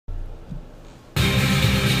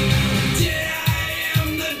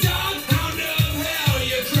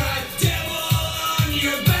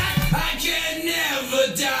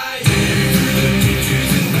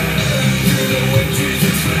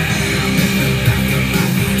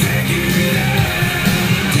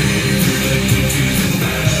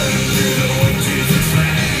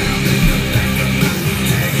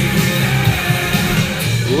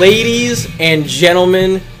Ladies and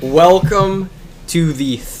gentlemen, welcome to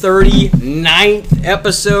the 39th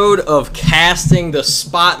episode of Casting the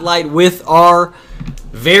Spotlight with our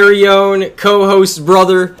very own co-host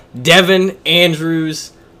brother, Devin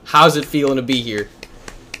Andrews. How's it feeling to be here?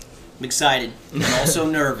 I'm excited. I'm also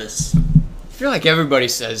nervous. I feel like everybody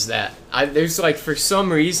says that. There's like, for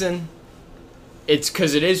some reason, it's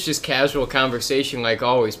because it is just casual conversation like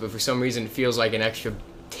always, but for some reason it feels like an extra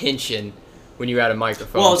tension when you add a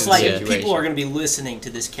microphone. Well, it's like situation. people are going to be listening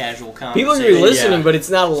to this casual conversation. People are going to be listening, Yeah. but it's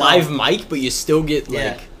not a live mic, but you still get like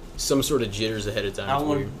Yeah. some sort of jitters ahead of time. I It's don't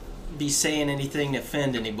weird. want to be saying anything to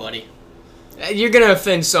offend anybody. You're going to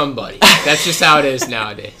offend somebody. That's just how it is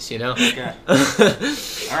nowadays, you know? Okay. All right.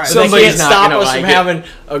 So they Somebody's can't not stop gonna us like from it. having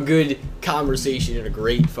a good conversation and a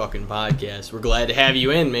great fucking podcast. We're glad to have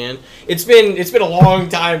you in, man. It's been a long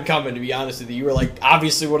time coming, to be honest with you. You were like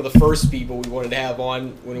obviously one of the first people we wanted to have on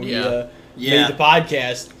when we made the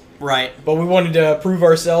podcast. Right. But we wanted to prove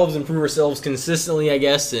ourselves consistently, I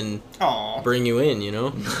guess, and Aw. bring you in, you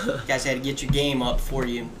know? You guys had to get your game up for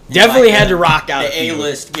you. Definitely Invite had to rock out the a few.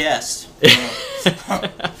 A-list guest.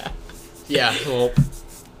 Yeah, well,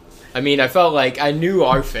 I mean, I felt like I knew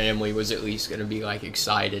our family was at least going to be, like,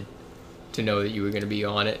 excited to know that you were going to be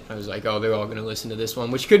on it. I was like, oh, they're all going to listen to this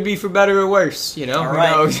one, which could be for better or worse, you know? All Who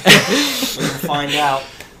right. knows? We'll find out.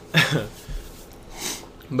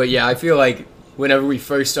 But yeah, I feel like whenever we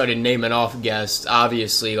first started naming off guests,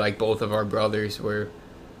 obviously, like, both of our brothers were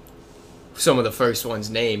some of the first ones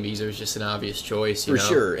named because it was just an obvious choice, you For know?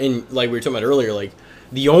 sure. And like we were talking about earlier, like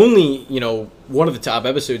the only, one of the top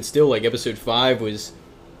episodes still, like episode 5 was,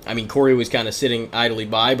 I mean, Corey was kind of sitting idly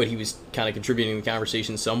by, but he was kind of contributing to the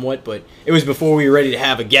conversation somewhat. But it was before we were ready to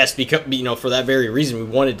have a guest because, for that very reason, we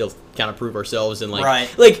wanted to kind of prove ourselves. And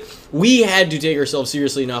like we had to take ourselves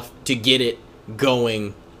seriously enough to get it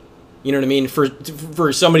going. You know what I mean?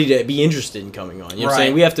 For somebody to be interested in coming on. You know what I'm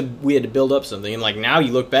saying? We had to build up something. And like now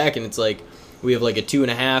you look back and it's like we have like a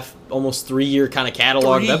 2.5, almost 3 year kind of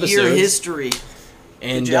catalog of episodes. 3-year history.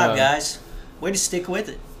 And, Good job, guys. Way to stick with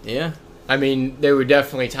it. Yeah. I mean, there were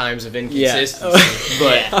definitely times of inconsistency,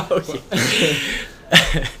 but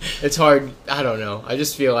it's hard. I don't know. I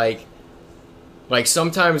just feel like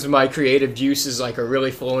sometimes my creative juices like are really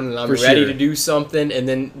flowing and I'm ready to do something, and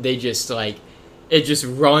then they just like it just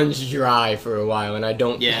runs dry for a while, and I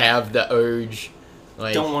don't have the urge.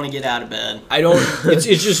 Like, Don't want to get out of bed. I don't. It's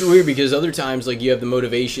just weird because other times like you have the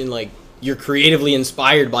motivation, like you're creatively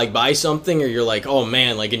inspired like by something, or you're like, oh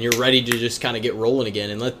man, like, and you're ready to just kind of get rolling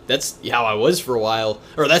again. And that's how I was for a while,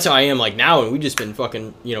 or that's how I am like now. And we've just been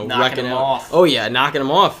fucking wrecking them out. off. Oh yeah, knocking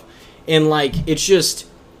them off. And like it's just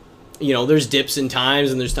there's dips and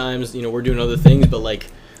times, and there's times we're doing other things, but like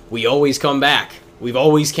we always come back. We've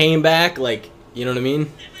always came back. Like, you know what I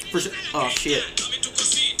mean? Oh shit.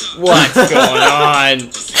 What's going on?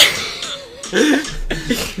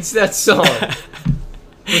 it's that song.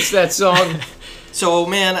 What's that song? So,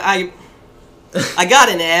 man, I got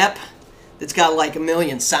an app that's got like 1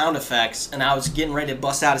 million sound effects, and I was getting ready to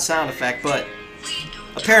bust out a sound effect, but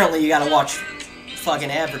apparently you gotta watch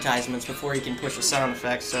fucking advertisements before you can push a sound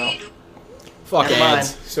effect, so... Fuck never mind.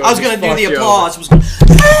 ads. So I was gonna do the you applause.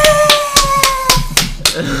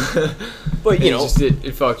 But,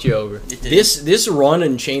 it fucked you over. This run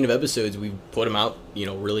and chain of episodes, we've put them out,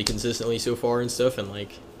 really consistently so far and stuff, and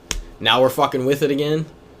like now we're fucking with it again,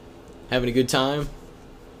 having a good time.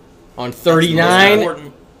 On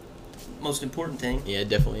 39, most important thing. yeah, it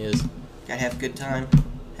definitely is. Gotta have a good time.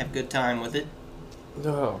 Have a good time with it.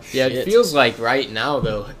 Oh Yeah, shit. it feels like right now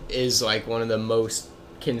though is like one of the most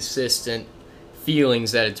consistent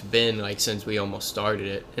feelings that it's been like since we almost started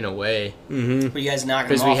it in a way. Mm-hmm. But you guys knocking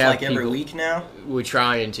 'Cause them we off have like every people- week now? We're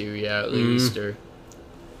trying to, at least, or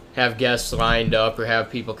have guests lined up, or have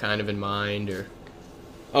people kind of in mind, or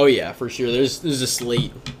Oh yeah, for sure. There's a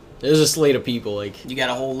slate. There's a slate of people like You got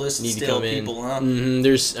a whole list need to still come of in. people, huh?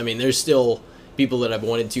 Mm-hmm. There's still people that I've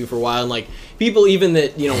wanted to for a while, and like people even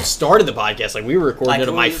that started the podcast. Like we were recording Like, it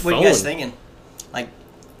on my what phone. are you guys thinking? Like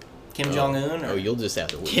Kim Jong-un? Or? Oh, you'll just have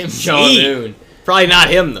to wait. Kim and see. Jong-un. Probably not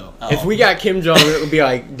him though. Oh. If we got Kim Jong-un, it would be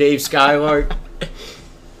like Dave Skylark.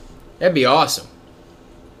 That'd be awesome.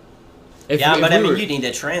 If you need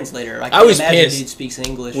a translator. I I can't was imagine pissed dude speaks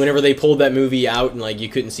English. Whenever they pulled that movie out and like you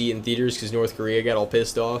couldn't see it in theaters because North Korea got all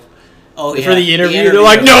pissed off oh, yeah. for the interview, they're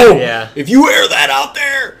like, "No, Yeah. if you air that out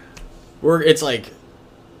there, it's like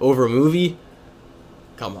over a movie.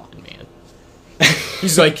 Come on, man."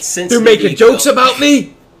 he's like, Since they're the making get-go. jokes about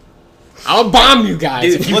me. I'll bomb you guys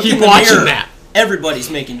Dude, if you look keep in the watching mirror. that. Everybody's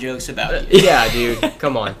making jokes about you. Yeah, dude.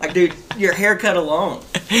 Come on. Like, dude, your haircut alone.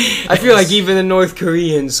 I feel like even the North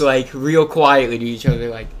Koreans, like, real quietly to each other,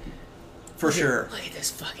 like, For sure. look at this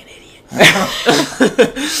fucking idiot.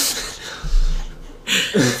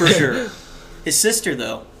 For sure. His sister,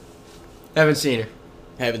 though. Haven't seen her.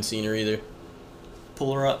 Haven't seen her either.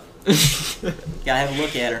 Pull her up. Gotta have a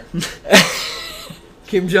look at her.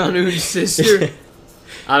 Kim Jong-un's sister?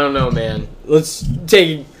 I don't know, man. Let's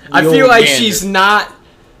take. I feel like she's not.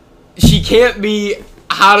 She can't be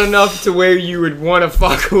hot enough to where you would want to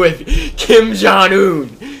fuck with Kim Jong-un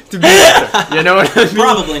to be with her. You know what I mean?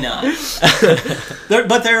 Probably not.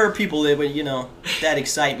 But there are people that would, that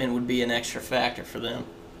excitement would be an extra factor for them.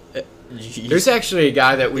 There's actually a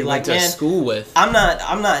guy that we went to school with. I'm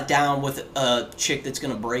not down with a chick that's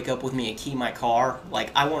gonna break up with me and key my car.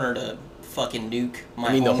 Like, I want her to fucking nuke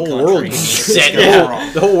my home the whole country. world would be set.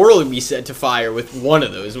 The whole world would be set to fire with one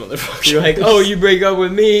of those motherfuckers. You're like, oh, you break up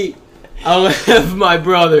with me, I'll have my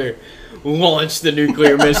brother launch the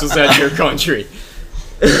nuclear missiles at your country.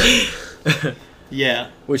 Yeah.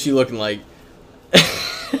 What's she looking like?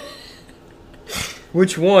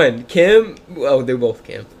 Which one? Kim? Oh, they're both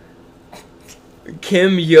Kim.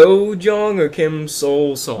 Kim Yo Jong or Kim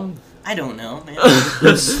Sol Song? I don't know, man.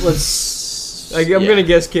 Let's. I'm gonna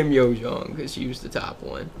guess Kim Yo Jong because she was the top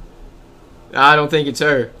one. I don't think it's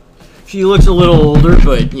her. She looks a little older,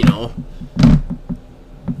 but Yeah,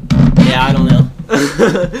 I don't know.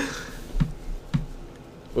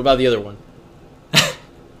 What about the other one?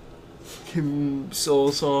 Kim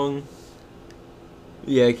Sol Song.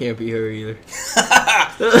 Yeah, it can't be her either.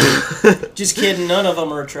 Just kidding. None of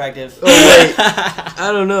them are attractive. Oh wait,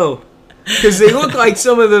 I don't know. Because they look like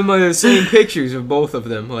some of them are the same pictures of both of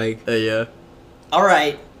them. Like, Yeah. All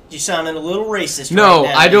right, you're sounding a little racist. No,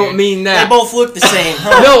 right now, I don't dude. mean that. They both look the same,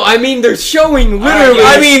 huh? no, I mean they're showing literally.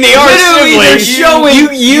 I mean, they are literally they're siblings.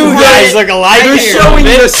 showing You guys look alike. They're here. showing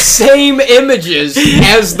the same images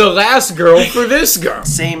as the last girl for this girl.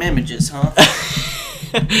 Same images, huh?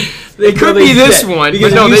 They could be this one,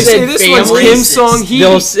 because but no, you they say said this one's family. Kim Song Hee.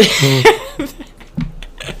 They'll say.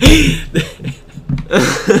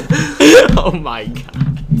 Oh my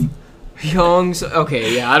god. Young's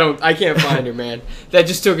okay, yeah, I can't find her, man. That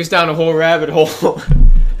just took us down a whole rabbit hole.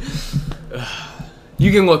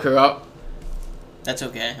 You can look her up. That's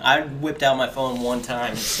okay. I whipped out my phone one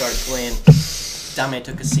time and started playing Dame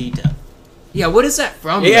Casita. Yeah, what is that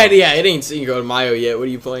from? Yeah, it ain't Cinco de Mayo yet. What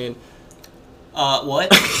are you playing?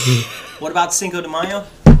 What? What about Cinco de Mayo?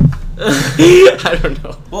 I don't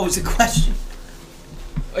know. What was the question?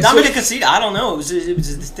 Dame Casita, I don't know. It was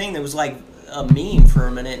this thing that was like a meme for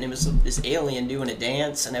a minute, and it was this alien doing a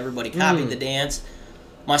dance, and everybody copied the dance.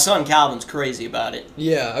 My son Calvin's crazy about it.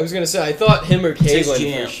 Yeah, I was gonna say I thought him or It's his Caitlin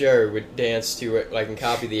jam. for sure would dance to it, like and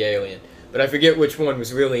copy the alien, but I forget which one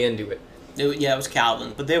was really into it. It was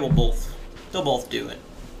Calvin, but they'll both do it.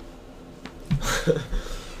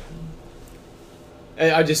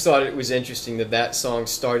 I just thought it was interesting that song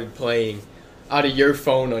started playing out of your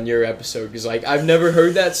phone on your episode, because like I've never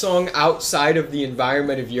heard that song outside of the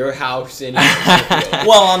environment of your house anyway.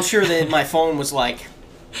 Well, I'm sure that my phone was like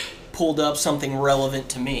pulled up something relevant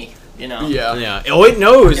to me, Yeah. Oh, it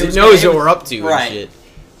knows. It knows what we're up to right. and shit.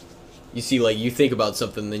 You see, like, you think about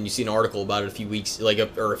something, then you see an article about it a few weeks,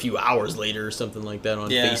 or a few hours later or something like that on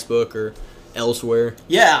Facebook or elsewhere.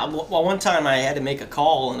 Yeah, well, one time I had to make a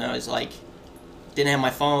call, and I was like, didn't have my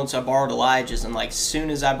phone, so I borrowed Elijah's, and like, as soon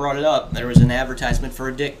as I brought it up, there was an advertisement for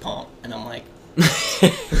a dick pump, and I'm like,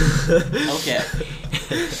 okay,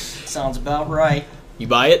 sounds about right. You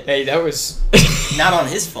buy it? Hey, that was Not on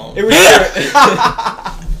his phone. it was.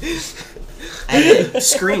 I had to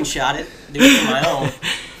screenshot it, do it for my own.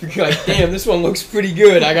 You're like, damn, this one looks pretty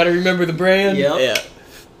good. I gotta remember the brand. Yep.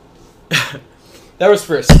 Yeah. That was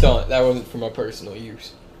for a stunt. That wasn't for my personal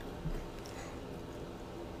use.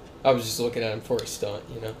 I was just looking at him for a stunt,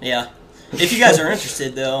 Yeah. If you guys are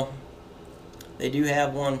interested, though, they do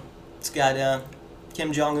have one. It's got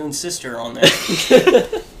Kim Jong-un's sister on there.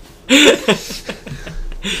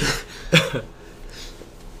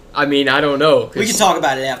 I mean, I don't know. We can talk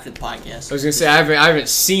about it after the podcast. I was gonna say I haven't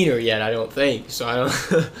seen her yet. I don't think so. I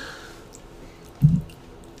don't.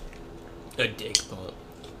 A dick pump.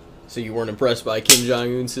 So you weren't impressed by Kim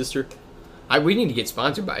Jong-un's sister? We need to get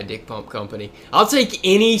sponsored by a dick pump company. I'll take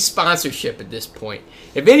any sponsorship at this point.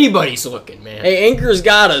 If anybody's looking, man. Hey, Anchor's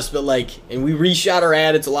got us, but and we reshot our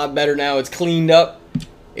ad. It's a lot better now. It's cleaned up.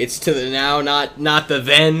 It's to the now, not the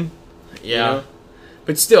then. Yeah.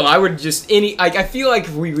 But still, I would just I feel like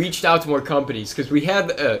if we reached out to more companies, because we had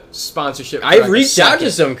a sponsorship. I've reached out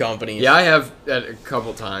to some companies. Yeah, I have a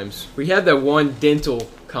couple times. We had that one dental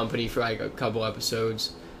company for like a couple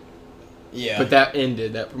episodes. Yeah. But that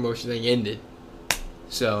ended. That promotion thing ended.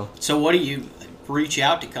 So what do you reach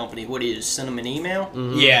out to company? What do you just send them an email?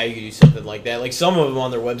 Mm-hmm. Yeah, you could do something like that. Like some of them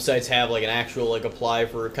on their websites have like an actual like apply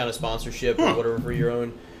for kind of sponsorship or whatever for your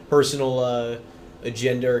own personal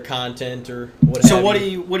agenda or content or what. So have what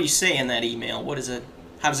you. do you say in that email? What is it?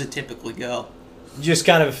 How does it typically go? Just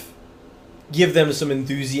kind of give them some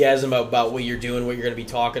enthusiasm about what you're doing, what you're going to be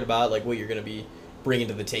talking about, like what you're going to be bringing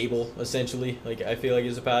to the table, essentially. Like I feel like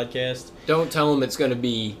as a podcast. don't tell them it's going to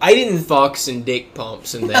be I didn't fucks and dick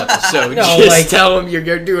pumps in the episode. No, Just like- tell them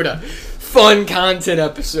you're doing a fun content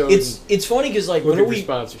episode. It's funny because like Looking when for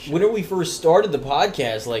sponsorship. we first started the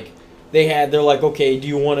podcast, like they're like, okay, do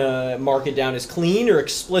you want to mark it down as clean or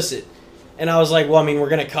explicit? And I was like, well, I mean, we're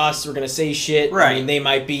gonna cuss, we're gonna say shit. Right. I mean, they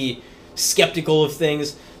might be skeptical of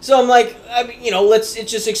things, so I'm like, I mean, it's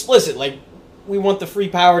just explicit. Like we want the free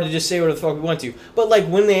power to just say whatever the fuck we want to. But like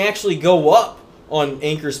when they actually go up on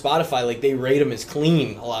Anchor, Spotify, like they rate them as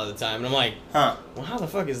clean a lot of the time, and I'm like, Huh? well, how the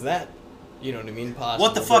fuck is that? You know what I mean? Possible.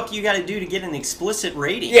 What the fuck you got to do to get an explicit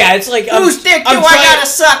rating? Yeah, it's like Whose dick do I'm I trying- gotta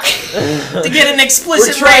suck to get an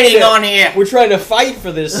explicit We're trying rating to- on here? We're trying to fight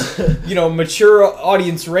for this, mature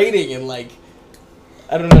audience rating, and like,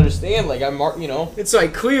 I don't understand. Like, It's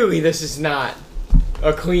like, clearly this is not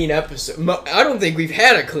a clean episode. I don't think we've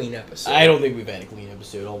had a clean episode. I don't think we've had a clean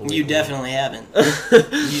episode all the way. You through. definitely haven't.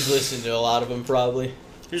 He's listened to a lot of them, probably.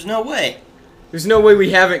 There's no way. There's no way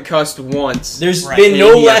we haven't cussed once. There's Right. been In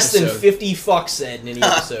no any less than episode. 50 fucks said in any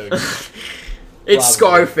episode. It's Probably.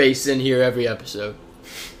 Scarface in here every episode.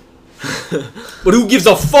 But who gives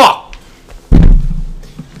a fuck?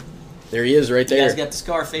 There he is, right You there. guys got the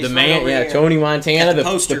Scarface. The right man, over yeah, here. Tony Montana, Got the the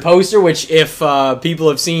poster. poster, which if people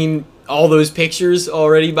have seen all those pictures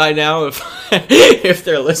already by now, if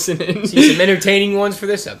they're listening. See some entertaining ones for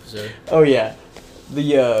this episode. Oh yeah,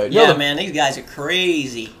 Yeah, man, these guys are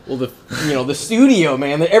crazy. Well, the studio,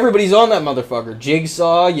 man. Everybody's on that motherfucker.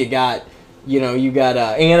 Jigsaw. You got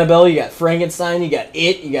Annabelle. You got Frankenstein. You got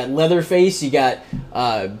It. You got Leatherface. You got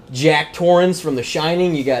Jack Torrance from The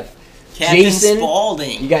Shining. You got Captain Jason.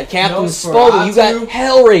 Spaulding. You got Captain Nosferatu. Spaulding. You got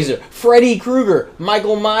Hellraiser. Freddy Krueger.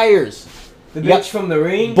 Michael Myers. The You got bitch from The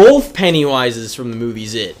Ring. both Pennywises from the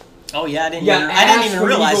movies It. Oh yeah, I didn't Yeah, Ash even from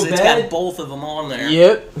realize Evil it's Dead. got both of them on there.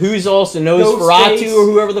 Yep. Who's also Nosferatu Ghostface. or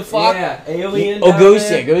whoever the fuck? Yeah, Alien. Oh, down Ghost.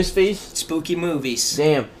 there. Yeah, Ghostface. Spooky movies.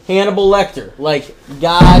 Damn. Hannibal Lecter. Like,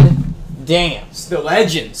 god damn. It's the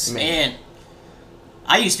legends. Man,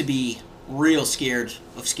 I used to be real scared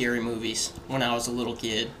of scary movies when I was a little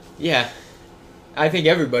kid. Yeah. I think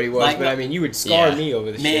everybody was, Like, but I mean, you would scar Yeah. me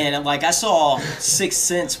over the shit. Man, like I saw Sixth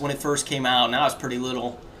Sense when it first came out, and I was pretty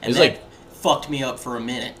little, and It was that like- fucked me up for a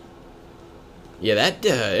minute. Yeah, that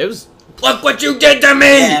it was. Look what you did to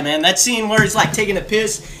me! Yeah, man, that scene where he's like taking a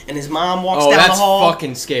piss, and his mom walks Oh, down that's the hall.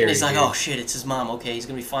 fucking scary. And he's like, dude. oh shit, it's his mom. Okay, he's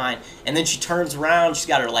gonna be fine. And then she turns around, she's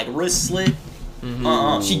got her like wrist slit.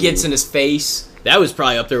 She gets in his face. That was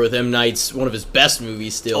probably up there with M. Night's one of his best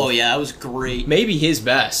movies. Still. Oh yeah, that was great. Maybe his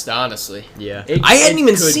best, honestly. Yeah. It- I hadn't it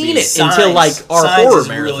even could seen be. it until like our Signs horror is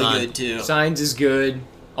marathon. really good too. Signs is good.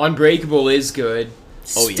 Unbreakable is good.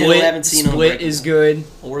 Oh, yeah. Still haven't seen Split Unbreakable. is good.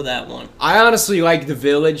 Or that one. I honestly like The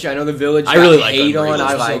Village. I know The Village. I got really like hate on. Unbreakable.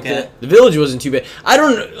 I It's liked okay. it. The Village wasn't too bad. I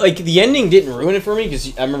don't like the ending didn't ruin it for me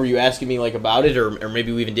because I remember you asking me like about it, or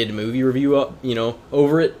maybe we even did a movie review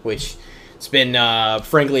over it, which it's been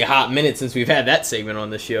frankly a hot minute since we've had that segment on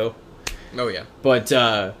this show. Oh yeah. But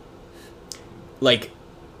like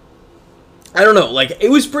I don't know, like it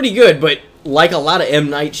was pretty good, but like a lot of M.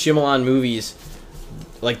 Night Shyamalan movies,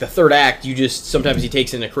 like the third act, sometimes he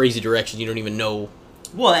takes it in a crazy direction. You don't even know.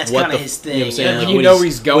 Well, that's What kind of the- his you know what I'm thing. saying? yeah. Like, You what know he's-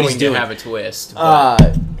 he's what going he's to doing. have a twist.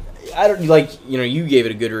 but- I don't like you gave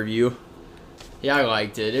it a good review. Yeah, I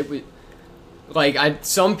liked it. It was like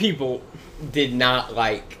some people did not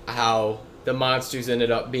like how the monsters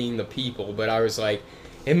ended up being the people, but I was like,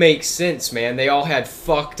 it makes sense, man. They all had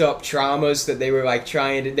fucked up traumas that they were like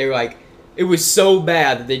it was so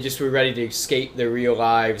bad that they just were ready to escape their real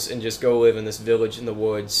lives and just go live in this village in the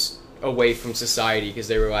woods away from society because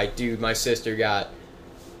they were like, dude, my sister got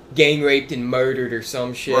gang raped and murdered or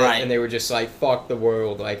some shit, Right. and they were just like, fuck the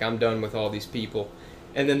world, like I'm done with all these people.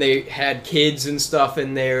 And then they had kids and stuff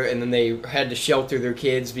in there, and then they had to shelter their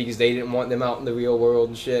kids because they didn't want them out in the real world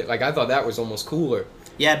and shit. Like, I thought that was almost cooler.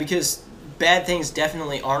 Yeah, because bad things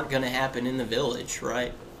definitely aren't going to happen in the village,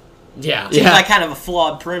 right? Yeah. Seems Yeah. like kind of a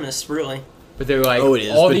flawed premise, really. But they're like, Oh, it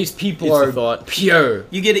is, all but these people it's the are thought. pure.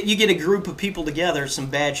 You get a group of people together, some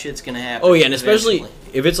bad shit's going to happen. Oh yeah, and especially eventually.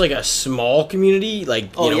 if it's like a small community, like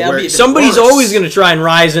Oh, you know, yeah, it'd be where even somebody's worse. always going to try and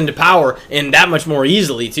rise into power, and that much more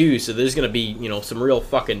easily too. So there's going to be, you know, some real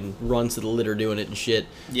fucking runs to the litter doing it and shit.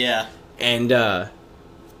 Yeah. And I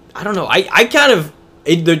don't know. I kind of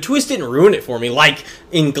the twist didn't ruin it for me. Like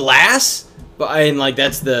in Glass, and like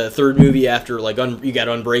that's the third movie after like you got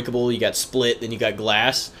Unbreakable, you got Split, then you got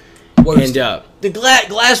Glass. Worst. And the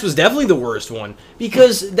Glass was definitely the worst one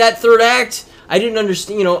because that third act I didn't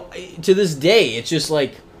understand. You know, to this day, it's just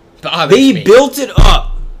like they built it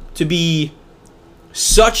up to be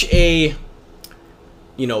such a,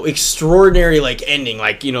 you know, extraordinary like ending.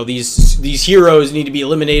 Like, you know, these heroes need to be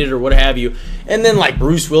eliminated or what have you, and then like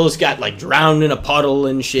Bruce Willis got like drowned in a puddle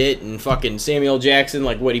and shit, and fucking Samuel Jackson,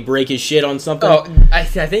 like, what, he break his shit on something? Oh, I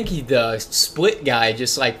think the Split guy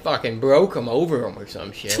just like fucking broke him over him or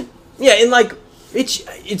some shit. Yeah, and like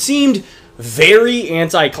it seemed very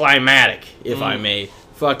anticlimactic, if I may.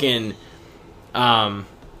 Fucking,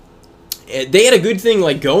 they had a good thing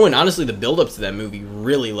like going. Honestly, the build up to that movie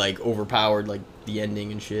really like overpowered like the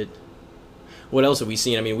ending and shit. What else have we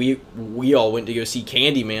seen? I mean, we all went to go see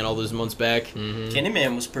Candyman all those months back.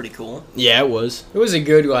 Candyman was pretty cool. Yeah, it was. It was a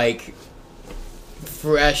good like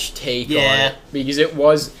fresh take on Yeah. it because it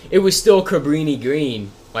was still Cabrini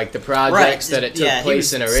Green, like the projects that it took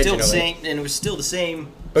place in originally. And it was still the same.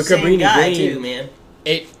 But same Cabrini guy Green- too, man.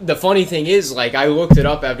 The funny thing is, like, I looked it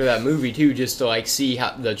up after that movie too, just to like see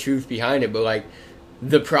how the truth behind it. But like,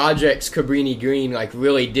 the projects Cabrini Green like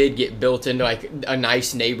really did get built into like a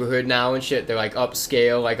nice neighborhood now and shit. They're like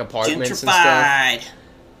upscale, like apartments and stuff.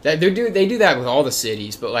 Gentrified. They do that with all the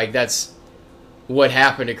cities, but like that's what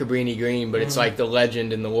happened to Cabrini Green. But it's like the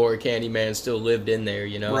legend and the lore of Candyman still lived in there,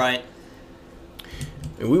 you know? Right.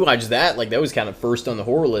 And we watched that, like, that was kind of first on the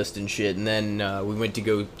horror list and shit, and then we went to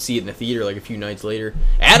go see it in the theater, like, a few nights later.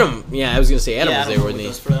 Adam, yeah, I was going to say Adam was there with me.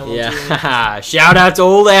 us for that one, Yeah, shout out to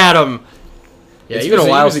old Adam. Yeah, It's he been was a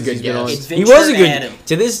while he was since a he's good been on. guest. He was a good, Adam.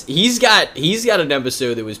 to this, he's got an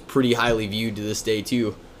episode that was pretty highly viewed to this day,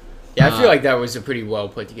 too. Yeah, I feel like that was a pretty well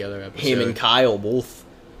put together episode. Him and Kyle both.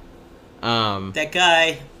 That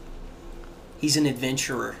guy, he's an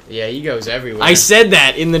adventurer. Yeah, he goes everywhere. I said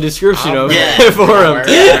that in the description Oh, of yeah. for him.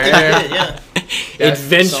 Yeah. That's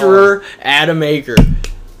Adventurer Adam Aker.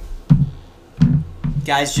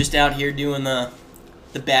 Guy's just out here doing the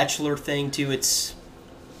bachelor thing to its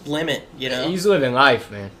limit, you know? He's living life,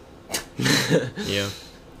 man. Yeah.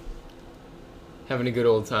 Having a good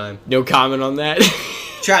old time. No comment on that.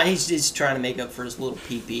 He's just trying to make up for his little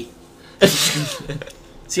pee-pee.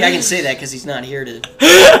 See, I can say that because he's not here to...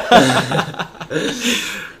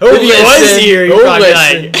 If he was here, he'd probably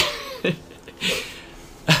like...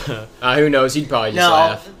 Who knows? He'd probably just No,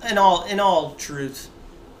 laugh. in all truth,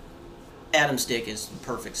 Adam's dick is the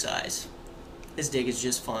perfect size. His dick is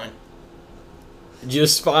just fine.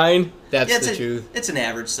 Just fine. That's Yeah, the truth. It's an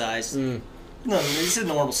average size. No, it's a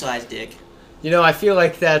normal size dick. You know, I feel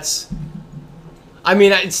like that's. I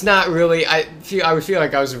mean, it's not really. I would feel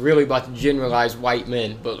like I was really about to generalize white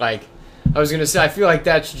men, but like, I was gonna say, I feel like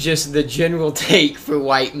that's just the general take for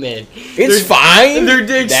white men. It's fine. Their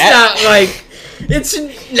dick's not like. It's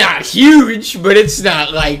not huge, but it's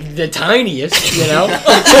not like the tiniest, you know.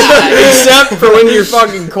 Except for when you're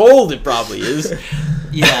fucking cold, it probably is.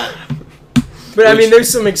 Yeah. But I mean, there's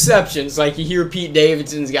some exceptions. Like you hear Pete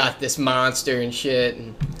Davidson's got this monster and shit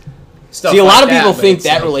and stuff. See, a lot of like people but think it's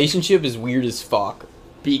that like relationship is weird as fuck.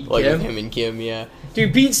 Pete Like Kim. with him and Kim, yeah.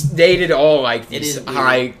 Dude, Pete's dated all like It these is weird.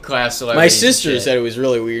 high class celebrities. My and sister shit. said it was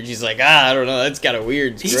really weird. She's like, I don't know, that's kind of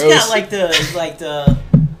weird. It's He's gross. got like the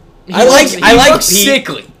I like He Pete, looks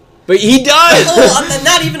sickly. but he does. oh,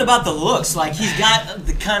 not even about the looks. Like he's got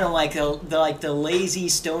the kind of like the lazy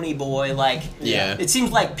stony boy. Like Yeah. it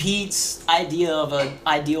seems like Pete's idea of an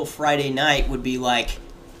ideal Friday night would be like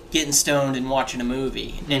getting stoned and watching a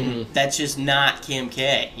movie, and that's just not Kim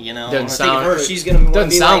K. You know, Doesn't I think sound- of her, she's gonna Doesn't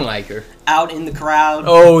be sound like like her. out in the crowd.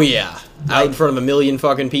 Oh yeah, out in front of a million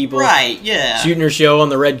fucking people, Right? Yeah. shooting her show on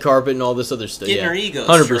the red carpet and all this other stuff. Getting Yeah. her ego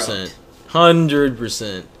 100%,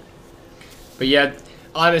 100%. But yeah,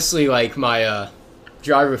 honestly, like my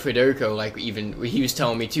driver Federico, like even he was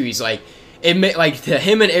telling me too. He's like, it made like to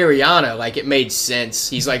him and Ariana, like it made sense.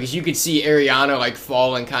 He's like, as you could see Ariana like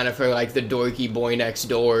falling kind of for like the dorky boy next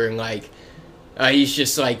door, and like he's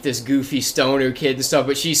just like this goofy stoner kid and stuff.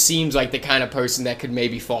 But she seems like the kind of person that could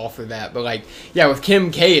maybe fall for that. But like, yeah, with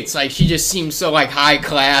Kim K, it's like she just seems so like high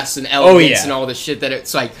class and elegance yeah. and all this shit that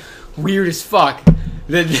it's like weird as fuck.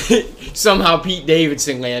 That somehow Pete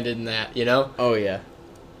Davidson landed in that, you know? Oh yeah.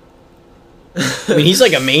 I mean, he's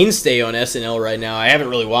like a mainstay on SNL right now. I haven't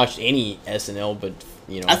really watched any SNL, but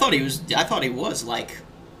you know, I thought he was like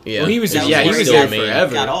Yeah, Well, he was That yeah, he where was still there the main-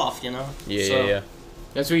 forever. got off, you know. Yeah.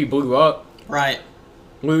 That's where he blew up. Right.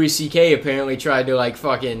 Louis C.K. apparently tried to like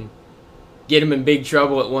fucking get him in big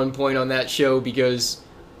trouble at one point on that show because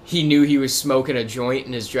he knew he was smoking a joint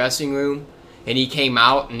in his dressing room, and he came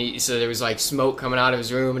out and so there was like smoke coming out of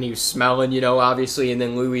his room and he was smelling, you know, obviously, and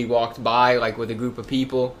then Louis walked by like with a group of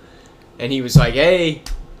people, and he was like, "Hey."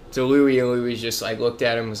 To Louis, and Louis just like looked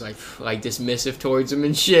at him, was like dismissive towards him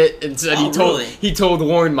and shit, and said really? he told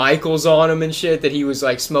Lorne Michaels on him and shit that he was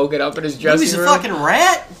like smoking up in his dressing room. Louis a fucking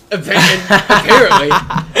rat. Apparently.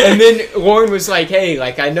 And then Lorne was like, "Hey,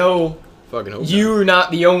 like I know Fucking hope you're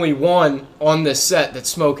not the only one on the set that's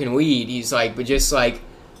smoking weed." He's like, but just like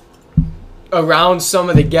around some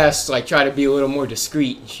of the guests, like try to be a little more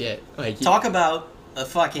discreet and shit. Like Talk about a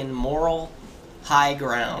fucking moral high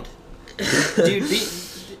ground, dude.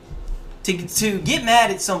 To get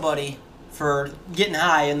mad at somebody for getting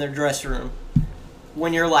high in their dressing room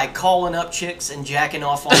when you're like calling up chicks and jacking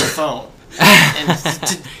off on the phone,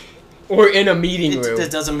 and or in a meeting room.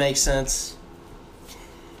 That doesn't make sense.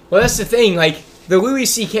 Well, that's the thing. Like the Louis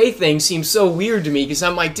C.K. thing seems so weird to me because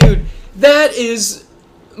I'm like, dude, that is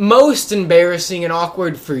most embarrassing and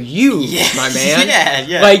awkward for you, my man.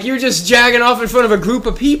 Yeah. Like you're just jacking off in front of a group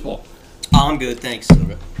of people. Oh, I'm good, thanks.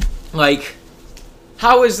 Like,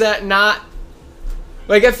 how is that not...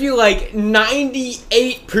 Like, I feel like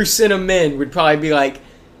 98% of men would probably be like,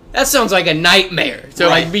 that sounds like a nightmare. To,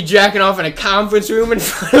 Right. like, be jacking off in a conference room in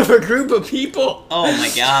front of a group of people. Oh, my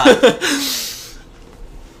God.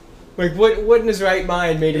 Like, what in his right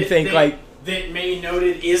mind made him think, like... That Maine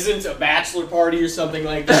noted isn't a bachelor party or something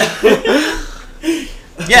like that.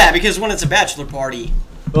 Yeah, because when it's a bachelor party,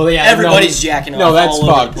 Well, yeah, everybody's jacking off that's all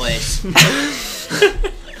over fucked. the place.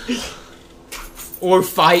 Or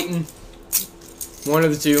fighting. One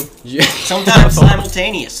of the two. Sometimes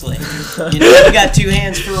simultaneously. You know, you got two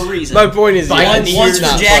hands for a reason. My point is, One's for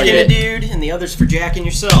not jacking a fucking- dude, and the other's for jacking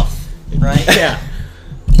yourself. Right? Yeah.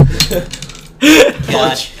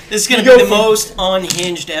 Gosh. This is going to You be go the from- most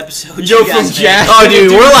unhinged episode You go guys from have jack- had. Oh,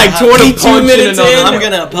 dude, we're like 22 punching minutes another in. one. I'm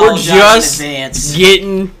going to We're apologize just in advance.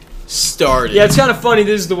 getting started. Yeah, it's kind of funny.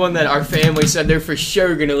 This is the one that our family said they're for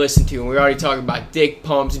sure going to listen to. And we're already talking about dick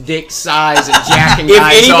pumps, dick size, and jacking If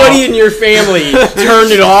guys anybody off. in your family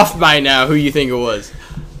turned it off by now, who you think it was?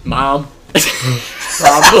 Mom.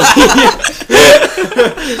 Probably.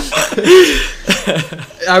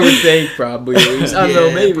 I would think probably. At least. I don't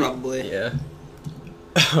know, maybe. Probably. Yeah.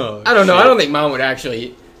 Oh, I don't know. shit. I don't think Mom would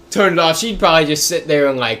actually turn it off. She'd probably just sit there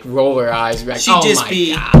and like roll her eyes and be like, She'd oh just my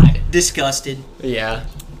be God. disgusted. Yeah.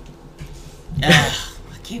 I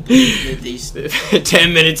can't believe you did these.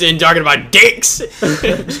 10 minutes in talking about dicks. I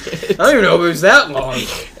don't even know if it was that long.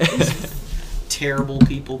 Terrible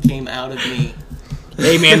people came out of me.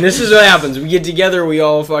 Hey, man, this is what happens. We get together, we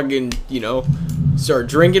all fucking, start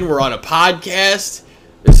drinking. We're on a podcast.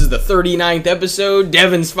 This is the 39th episode.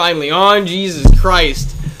 Devin's finally on. Jesus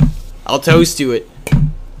Christ. I'll toast to it.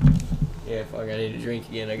 Yeah, fuck, I need to drink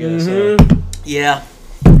again, I guess. Yeah.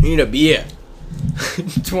 Need a beer.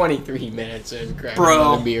 23 minutes in, crack Bro.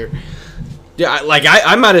 another beer. Yeah,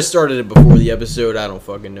 I might have started it before the episode. I don't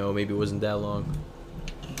fucking know. Maybe it wasn't that long.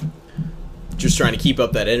 Just trying to keep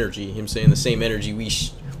up that energy. You know what I'm saying? The same energy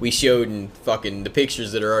we showed in fucking the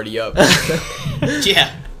pictures that are already up.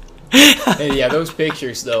 Yeah. And yeah, those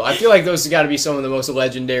pictures, though. I feel like those have got to be some of the most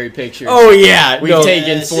legendary pictures Oh, yeah. we've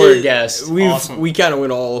taken Yes. for a guest. Awesome. We kind of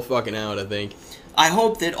went all fucking out, I think. I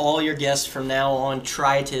hope that all your guests from now on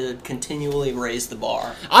try to continually raise the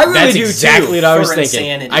bar. I really That's do, exactly too. what I was For thinking.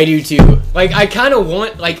 insanity. I do, too. Like, I kind of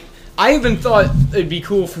want, like, I even thought it'd be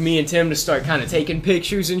cool for me and Tim to start kind of taking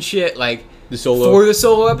pictures and shit, like, The solo. for the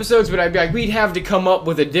solo episodes, but I'd be like, we'd have to come up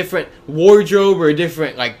with a different wardrobe or a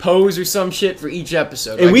different, like, pose or some shit for each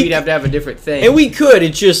episode. And Like, we- we'd have to have a different thing. And we could.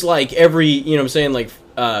 It's just like every, you know what I'm saying, like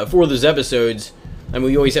for those episodes, I mean,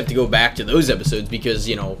 we always have to go back to those episodes because,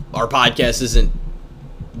 our podcast isn't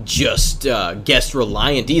just guest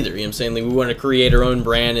reliant either. You know what I'm saying? Like, we want to create our own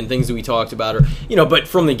brand and things that we talked about. Or, but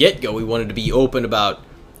from the get-go, we wanted to be open about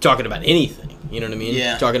talking about anything. You know what I mean?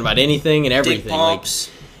 Yeah. Talking about anything and everything. Dick pumps,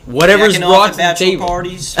 Like, whatever's jacking brought off to at the bachelor table.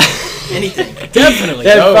 parties, anything. Definitely.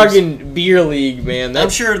 That those. fucking beer league, man. I'm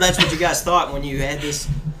That's sure that's what you guys thought when you had this,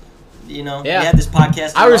 you Yeah. had this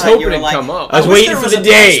podcast. I was online. hoping You were it'd like, come up. I was wish waiting there for was the a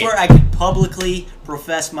place day. where I could publicly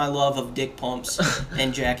profess my love of dick pumps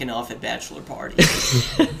and jacking off at bachelor parties.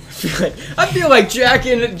 I feel like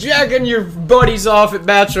jacking your buddies off at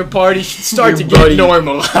bachelor parties should start Your to buddy. get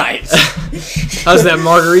normalized. how's that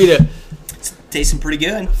margarita? It's tasting pretty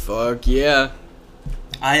good. Fuck yeah.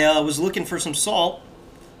 I was looking for some salt.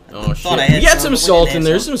 Oh, shit. thought I had We got some, some but we salt didn't in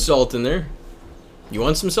have there. some. Some salt in there. You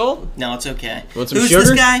want some salt? No, it's okay. You want some Who's sugar?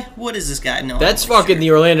 this guy? What is this guy? No, That's I'm not fucking sure.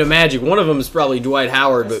 the Orlando Magic. One of them is probably Dwight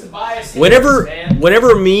Howard. That's the But bias whenever, man.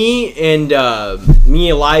 whenever me and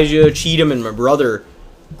Elijah, Cheatham, and my brother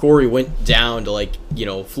Corey went down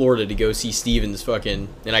to Florida to go see Stevens fucking,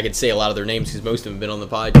 and I could say a lot of their names because most of them have been on the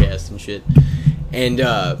podcast and shit. And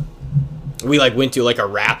we went to a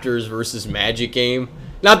Raptors versus Magic game.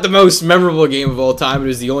 Not the most memorable game of all time. It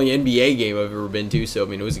was the only NBA game I've ever been to. So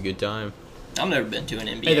it was a good time. I've never been to an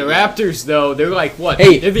NBA. Hey, the game. Raptors though, they're what?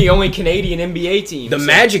 Hey, they're the only Canadian NBA team. The so-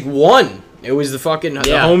 Magic won. It was the fucking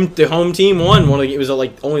Yeah. the home team won. It was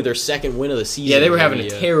only their second win of the season. Yeah, they were having a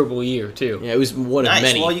terrible year too. Yeah, it was one Nice. of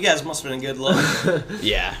many. Well, you guys must have been in good luck.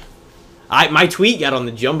 Yeah, my tweet got on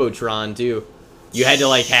the jumbotron too. You had to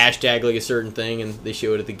hashtag a certain thing, and they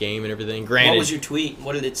showed it at the game and everything. Granted, What was your tweet?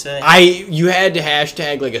 What did it say? you had to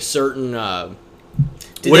hashtag a certain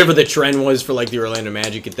Did whatever they- the trend was for the Orlando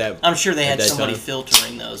Magic at that. I'm sure they at had that somebody time.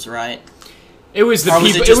 filtering those, right? It was the Or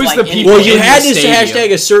was people. it It just was like the in- people. Well, you in had the to stadium.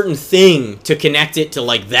 hashtag a certain thing to connect it to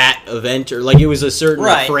that event, or it was a certain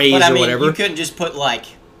Right. phrase But I or mean, whatever. you couldn't just put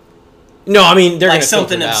No, I mean they're gonna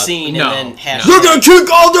something filter it out. obscene No. and then hashtag. They're gonna kick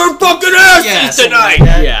all their fucking asses Yeah, something tonight. like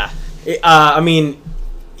that. Yeah. I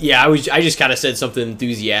just kind of said something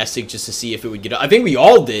enthusiastic just to see if it would get up. I think we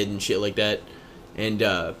all did and shit like that. And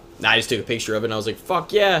I just took a picture of it and I was like,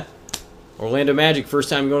 fuck yeah. Orlando Magic, first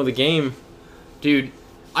time going to the game. Dude,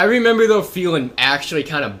 I remember though feeling actually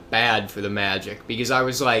kind of bad for the Magic because I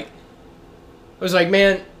was like,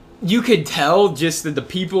 man, you could tell just that the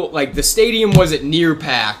people, the stadium wasn't near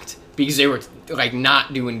packed because they were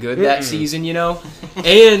not doing good that season,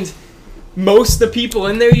 and most of the people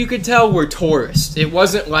in there you could tell were tourists. It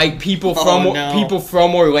wasn't people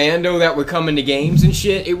from Orlando that were coming to games and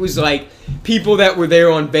shit. It was people that were there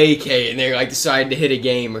on vacay and they decided to hit a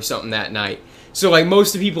game or something that night. So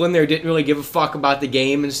most of the people in there didn't really give a fuck about the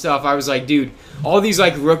game and stuff. I was like, dude, all these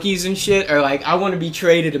rookies and shit are I want to be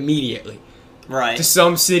traded immediately Right. to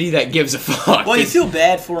some city that gives a fuck. Well, you feel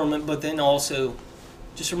bad for them, but then also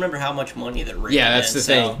just remember how much money they're raking. Yeah, that's in, the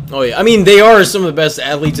so- thing. Oh yeah, I mean they are some of the best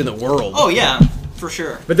athletes in the world. Oh yeah, for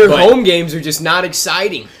sure. But their But- home games are just not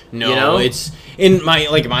exciting. No, it's in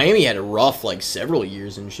Miami had a rough several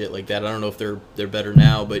years and shit like that. I don't know if they're better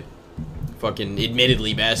now, but fucking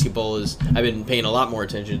admittedly basketball is. I've been paying a lot more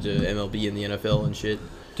attention to MLB and the NFL and shit.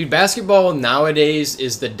 Dude, basketball nowadays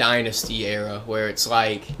is the dynasty era where it's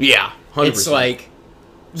Yeah, 100%. it's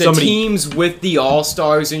the teams with the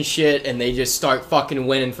all-stars and shit, and they just start fucking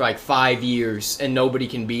winning for 5 years, and nobody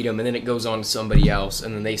can beat them, and then it goes on to somebody else,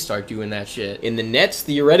 and then they start doing that shit. And the Nets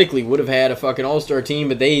theoretically would have had a fucking all-star team,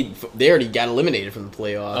 but they already got eliminated from the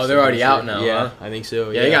playoffs. Oh, they're already out now, Yeah, huh? I think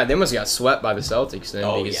so. Yeah, they must have got swept by the Celtics then.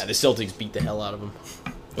 Oh because yeah, the Celtics beat the hell out of them.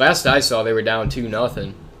 last I saw, they were down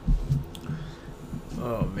 2-0.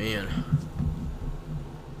 Oh man.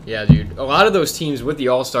 Yeah, dude. A lot of those teams with the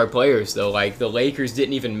all-star players, though, the Lakers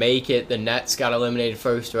didn't even make it. The Nets got eliminated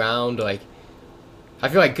first round. I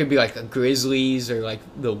feel it could be the Grizzlies or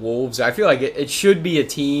the Wolves. I feel it should be a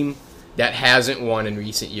team that hasn't won in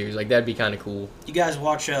recent years. That'd be kind of cool. You guys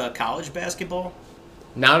watch college basketball?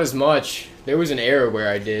 Not as much. There was an era where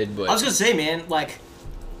I did, but I was gonna say, man,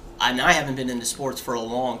 I haven't been into sports for a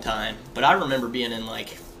long time, but I remember being in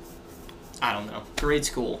I don't know, grade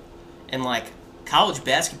school, and college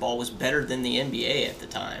basketball was better than the NBA at the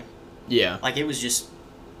time. Yeah. It was just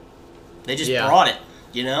they just Yeah. brought it,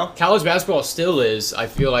 college basketball still is, I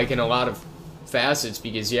feel in a lot of facets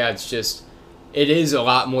because, it's just, it is a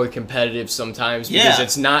lot more competitive sometimes because Yeah.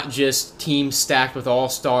 it's not just teams stacked with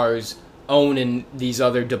all-stars owning these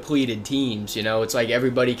other depleted teams, It's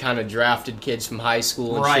everybody kind of drafted kids from high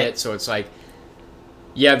school and Right. shit, so it's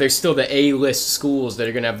yeah, there's still the A-list schools that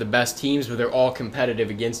are going to have the best teams, but they're all competitive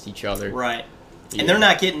against each other. Right. Yeah. And they're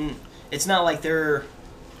not getting. It's not like they're.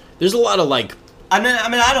 There's a lot of I mean,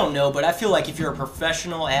 I don't know, but I feel if you're a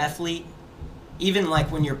professional athlete, even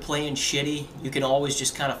when you're playing shitty, you can always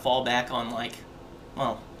just kind of fall back on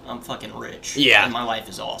well, I'm fucking rich. Yeah. And my life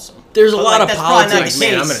is awesome. There's a But, lot of that's probably not politics. the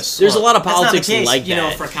Man, I'm case. gonna There's a lot of That's not the politics case, like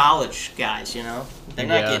that. for college guys, They're not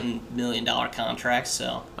Yeah. getting $1 million contracts,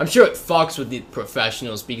 so. I'm sure it fucks with the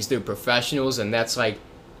professionals because they're professionals and that's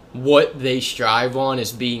what they strive on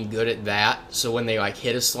is being good at that. So when they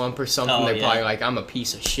hit a slump or something, Oh, they're yeah. probably I'm a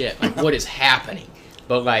piece of shit. What is happening?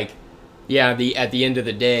 But yeah, at the end of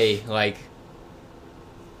the day,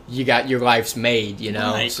 you got your life's made,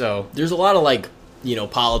 Right. So There's a lot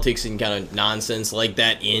of politics and kind of nonsense like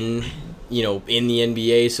that in in the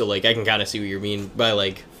NBA. So I can kind of see what you mean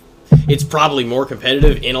by it's probably more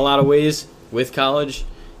competitive in a lot of ways with college.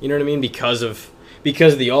 You know what I mean? Because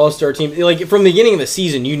because of the All-Star team. Like, from the beginning of the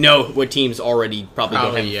season, you know what teams already probably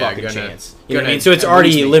don't have a fucking chance. You know what I mean? So it's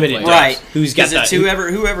already limited. Right. Who's got that?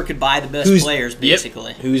 Whoever could buy the best players,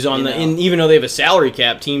 basically. Yep, who's on the... And even though they have a salary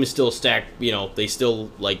cap, teams still stack, they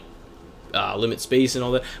still, like, limit space and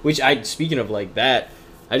all that. Which, speaking of, like, that,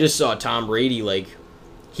 I just saw Tom Brady, like,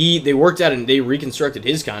 they worked out and they reconstructed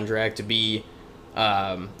his contract to be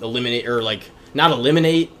eliminate, or, like, not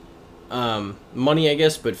eliminate money, I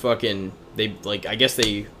guess, but fucking... They, like, I guess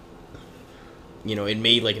they, it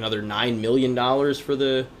made, like, another $9 million for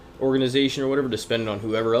the organization or whatever to spend it on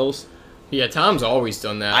whoever else. Yeah, Tom's always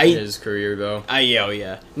done that in his career, though.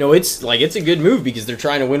 Yeah. No, it's a good move because they're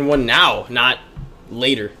trying to win one now, not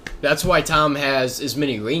later. That's why Tom has as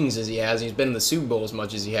many rings as he has. He's been in the Super Bowl as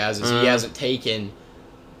much as he has. He hasn't taken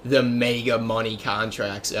the mega money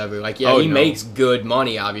contracts ever. Like, he makes good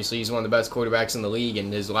money, obviously. He's one of the best quarterbacks in the league,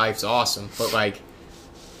 and his life's awesome. But, like...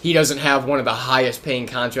 He doesn't have one of the highest paying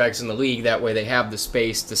contracts in the league. That way they have the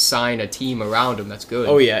space to sign a team around him that's good.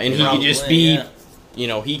 Oh, yeah. And he can just be,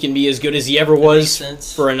 he can be as good as he ever was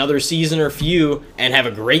for another season or few and have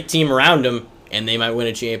a great team around him, and they might win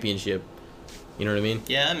a championship. You know what I mean?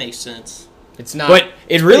 Yeah, that makes sense. It's not. But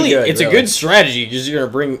it's a good strategy because you're going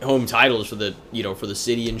to bring home titles for the, for the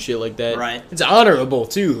city and shit like that. Right. It's honorable,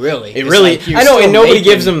 too, really. I know, and nobody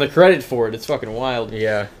gives him the credit for it. It's fucking wild.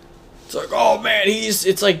 Yeah. It's like, oh man,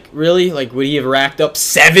 it's like, really? Like, would he have racked up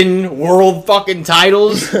 7 world fucking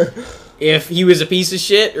titles if he was a piece of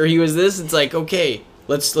shit or he was this? It's like, okay,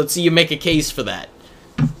 let's see you make a case for that.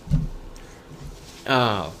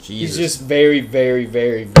 Oh, Jesus. He's just very, very,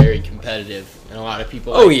 very, very competitive. And a lot of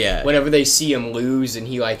people, whenever they see him lose and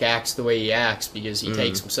he, like, acts the way he acts because he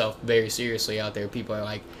takes himself very seriously out there, people are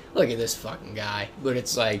like, look at this fucking guy. But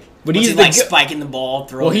it's like... But he's like spiking the ball,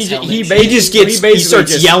 throwing his helmet. He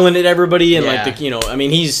starts yelling at everybody and like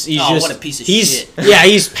he's just what a piece of shit. Yeah,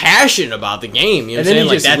 he's passionate about the game. You know what I'm saying?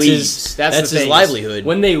 Like that's his livelihood.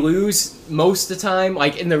 When they lose, most of the time,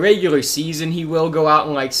 like in the regular season, he will go out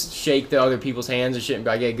and like shake the other people's hands and shit and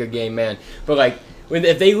be like, "Yeah, good game, man." But like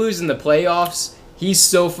if they lose in the playoffs, he's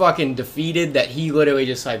so fucking defeated that he literally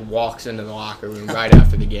just like walks into the locker room right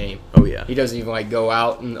after the game. Oh yeah, he doesn't even like go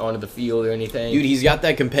out and onto the field or anything. Dude, he's got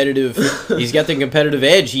that competitive. He's got the competitive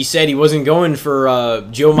edge. He said he wasn't going for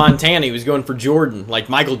Joe Montana. He was going for Jordan, like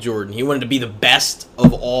Michael Jordan. He wanted to be the best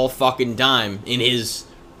of all fucking time in his,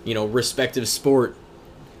 respective sport.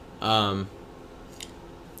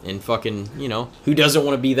 And fucking, who doesn't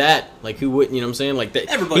want to be that? Like, who wouldn't, you know what I'm saying? Like that.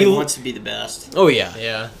 Everybody wants to be the best. Oh, yeah.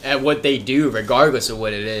 Yeah, at what they do, regardless of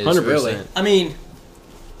what it is. 100%. Really. I mean,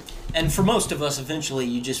 and for most of us, eventually,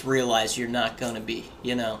 you just realize you're not going to be,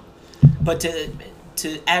 But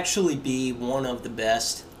to actually be one of the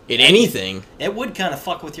best... in anything. It would kind of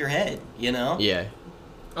fuck with your head, Yeah.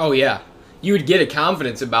 Oh, yeah. You would get a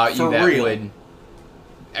confidence about you that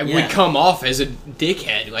would come off as a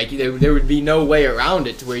dickhead. Like, there would be no way around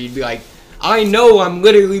it to where you'd be like, I know I'm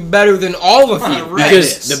literally better than all of you.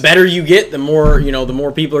 Because the better you get, the more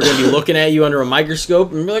people are going to be looking at you under a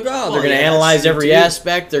microscope and be like, they're going to analyze every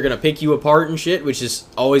aspect. They're going to pick you apart and shit, which is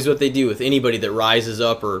always what they do with anybody that rises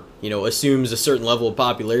up or, assumes a certain level of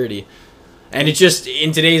popularity. And it's just,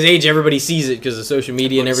 in today's age, everybody sees it because of social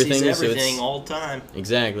media and everything. Sees everything all the time.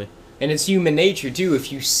 Exactly. And it's human nature, too.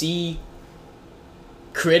 If you see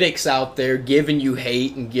critics out there giving you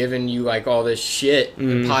hate and giving you like all this shit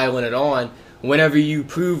and piling it on, whenever you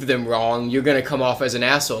prove them wrong, you're gonna come off as an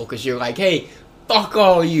asshole because you're like, hey, fuck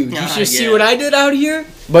all you. You should see what I did out here.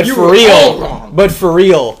 But for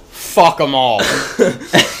real, fuck them all.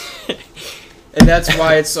 And that's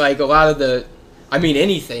why it's like a lot of the,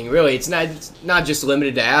 anything really. It's not just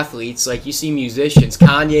limited to athletes. Like you see musicians,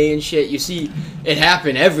 Kanye and shit. You see it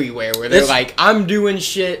happen everywhere where they're like, I'm doing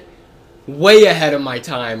shit way ahead of my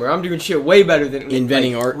time, or I'm doing shit way better than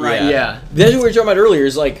inventing art. Right? Yeah. That's what we were talking about earlier.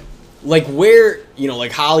 Is like where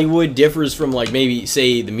like Hollywood differs from like maybe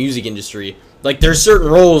say the music industry. Like there's certain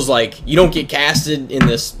roles like you don't get casted in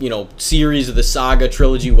this series of the saga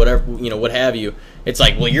trilogy, whatever what have you. It's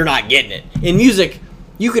like, well, you're not getting it in music.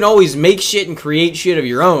 You can always make shit and create shit of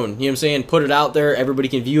your own. You know what I'm saying? Put it out there. Everybody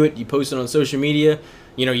can view it. You post it on social media.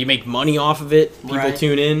 You make money off of it. People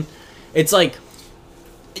tune in. It's like.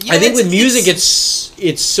 Yeah, I think with music,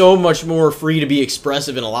 it's so much more free to be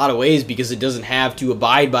expressive in a lot of ways because it doesn't have to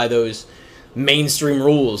abide by those mainstream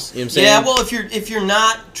rules. You know what I'm saying? Yeah, well, if you're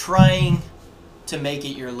not trying to make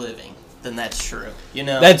it your living, then that's true.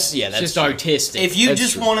 That's just true. Artistic. If you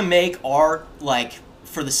just want to make art, like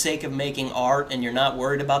for the sake of making art, and you're not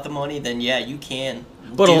worried about the money, then yeah, you can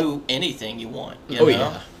do anything you want. You know?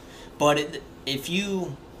 Yeah. But if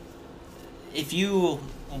you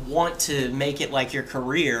want to make it like your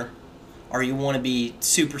career, or you want to be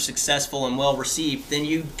super successful and well received, then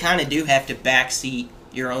you kind of do have to backseat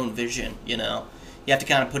your own vision. You know, you have to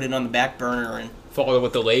kind of put it on the back burner and follow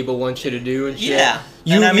what the label wants you to do and shit. Yeah,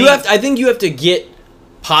 I think you have to get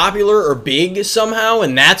popular or big somehow,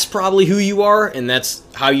 and that's probably who you are, and that's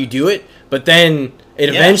how you do it. But then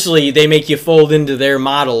eventually they make you fold into their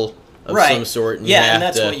model of some sort. And and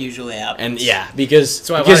that's what usually happens. And because that's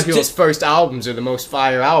why a lot of people's first albums are the most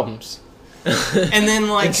fire albums. And then,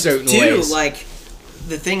 like, in certain too, ways. like,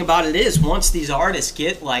 the thing about it is, once these artists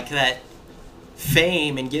get, like, that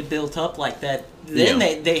fame and get built up like that,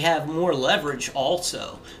 then they have more leverage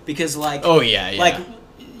also. Because, like... Like,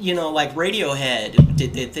 you know, like, Radiohead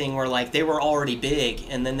did the thing where, like, they were already big,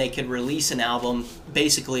 and then they could release an album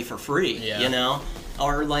basically for free, you know?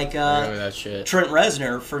 Or, like, I remember that shit. Trent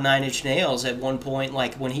Reznor for Nine Inch Nails at one point,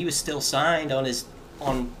 like, when he was still signed on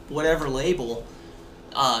whatever label...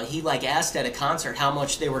 he like asked at a concert how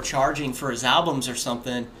much they were charging for his albums or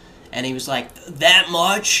something, and he was like, that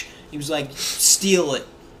much? He was like, steal it.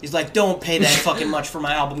 He's like, don't pay that fucking much for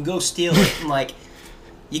my album, go steal it. And like,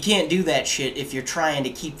 you can't do that shit if you're trying to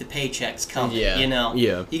keep the paychecks coming, you know?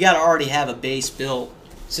 Yeah. You gotta already have a base built.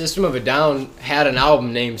 System of a Down had an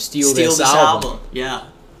album named Steal This Album. Yeah.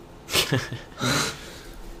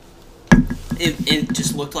 It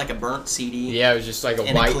just looked like a burnt CD. Yeah, it was just like a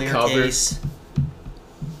in white a clear cover. Case.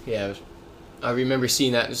 Yeah, I remember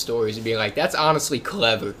seeing that in the stories and being like, that's honestly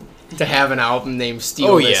clever to have an album named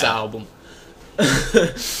Steal This Album.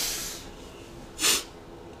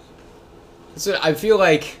 So I feel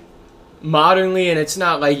like modernly, and it's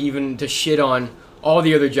not like even to shit on all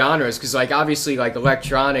the other genres, because like obviously like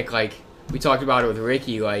electronic, like we talked about it with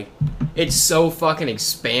Ricky, like it's so fucking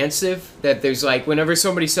expansive that there's like, whenever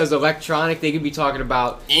somebody says electronic, they could be talking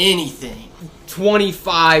about anything.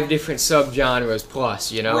 25 different subgenres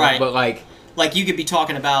plus, you know? Right. But like you could be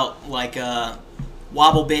talking about like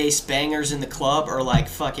wobble bass bangers in the club, or like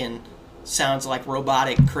fucking sounds like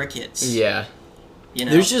robotic crickets. Yeah. You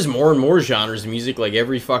know? There's just more and more genres of music, like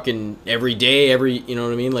every day, you know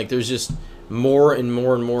what I mean? Like there's just more and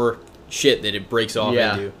more and more shit that it breaks off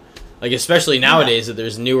into. Like especially nowadays that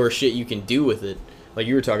there's newer shit you can do with it. Like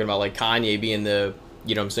you were talking about, like Kanye being the,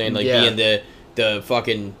 you know what I'm saying? Like being the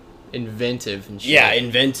fucking inventive and shit. Yeah,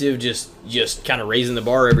 inventive, just kind of raising the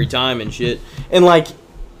bar every time and shit. And like,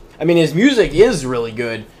 I mean, his music is really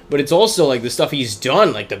good, but it's also like the stuff he's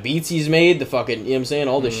done, like the beats he's made, the fucking, you know what I'm saying,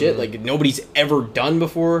 all the shit like nobody's ever done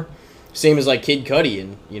before. Same as like Kid Cudi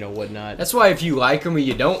and, you know, whatnot. That's why if you like him or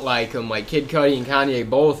you don't like him, like Kid Cudi and Kanye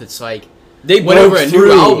both, it's like whenever a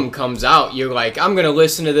new album comes out, you're like, I'm gonna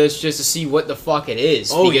listen to this just to see what the fuck it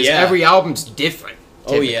is. Because every album's different.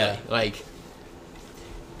 Typically. Like,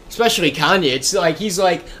 especially Kanye, it's like he's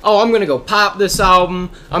like, oh, I'm gonna go pop this album,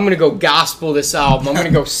 I'm gonna go gospel this album, I'm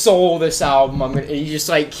gonna go soul this album. He just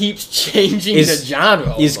like keeps changing the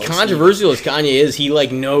genre. As controversial as Kanye is, he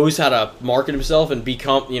like knows how to market himself and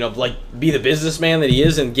become, you know, like be the businessman that he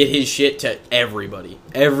is and get his shit to everybody.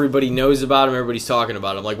 Everybody knows about him. Everybody's talking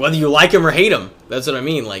about him. Like whether you like him or hate him, that's what I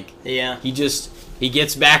mean. Like he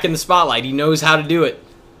gets back in the spotlight. He knows how to do it.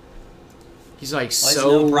 He's like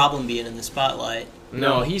no problem being in the spotlight.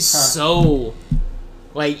 No, he's so,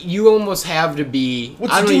 like, you almost have to be,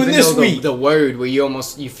 I don't even know the word, where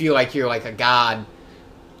you feel like you're like a god.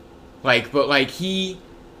 Like, but like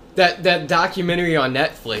that documentary on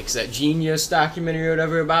Netflix, that Genius documentary or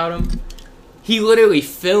whatever about him, he literally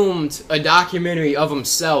filmed a documentary of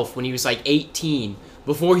himself when he was like 18,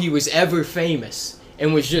 before he was ever famous,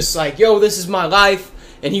 and was just like, yo, this is my life.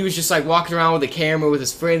 And he was just like walking around with a camera with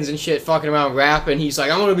his friends and shit, fucking around rapping. He's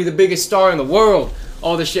like, I'm gonna be the biggest star in the world.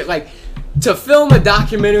 All this shit. Like, to film a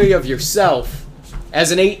documentary of yourself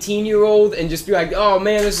as an 18-year-old and just be like, oh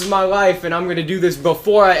man, this is my life and I'm gonna do this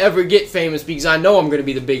before I ever get famous because I know I'm gonna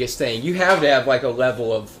be the biggest thing. You have to have like a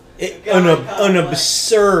level of an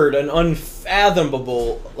absurd, an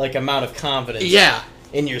unfathomable like amount of confidence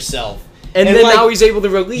in yourself. And then like, now he's able to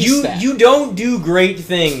release that. You don't do great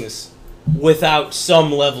things without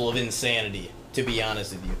some level of insanity, to be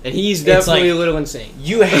honest with you. And he's definitely a little insane.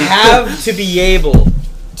 You have to be able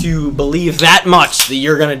to believe that much that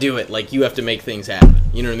you're gonna do it. Like, you have to make things happen.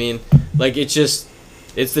 You know what I mean? Like, it's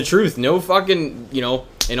the truth. No fucking, you know,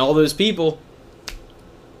 and all those people,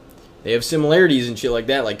 they have similarities and shit like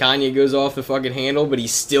that. Like, Kanye goes off the fucking handle, but he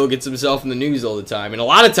still gets himself in the news all the time. And a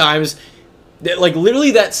lot of times, like,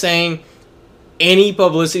 literally that saying, any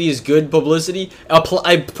publicity is good publicity,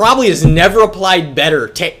 probably has never applied better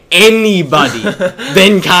to anybody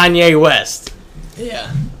than Kanye West.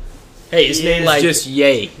 Yeah. Hey, his name is just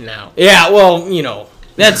Ye now. Yeah, well, you know.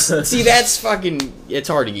 That's fucking. It's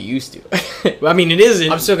hard to get used to. I mean, it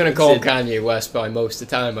isn't. I'm still gonna call him Kanye West probably most of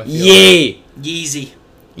the time. I feel Yeah. Yeezy.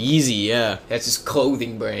 Yeezy, yeah. That's his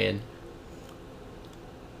clothing brand.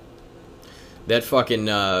 That fucking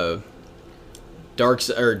Dark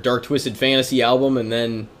Twisted Fantasy album, and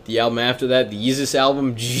then the album after that, the Yeezus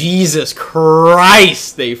album. Jesus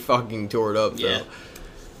Christ, they fucking tore it up. Though. Yeah.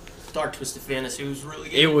 Dark Twisted Fantasy was really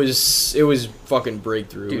good. It was fucking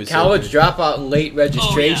breakthrough. Dude, it was College so Dropout and Late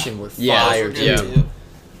Registration were fire, Yeah. too.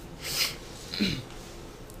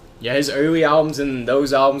 Yeah, his early albums and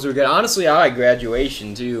those albums were good. Honestly, I like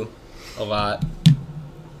Graduation, too, a lot.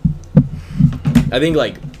 I think,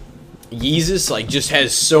 like, Yeezus, like, just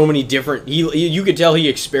has so many different... You could tell he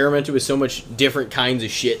experimented with so much different kinds of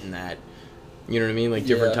shit in that. You know what I mean? Like,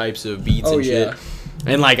 different types of beats and shit. Yeah.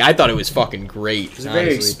 And, like, I thought it was fucking great. It's a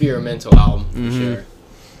very experimental album, for sure.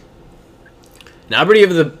 Not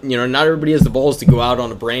everybody has the balls to go out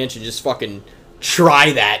on a branch and just fucking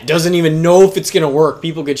try that. Doesn't even know if it's gonna work.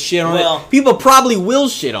 People get shit on it. People probably will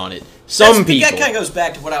shit on it. Some people. That kind of goes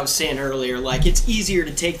back to what I was saying earlier. Like, it's easier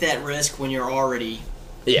to take that risk when you're already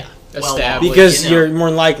established. Because you're more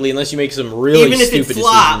likely, unless you make some really even if stupid it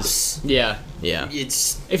flops, decisions. Yeah.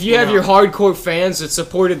 It's if you have your hardcore fans that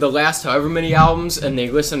supported the last however many albums and they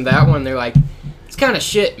listen to that one, they're like, it's kind of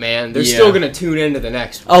shit, man. They're still gonna tune into the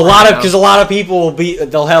next one. Because a lot of people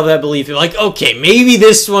they'll have that belief. They're like, okay, maybe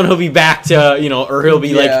this one he'll be back to, or he'll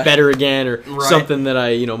be like better again, or something that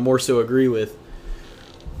I, more so agree with.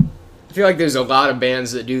 I feel like there's a lot of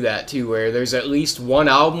bands that do that too, where there's at least one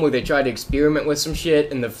album where they try to experiment with some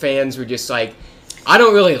shit, and the fans were just like, I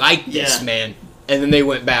don't really like this, man. And then they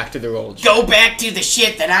went back to their old shit. Go back to the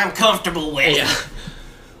shit that I'm comfortable with. Yeah.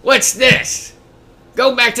 What's this?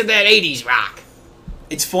 Go back to that 80s rock.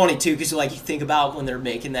 It's funny, too, because, like, you think about when they're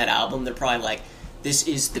making that album, they're probably like, this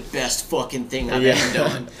is the best fucking thing I've ever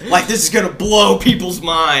done. Like, this is going to blow people's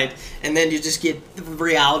mind. And then you just get the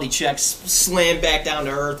reality checks slammed back down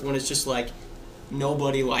to earth when it's just like,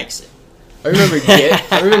 nobody likes it. I remember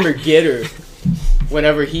Gitter,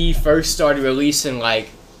 whenever he first started releasing, like,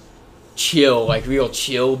 real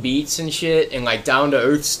chill beats and shit, and, like,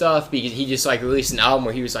 down-to-earth stuff, because he just, like, released an album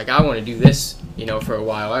where he was like, I want to do this, for a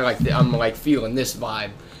while. I'm, like, feeling this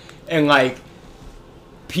vibe. And, like,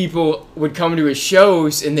 people would come to his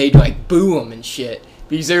shows, and they'd, like, boo him and shit,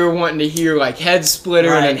 because they were wanting to hear, like, Head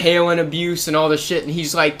Splitter and Inhaling Abuse and all this shit, and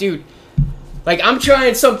he's like, dude, like, I'm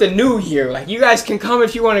trying something new here. Like, you guys can come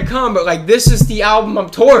if you want to come, but, like, this is the album I'm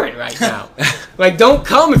touring right now. Like, don't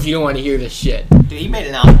come if you don't want to hear this shit. Dude, he made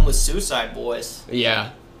an album with Suicide Boys.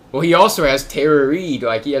 Yeah. Well, he also has Tara Reid.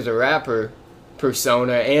 Like, he has a rapper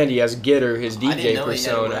persona, and he has Gitter, his DJ I didn't know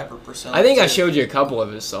persona. He had a rapper persona. I think I showed you a couple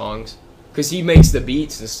of his songs. Because he makes the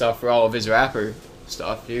beats and stuff for all of his rapper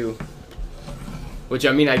stuff, too. Which,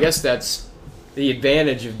 I mean, I guess that's the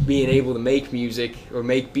advantage of being able to make music or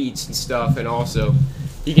make beats and stuff, and also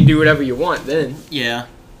you can do whatever you want then. Yeah.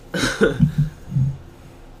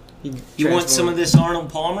 You want some of this Arnold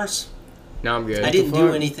Palmer's? No, I'm good. I didn't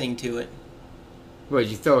do anything to it. What,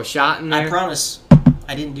 did you throw a shot in there? I promise.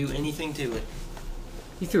 I didn't do anything to it.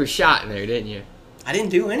 You threw a shot in there, didn't you? I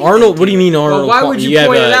didn't do anything. Arnold, what do you mean Arnold? Well, why would you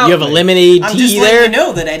point it out? You have a lemonade I'm tea just there? letting you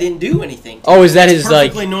know that I didn't do anything. Oh, is that it's his,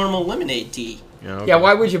 like... perfectly normal lemonade tea. Okay. Yeah,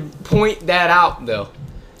 why would you point that out, though?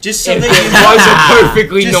 Just so If that it you know. wasn't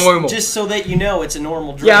perfectly normal. Just so that you know it's a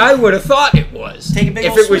normal drink. Yeah, I would have thought it was. Take a big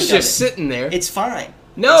if old it was swig of just it. sitting there. It's fine.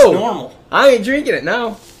 No. It's normal. I ain't drinking it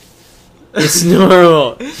now. It's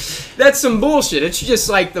normal. That's some bullshit. It's just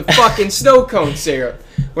like the fucking snow cone syrup.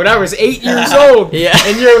 When I was 8 years old, Yeah.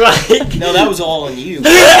 and you're like... No, that was all on you.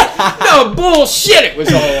 No, bullshit, it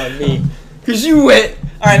was all on me. Because you went...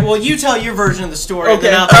 Alright, well, you tell your version of the story.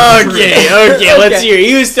 Okay. And then I'll Okay, let's hear it.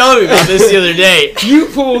 He was telling me about this the other day. You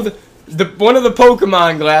pulled one of the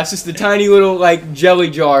Pokemon glasses, the tiny little, like, jelly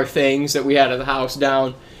jar things that we had at the house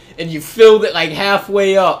down, and you filled it, like,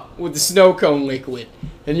 halfway up with the snow cone liquid.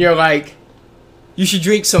 And you're like, you should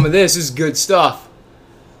drink some of this. This is good stuff.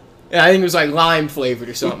 And I think it was, like, lime flavored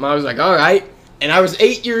or something. I was like, all right. And I was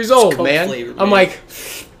 8 years old, Coke man. flavored, I'm man. like,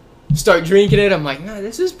 start drinking it. I'm like, nah,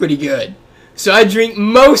 this is pretty good. So I drink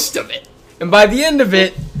most of it. And by the end of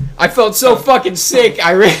it, I felt so fucking sick,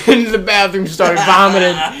 I ran into the bathroom, started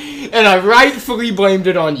vomiting, and I rightfully blamed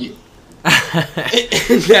it on you.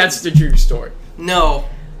 That's the true story. No.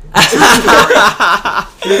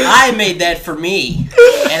 I made that for me,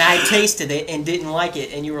 and I tasted it and didn't like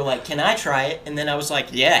it, and you were like, can I try it? And then I was like,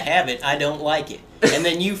 yeah, have it, I don't like it. And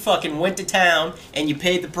then you fucking went to town, and you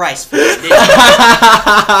paid the price for it, didn't you?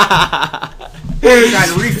 Trying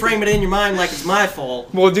to reframe it in your mind like it's my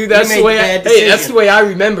fault. Well, dude, that's You the made way a bad that's decision. the way I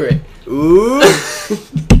remember it. Ooh.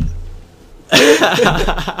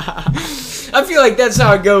 I feel like that's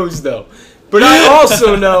how it goes, though. But I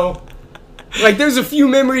also know, like, there's a few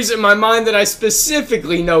memories in my mind that I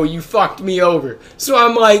specifically know you fucked me over. So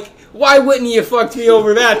I'm like, why wouldn't you have fucked me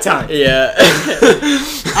over that time? Yeah.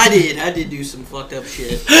 I did do some fucked up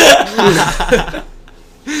shit.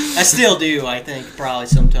 I still do, I think, probably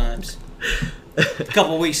sometimes. A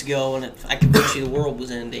couple weeks ago when I convinced you the world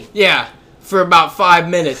was ending. Yeah, for about 5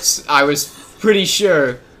 minutes, I was pretty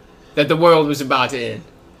sure that the world was about to end.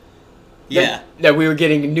 Yeah. That we were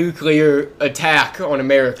getting a nuclear attack on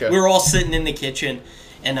America. We were all sitting in the kitchen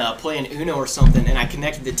and playing Uno or something, and I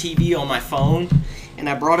connected the TV on my phone, and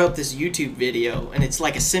I brought up this YouTube video, and it's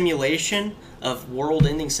like a simulation of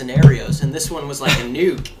world-ending scenarios, and this one was like a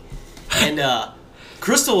nuke. And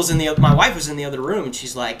Crystal was my wife was in the other room, and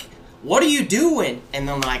she's like, "What are you doing?" And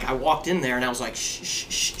then like I walked in there, and I was like, "Shh, shh,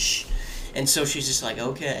 shh, shh." And so she's just like,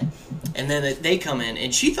 "Okay." And then they come in,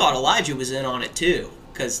 and she thought Elijah was in on it too.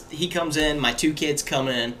 Because he comes in, my 2 kids come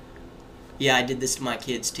in. Yeah, I did this to my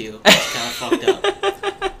kids too. It's kind of fucked up.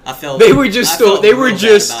 I felt. They were just. They were real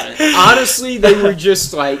just. bad about it. Honestly, they were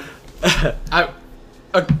just like.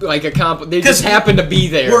 They just happened to be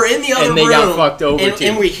there. We're in the other and they room, got fucked over too.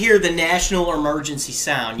 and we hear the national emergency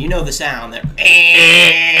sound. You know the sound there.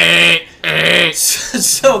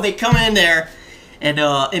 So they come in there, and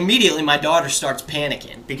immediately my daughter starts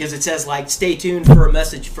panicking because it says like, "Stay tuned for a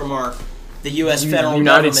message from the U.S. federal United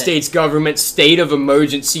government States government state of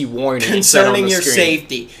emergency warning concerning your screen.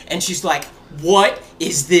 safety." And she's like, "What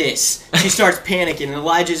is this?" She starts panicking, and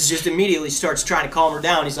Elijah just immediately starts trying to calm her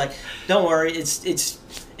down. He's like, "Don't worry, it's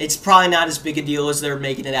probably not as big a deal as they're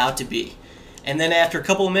making it out to be." And then after a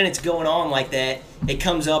couple of minutes going on like that, it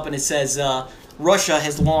comes up and it says, Russia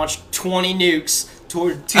has launched 20 nukes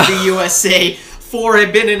to the USA. 4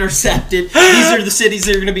 have been intercepted. These are the cities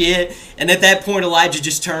that are going to be hit. And at that point, Elijah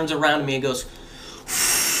just turns around to me and goes,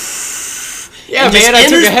 "Yeah, and man, I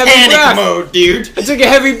took a heavy panic breath. mode, dude. I took a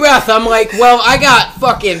heavy breath. I'm like, well, I got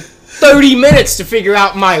fucking 30 minutes to figure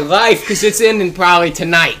out my life because it's ending probably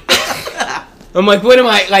tonight." I'm like, what am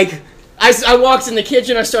I, like, I walked in the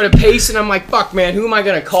kitchen, I started pacing, I'm like, fuck, man, who am I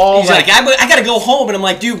going to call? He's like, I got to go home. And I'm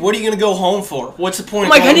like, dude, what are you going to go home for? What's the point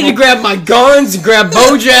I'm of like, I going need home? to grab my guns and grab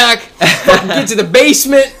Bojack, fucking get to the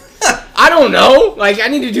basement. I don't know. Like, I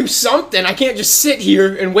need to do something. I can't just sit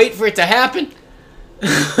here and wait for it to happen.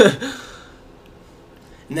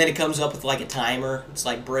 And then it comes up with like a timer. It's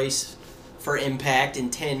like brace for impact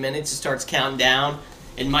in 10 minutes. It starts counting down.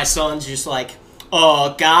 And my son's just like,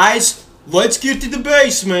 guys, let's get to the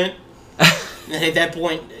basement. And at that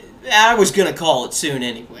point, I was going to call it soon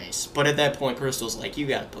anyways. But at that point, Crystal's like, you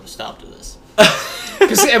got to put a stop to this.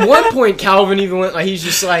 Because at one point, Calvin even went like, he's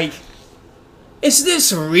just like, is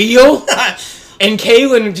this real? And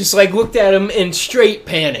Kaylin just like looked at him in straight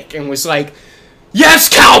panic and was like, yes,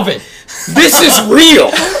 Calvin, this is real.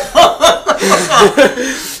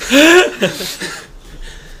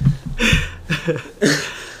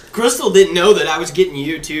 Crystal didn't know that I was getting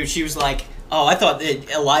you too. She was like, oh, I thought that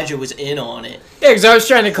Elijah was in on it. Yeah, because I was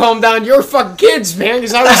trying to calm down your fucking kids, man.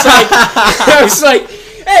 Because I was like,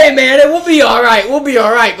 hey, man, we'll be all right. We'll be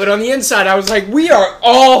all right. But on the inside, I was like, we are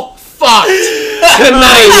all fucked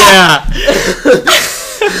tonight. Yeah.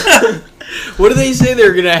 What do they say?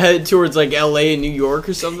 They're gonna head towards like L.A. and New York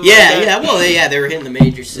or something? Yeah, like that? yeah. Well, they were hitting the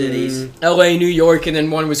major cities. L.A., New York, and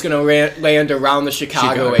then one was going to land around the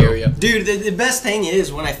Chicago area. Dude, the best thing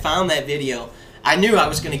is when I found that video, I knew I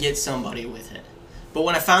was going to get somebody with it. But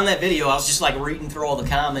when I found that video, I was just like reading through all the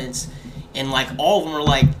comments, and like all of them were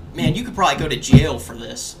like, man, you could probably go to jail for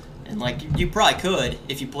this. And like you probably could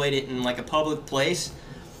if you played it in like a public place.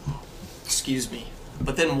 Excuse me.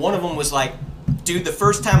 But then one of them was like, dude, the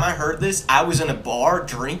first time I heard this, I was in a bar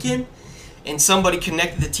drinking, and somebody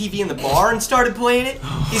connected the TV in the bar and started playing it.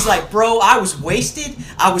 He's like, bro, I was wasted.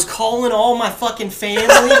 I was calling all my fucking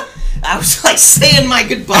family. I was like saying my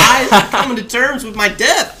goodbyes and coming to terms with my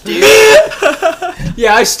death, dude.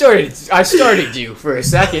 Yeah, I started you for a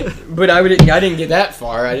second, but I didn't get that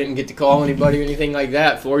far. I didn't get to call anybody or anything like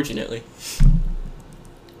that, fortunately.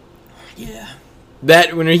 Yeah.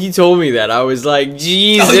 That when he told me that, I was like,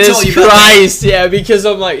 Jesus told you about Christ, yeah, because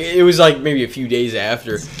I'm like, it was like maybe a few days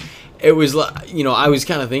after. It was like, you know, I was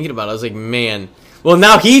kind of thinking about it. I was like, man, well,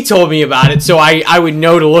 now he told me about it, so I would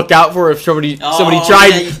know to look out for if somebody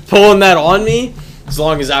tried pulling that on me, as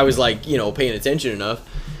long as I was like, you know, paying attention enough.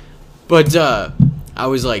 But I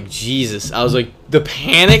was like, Jesus, I was like, the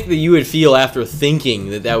panic that you would feel after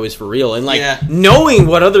thinking that was for real, and like knowing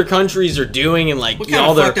what other countries are doing, and like what kind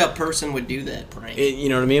of fucked up person would do that prank? You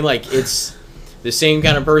know what I mean? Like it's the same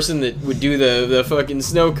kind of person that would do the fucking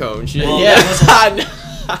snow cone shit. Well, Yeah.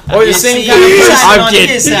 Or the same kind of person. I'm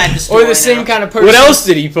kidding. Or the same kind of person. What else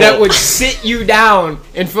did he pull? That would sit you down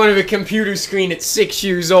in front of a computer screen at 6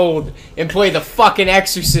 years old and play the fucking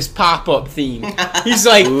Exorcist pop-up theme. He's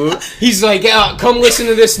like, yeah, come listen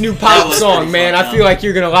to this new pop song, man. I feel like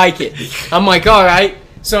you're gonna like it. I'm like, all right.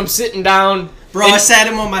 So I'm sitting down. Bro, I sat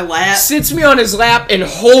him on my lap. Sits me on his lap and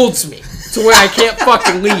holds me to where I can't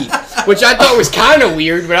fucking leave, which I thought was kind of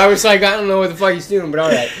weird. But I was like, I don't know what the fuck he's doing, but all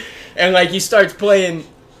right. And like he starts playing.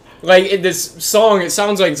 Like, in this song, it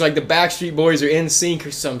sounds like it's like the Backstreet Boys are in sync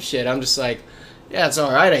or some shit. I'm just like, yeah, it's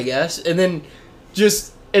alright, I guess. And then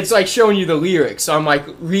just, it's like showing you the lyrics. So I'm like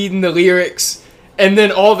reading the lyrics, and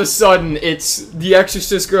then all of a sudden, it's the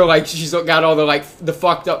Exorcist girl, like, she's got all the, like, the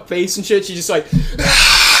fucked up face and shit. She just, like,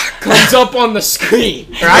 comes up on the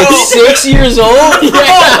screen. Right? 6 years old?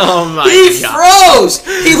 Yeah. Oh my He god. froze!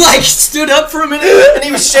 He, like, stood up for a minute, and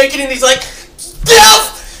he was shaking, and he's like,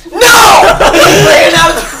 Steph! No! He ran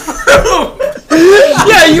out of the room!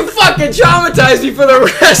 Yeah, you fucking traumatized me for the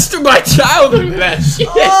rest of my childhood with that shit.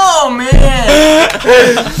 Oh,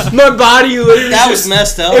 man! My body literally That was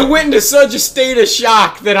messed up. It went into such a state of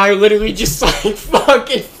shock that I literally just, like,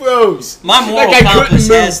 fucking froze. My moral Like, I couldn't compass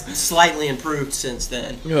move. has slightly improved since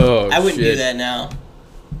then. Oh, I wouldn't do shit. that now.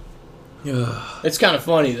 It's kind of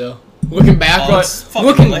funny, though. Looking back Oh, on it's fucking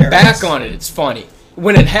looking hilarious. back on it, it's funny.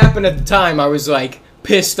 When it happened at the time, I was, like,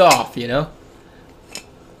 pissed off, you know?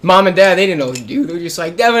 Mom and Dad, they didn't know what to do. They were just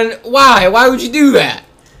like, Devin, why? Why would you do that?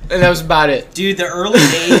 And that was about it. Dude, the early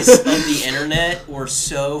days of the internet were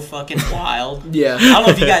so fucking wild. Yeah. I don't know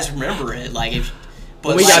if you guys remember it, like,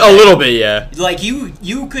 but We like, got A little bit, yeah. like you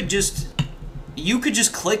could just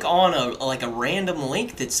click on a random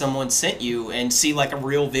link that someone sent you and see like a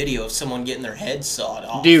real video of someone getting their head sawed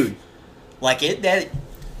off. Dude, like the early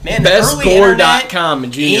internet, bestgore.com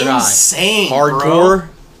in junior high. insane, Hardcore. bro.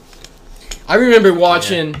 I remember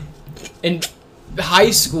watching in high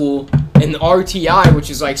school in the RTI, which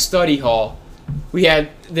is like study hall. We had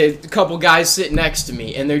the couple guys sitting next to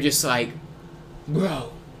me, and they're just like,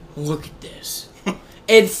 "Bro, look at this."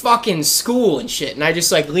 In fucking school and shit, and I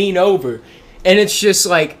just like lean over, and it's just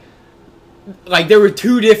like there were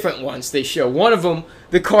two different ones they show. One of them,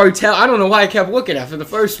 the cartel. I don't know why I kept looking after the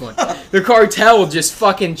first one. The cartel just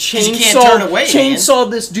fucking you can't turn away,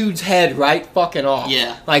 chainsaw this dude's head right fucking off.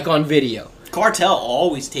 Yeah. Like on video. Cartel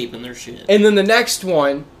always taping their shit. And then the next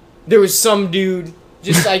one, there was some dude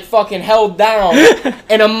just like fucking held down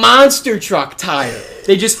and a monster truck tire.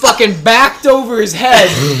 They just fucking backed over his head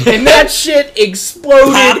and that shit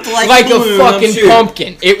exploded Popped like like a balloon, fucking I'm sure.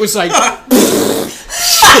 pumpkin. It was like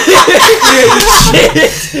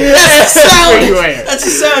everywhere. That's the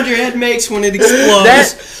sound your head makes when it explodes.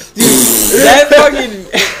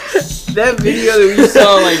 That video that we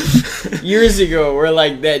saw like years ago, where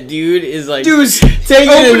like that dude is like Dude's taking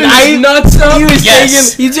a opening his knife. nuts up. He was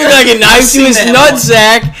Yes. he took like a knife to seen his that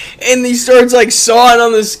nutsack, and he starts like sawing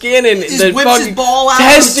on the skin, and Just the whips fucking his ball out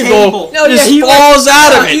testicle on the table. No, just yeah, he falls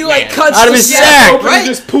out of it. He like man. cuts out of the his sack sack. open and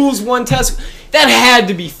just pulls one testicle. That had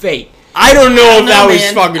to be fake. I don't know if that was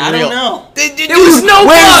man. fucking I real. don't know. There was no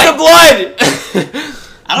Where's blood. the blood?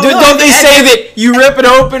 I don't know. Don't they say that you rip it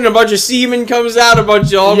open, a bunch of semen comes out, a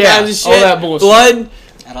bunch of all Yeah, kinds of shit, all that bullshit. blood?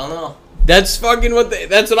 I don't know. That's fucking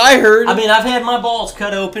that's what I heard. I mean, I've had my balls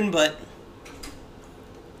cut open, but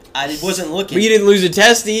I wasn't looking. But you didn't lose a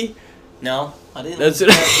testy. No, I didn't. That's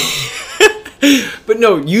look it. But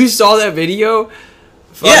no, you saw that video.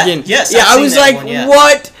 Fucking yes, yeah. I've I seen was that like, one, yeah.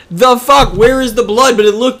 what the fuck? Where is the blood? But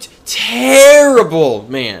it looked terrible,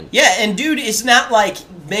 man. Yeah, and dude, it's not like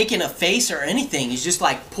making a face or anything. He's just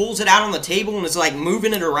like pulls it out on the table and is like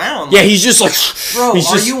moving it around. Yeah, Like, he's just like, bro, he's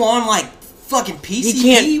are just, you on like fucking PCP? He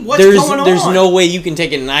can't. What's there's going on? there's no way you can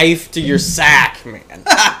take a knife to your sack, man,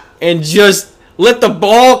 and just let the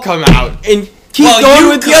ball come out and keep going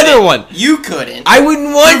with the other one. You couldn't. I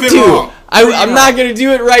wouldn't want Prove it to. wrong. I'm not going to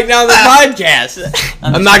do it right now on the podcast.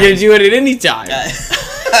 I'm not going to do it at any time.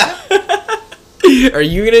 Are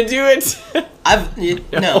you going to do it?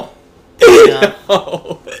 No.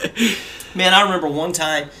 No. Man, I remember one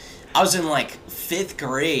time I was in like 5th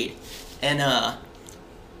grade and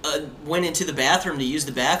went into the bathroom to use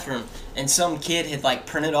the bathroom, and some kid had like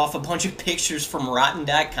printed off a bunch of pictures from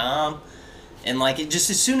Rotten.com, and like it just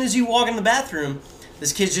as soon as you walk in the bathroom,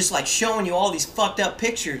 this kid's just like showing you all these fucked up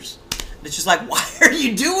pictures. It's just like, why are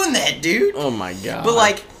you doing that, dude? Oh my god. But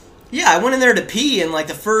like, yeah, I went in there to pee, and like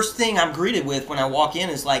the first thing I'm greeted with when I walk in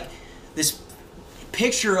is like this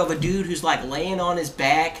picture of a dude who's like laying on his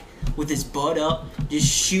back with his butt up, just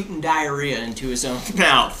shooting diarrhea into his own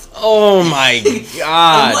mouth. Oh my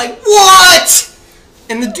god. I'm like, what?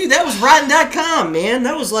 And dude, that was Rotten.com, man.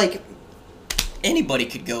 That was like anybody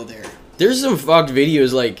could go there. There's some fucked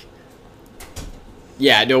videos like.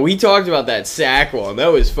 Yeah, no, we talked about that sack one. That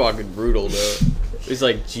was fucking brutal, though. It was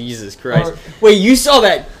like, Jesus Christ. Wait, you saw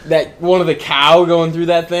that one of the cow going through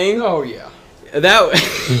that thing? Oh, yeah. That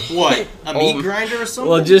what? A meat grinder or something?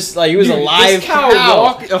 Well, just like he was a live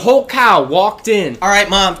cow. A whole cow walked in. All right,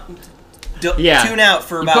 Mom. Tune out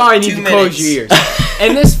for about 2 minutes. You probably need to close your ears.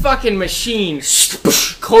 And this fucking machine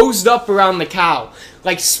closed up around the cow.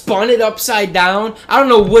 Like, spun it upside down. I don't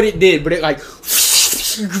know what it did, but it, like,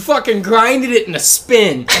 fucking grinded it in a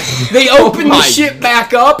spin. They opened the shit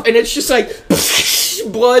back up, and it's just like,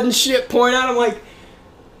 blood and shit pouring out. I'm like,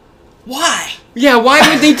 why? Yeah, why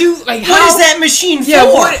would they do, like, how? What is that machine for? Yeah,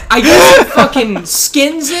 what? I guess it fucking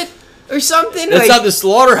skins it or something? It's like, not the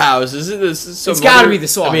slaughterhouse, is it? This is some it's gotta be the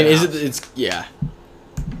slaughterhouse. I mean, is it? It's, yeah.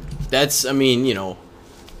 That's, I mean, you know.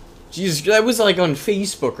 Jesus, that was like on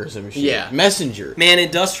Facebook or some shit. Yeah. Messenger. Man,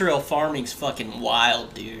 industrial farming's fucking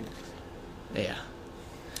wild, dude. Yeah.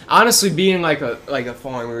 Honestly, being like a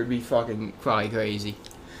farmer would be fucking probably crazy.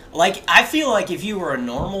 Like, I feel like if you were a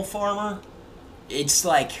normal farmer, it's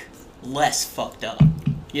like less fucked up.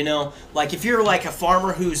 You know? Like, if you're like a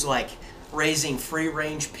farmer who's like raising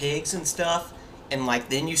free-range pigs and stuff, and like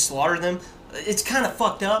then you slaughter them, it's kind of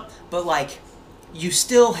fucked up, but like you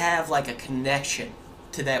still have like a connection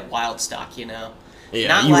to that wild stock, you know? Yeah,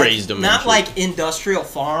 not you like, raised them. Not like industrial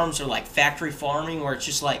farms or like factory farming where it's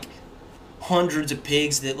just like hundreds of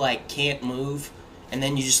pigs that like can't move, and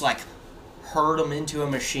then you just like herd them into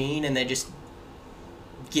a machine and they just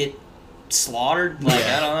get slaughtered. Like,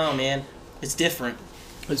 I don't know, man. It's different.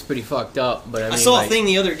 It's pretty fucked up, but I mean, I saw a thing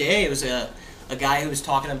the other day. It was a guy who was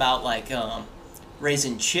talking about like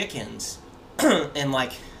raising chickens, and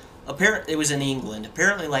like apparently it was in England.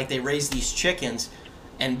 Apparently, like they raise these chickens,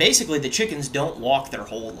 and basically the chickens don't walk their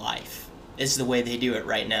whole life. Is the way they do it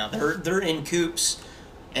right now. They're in coops,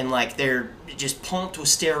 and like they're just pumped with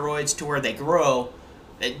steroids to where they grow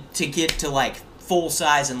to get to like full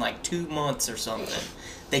size in like 2 months or something.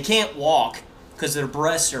 They can't walk because their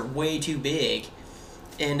breasts are way too big.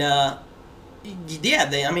 And, yeah,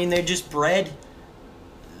 they're just bred.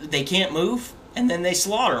 They can't move, and then they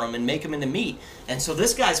slaughter them and make them into meat. And so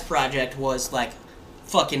this guy's project was, like,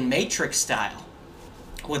 fucking Matrix style.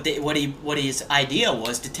 What his idea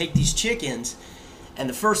was to take these chickens, and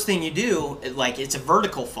the first thing you do, like, it's a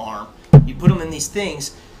vertical farm. You put them in these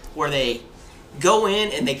things where they go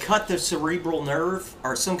in and they cut the cerebral nerve,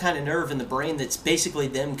 or some kind of nerve in the brain that's basically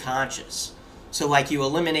them conscious. So, like, you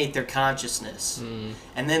eliminate their consciousness.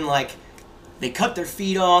 And then, like, they cut their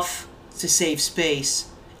feet off to save space.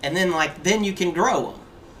 And then, like, then you can grow them.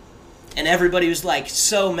 And everybody was, like,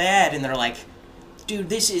 so mad. And they're like, dude,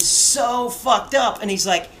 this is so fucked up. And he's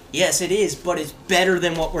like, yes, it is. But it's better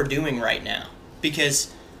than what we're doing right now.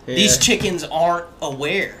 Because these chickens aren't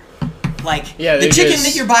aware. Like, the chicken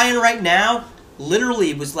that you're buying right now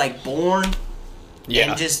literally was, like, born...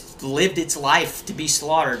 and just lived its life to be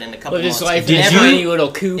slaughtered in a couple months. Lived its life in a tiny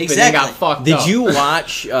little coop and then got fucked up. Did you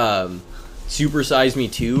watch Super Size Me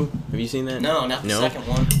 2? Have you seen that? No, not the second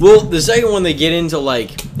one. Well, the second one they get into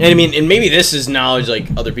like, and I mean, and maybe this is knowledge like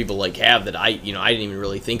other people like have that I didn't even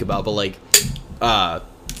really think about, but like,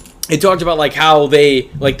 it talked about like how they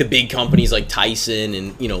like the big companies like Tyson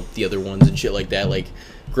and the other ones and shit like that like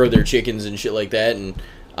grow their chickens and shit like that and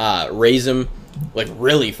raise them like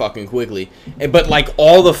really fucking quickly, but like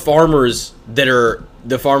all the farmers that are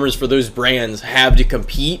the farmers for those brands have to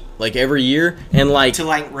compete like every year and like to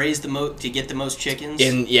like raise to get the most chickens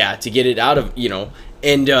and to get it out of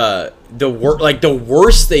and the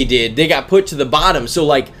worst they did, they got put to the bottom. So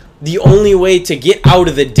like the only way to get out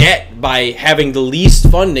of the debt by having the least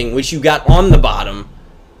funding, which you got on the bottom,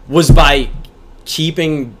 was by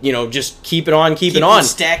keeping just keep it on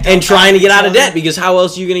and trying to get out of debt, because how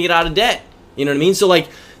else are you gonna get out of debt? You know what I mean? So, like,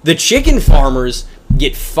 the chicken farmers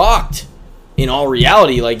get fucked in all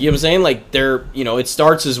reality. Like, you know what I'm saying? Like, they're, it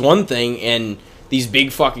starts as one thing, and these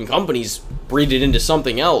big fucking companies breed it into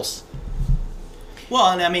something else. Well,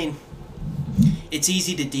 and I mean, it's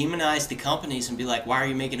easy to demonize the companies and be like, why are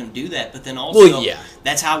you making them do that? But then also,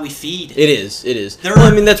 that's how we feed. It is. Well,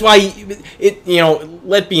 I mean, that's why,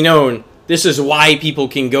 let be known, this is why people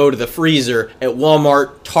can go to the freezer at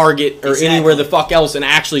Walmart, Target, or anywhere the fuck else and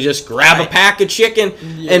actually just grab a pack of chicken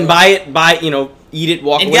and eat it,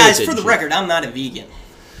 walk away with it. And guys, for the record, I'm not a vegan.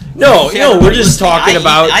 No, we're just talking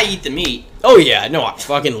about... I eat the meat. Oh, yeah. No, I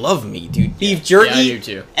fucking love meat, dude. Beef jerky. Yeah, I do,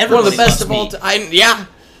 too. Everybody one of the best of all time. Yeah.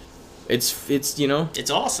 It's It's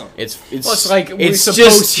awesome. It's like it's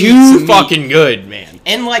just too fucking good, man.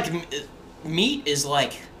 And, like, meat is,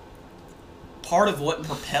 like... part of what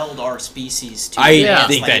propelled our species to I advance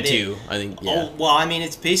think like that it did. too. I think, yeah. Oh, well, I mean,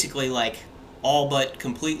 it's basically like all but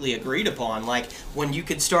completely agreed upon. Like when you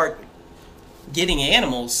could start getting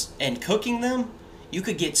animals and cooking them, you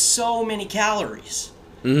could get so many calories.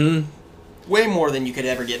 Mm-hmm. Way more than you could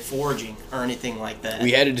ever get foraging or anything like that.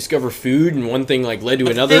 We had to discover food, and one thing like led to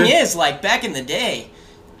But another. the thing is, like back in the day,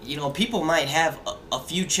 you know, people might have a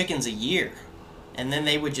few chickens a year, and then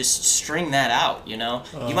they would just string that out. You know,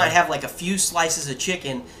 you might have like a few slices of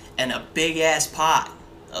chicken and a big ass pot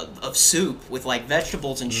of soup with like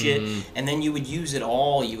vegetables and shit, and then you would use it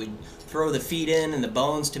all. You would throw the feet in and the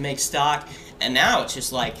bones to make stock, and now it's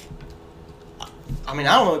just like, I mean,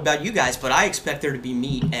 I don't know about you guys, but I expect there to be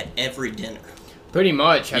meat at every dinner. Pretty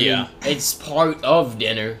much. I Yeah. mean, it's part of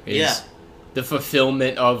dinner. Is Yeah. the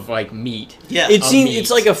fulfillment of like meat. Yeah, It of seems meat.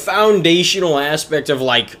 it's like a foundational aspect of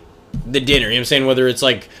like the dinner. You know what I'm saying? Whether it's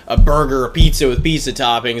like a burger, a pizza with pizza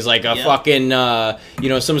toppings, like a Yeah. fucking you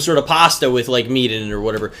know, some sort of pasta with like meat in it or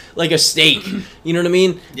whatever, like a steak. You know what I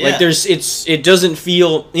mean? Yeah. Like it doesn't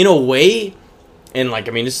feel in a way. And, like,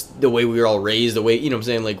 I mean, it's the way we were all raised, the way, you know what I'm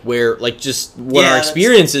saying, like, where, like, just what Yeah, our that's-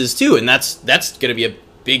 experience is, too. And that's going to be a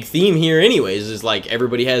big theme here anyways, is, like,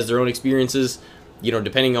 everybody has their own experiences, you know,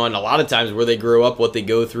 depending on, a lot of times, where they grow up, what they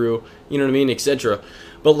go through, you know what I mean, etc.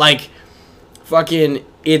 But, like, fucking,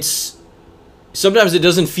 sometimes it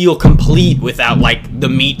doesn't feel complete without, like, the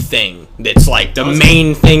meat thing that's, like, the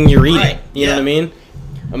main thing you're eating. Right, You know yeah. what I mean?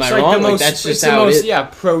 Am I It's like wrong? the Like, most, that's just it's the how most, it is. yeah,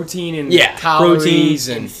 protein and Yeah, calories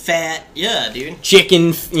protein And fat, yeah, dude.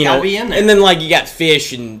 Chicken, you Gotta know, be in there. and then like you got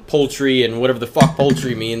fish and poultry and whatever the fuck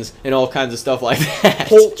poultry means and all kinds of stuff like that.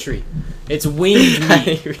 poultry. It's winged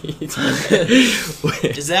meat.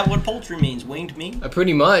 Is that what poultry means? Winged meat?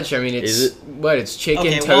 Pretty much. I mean, it's Is it? what? It's chicken,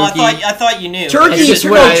 Okay, turkey. well, I thought you knew. Turkey's, just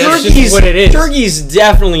no, what I- that's just turkey's, what it is. turkey's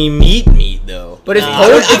definitely meat though. But it's I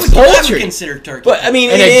poultry. would- It's I would poultry. consider turkey. But I mean,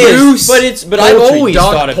 And it a is. goose, But I've poultry, always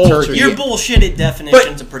duck, thought of poultry. turkey. Your bullshitted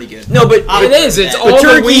definitions are pretty good. No, but I'll It is. agree It's with all that.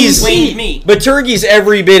 But the turkey's winged meat. But turkey's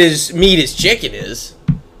every bit as meat as chicken is.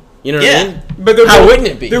 You know what I Yeah. mean? But they're How both, wouldn't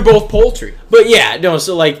it be? They're both poultry. But yeah, no.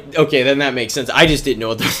 So like, okay, then that makes sense. I just didn't know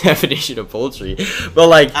what the definition of poultry. But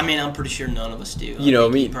like, I mean, I'm pretty sure none of us do. you know,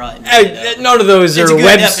 me. probably made it up. None of those It's a are good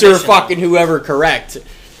Webster definition, fucking though. whoever correct.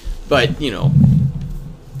 But you know,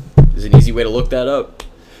 there's an easy way to look that up.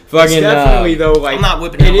 Fucking It's definitely though. Like I'm not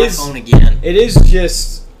whipping out it my is. phone again. It is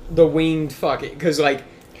just the winged fucking because like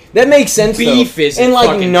that makes sense. Beef though. isn't and like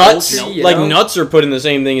fucking nuts, poultry, you like know? nuts are put in the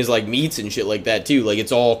same thing as like meats and shit like that too. Like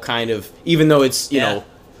it's all kind of, even though it's you Yeah. know,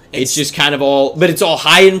 it's just kind of all, but it's all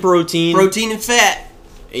high in protein. Protein and fat.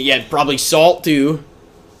 Yeah, probably salt too.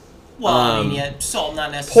 Well, I mean, yeah, salt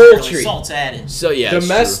not necessarily. Poultry. Salt's added. So yeah, it's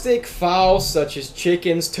domestic fowls such as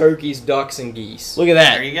chickens, turkeys, ducks, and geese. true. Look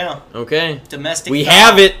at There you go. that. Okay, Domestic. we fowl.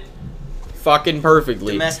 have it, fucking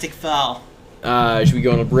perfectly. Domestic fowl. Should we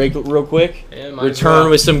go on a break real quick? Yeah, might as Return well.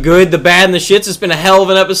 with some good, the bad, and the shits. It's been a hell of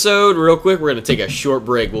an episode. Real quick, we're gonna take a short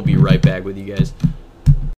break. We'll be right back with you guys.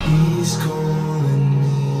 He's calling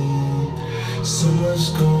me. So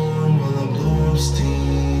much going while I blow up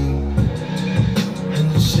steam.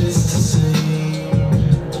 And it's just the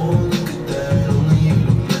same. Oh, look at that, only you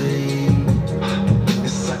to blame.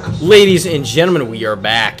 It's like a Ladies and gentlemen, we are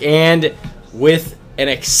back, and with an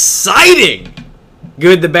exciting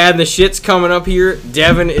good, the bad, and the shits coming up here.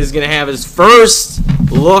 Devin is gonna have his first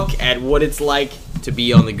look at what it's like to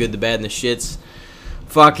be on the good, the bad, and the shits.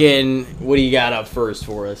 Fucking, what do you got up first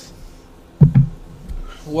for us?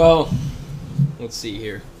 Well, let's see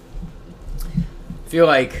here. I feel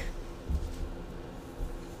like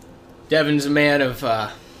Devin's a man of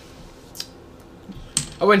I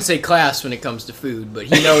wouldn't say class when it comes to food, but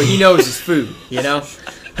he knows his food, you know?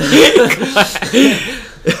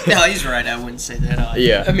 No, he's right. I wouldn't say that. I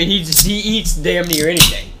Yeah. I mean, he eats damn near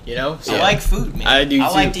anything, you know? So, like food, man. I do, I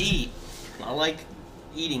like too. to eat. I like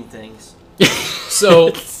eating things.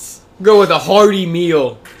 so go with a hearty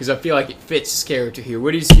meal because I feel like it fits his character here.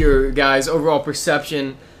 What is your guys' overall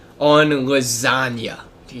perception on lasagna?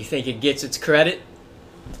 Do you think it gets its credit?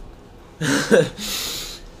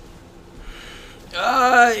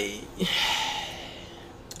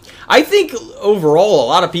 I think overall, a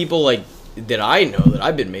lot of people like that I know that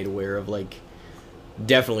I've been made aware of, like,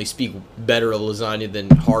 definitely speak better of lasagna than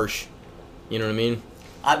harsh. You know what I mean?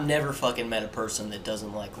 I've never fucking met a person that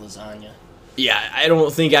doesn't like lasagna. Yeah, I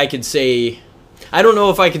don't think I could say. I don't know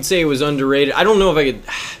if I could say it was underrated. I don't know if I could.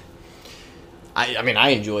 I mean, I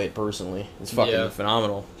enjoy it personally. It's fucking Yeah.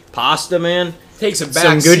 phenomenal. Pasta, man. Takes a back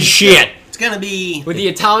Some good seat, shit. It's gonna be. With the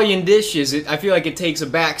Italian dishes, I feel like it takes a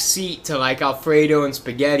back seat to like Alfredo and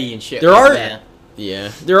spaghetti and shit. There like are- that. Yeah.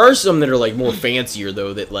 Yeah, there are some that are like more fancier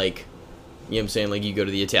though. That like You know what I'm saying? Like, you go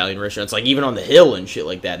to the Italian restaurants, like, even on the hill and shit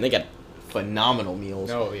like that, and they got phenomenal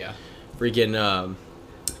meals. Oh, yeah. Freaking,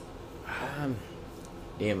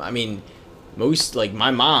 damn, I mean, most, like,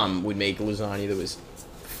 my mom would make lasagna that was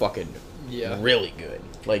fucking really good.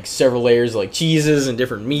 Like, several layers of, like, cheeses and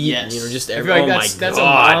different meat. Yes. You know, just I every, feel like oh that's, my that's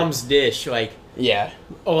God. a mom's dish. Like, Yeah.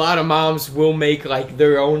 a lot of moms will make, like,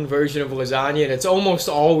 their own version of lasagna, and it's almost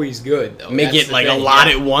always good, though. Make That's it, the like, thing, a lot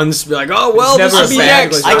yeah. at once. Be like, oh, well, It's this never will be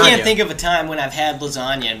bad next. lasagna. I can't think of a time when I've had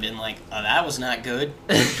lasagna and been like, oh, that was not good.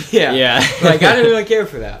 Yeah. Yeah. Like, I don't really care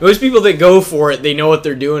for that. Most people that go for it, they know what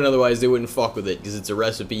they're doing. Otherwise, they wouldn't fuck with it because it's a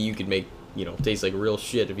recipe you could make. You know, taste like real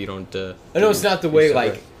shit if you don't. I know it's not the way, do stuff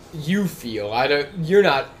like, you feel. You're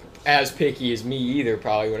not as picky as me either,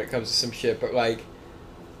 probably, when it comes to some shit, but, like,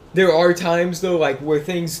 there are times, though, like, where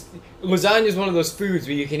lasagna is one of those foods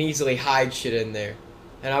where you can easily hide shit in there,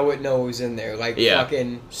 and I wouldn't know it was in there, like,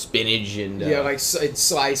 fucking, spinach and like,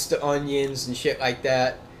 sliced onions and shit like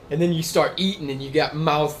that, and then you start eating, and you got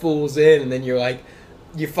mouthfuls in, and then you're like,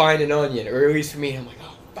 you find an onion, or at least for me, I'm like,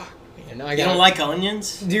 oh, fuck, man, now I You gotta... don't like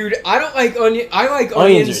onions? Dude, I don't like onion. I like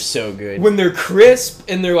onions onions are so good. when they're crisp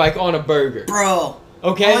and they're, like, on a burger. Bro,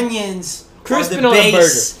 Okay? onions Crisp are and the on a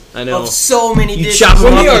base I know. of so many You dishes. chop them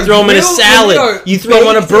When up they and are throw them in a grilled- salad. when they are You throw them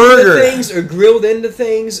on a baked into burger. Things or grilled into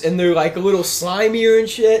things, and they're like a little slimier and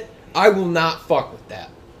shit. I will not fuck with that.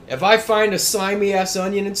 If I find a slimy ass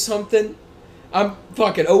onion in something, I'm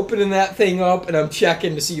fucking opening that thing up and I'm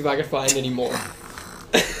checking to see if I can find any more.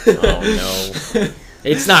 Oh no,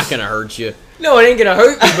 it's not gonna hurt you. No, it ain't gonna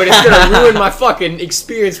hurt me, but it's gonna ruin my fucking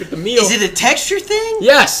experience with the meal. Is it a texture thing?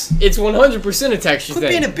 Yes, it's 100% a texture Quit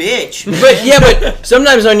thing. being a bitch. But yeah, but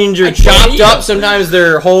sometimes onions are I can't chopped eat up. them. Sometimes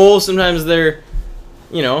they're whole. Sometimes they're,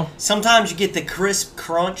 you know. Sometimes you get the crisp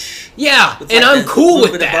crunch. Yeah, With and like I'm the cool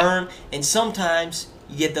little with bit of that. burn, and sometimes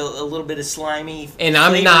you get a little bit of slimy. And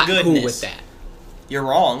I'm flavor not goodness. cool with that. You're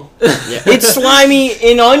wrong. It's slimy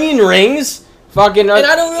in onion rings. Fucking. And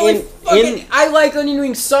I don't really I like onion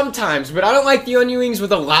rings sometimes, but I don't like the onion rings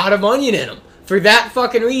with a lot of onion in them. For that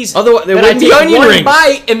fucking reason. Otherwise, they that I wouldn't be take onion one rings.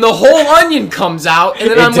 bite and the whole onion comes out, and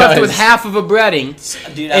then It I'm left with does. half of a breading.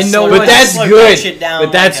 Dude, And no slow- onions. But that's slow good. that shit down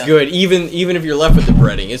But that's like a- good. Even if you're left with the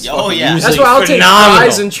breading, it's Oh, fucking yeah. usually That's why I'll take phenomenal.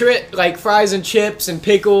 fries and chips and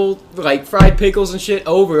fried pickles and shit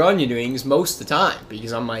over onion rings most of the time,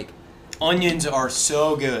 because I'm like, Onions are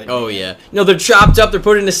so good. Oh yeah. No, they're chopped up. They're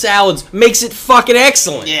put into salads. Makes it fucking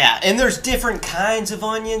excellent. Yeah, and there's different kinds of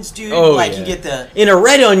onions, dude. Oh, like yeah. you get the In a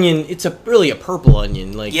red onion, it's really a purple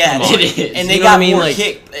onion. Like yeah, come on. it is. and You they know got what I mean? more Like-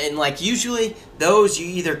 kick. And like usually those you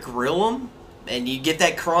either grill them and you get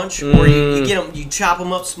that crunch, or you get them, you chop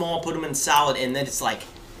them up small, put them in salad, and then it's like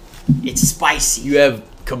it's spicy. You have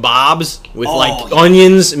kebabs with Oh, like yeah.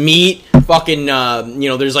 onions, meat, fucking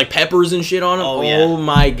there's like peppers and shit on them. Oh, yeah.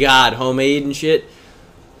 My god, homemade and shit.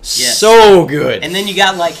 Yes. So good. And then you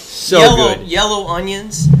got like So good. yellow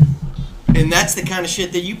onions. And that's the kind of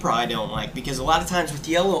shit that you probably don't like, because a lot of times with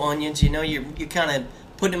yellow onions, you know, you're kind of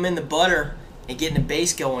putting them in the butter and getting the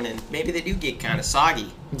base going, and maybe they do get kind of soggy,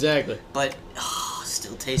 exactly. but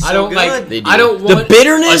still tastes I so don't good. like. They do. I don't The want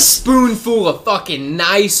bitterness- a spoonful of fucking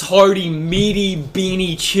nice, hearty, meaty,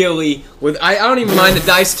 beany chili with. I don't even mind the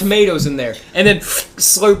diced tomatoes in there, and then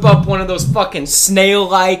slurp up one of those fucking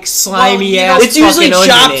snail-like, slimy Well, ass. it's usually fucking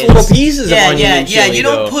chopped onion little ends. pieces yeah, of onion yeah, and yeah. chili, You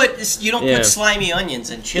don't though. put Yeah. slimy onions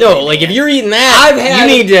in chili. No, like if man. you're eating that, I've had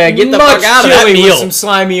you need to get the much fuck out of that chili with meal. some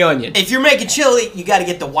slimy onion. if you're making chili, you got to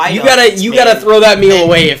get the white. You onions, gotta man. throw that meal And-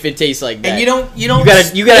 away if it tastes like that. And you don't. You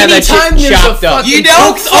gotta have that Anytime shit there's a chopped up. fucking You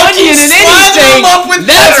don't cooked fucking onion in slather anything. them up with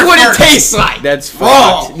That's butter what it first. tastes like. That's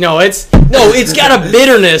Wrong. fucked. No, it's got a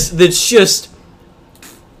bitterness that's just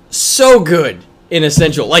so good and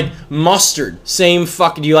essential. Like mustard, same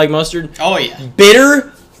fucking. Do you like mustard? Oh yeah.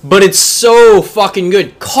 Bitter, but it's so fucking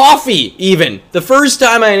good. Coffee, even the first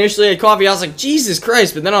time I initially had coffee, I was like, Jesus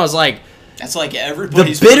Christ! But then I was like, That's like the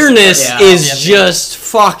everybody's. bitterness Yeah. is Yeah. just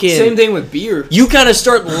fucking. Same thing with beer. You kind of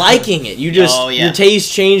start liking it. You just Oh, yeah. your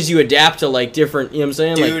taste changes. You adapt to like different. You know what I'm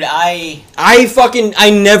saying? Dude, Like, I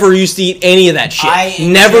never used to eat any of that shit. I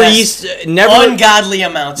Never ingest never ungodly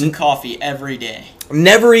amounts of coffee every day.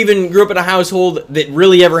 never even grew up in a household that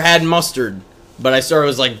really ever had mustard. But I started,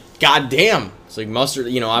 was like, God damn. It's like mustard,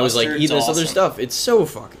 I was like Mustard's eating this other awesome. stuff. It's so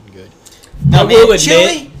fucking good. No, I will admit,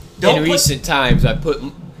 chili. Don't in put, recent times, I put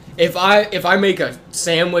if I make a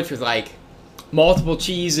sandwich with like multiple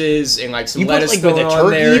cheeses and like some You put, lettuce like, with going a on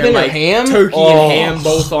turkey there, even, and or like ham? turkey Oh. and ham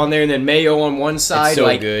both on there, and then mayo on one side. It's so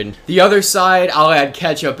like good. the other side, I'll add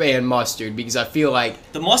ketchup and mustard because I feel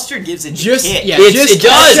like the mustard gives it Just- kick. yeah. It just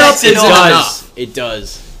does. ketchup It is does. enough. It does.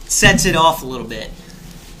 Sets it off a little bit.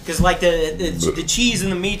 Because like the cheese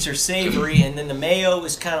and the meats are savory, and then the mayo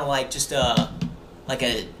is kind of like just a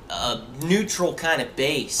neutral kind of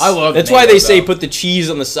base. I love. That's mayo, why they say though. put the cheese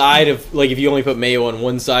on the side of like if you only put mayo on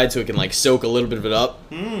one side so it can like soak a little bit of it up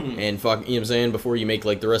and fuck, you know what I'm saying, before you make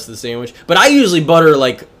like the rest of the sandwich. But I usually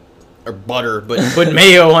put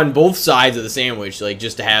mayo on both sides of the sandwich, like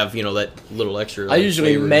just to have, you know, that little extra. Like, I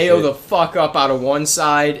usually mayo the fuck up out of one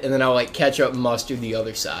side, and then I'll like ketchup and mustard the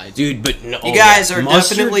other side. dude. But no, You guys are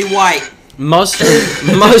definitely white. mustard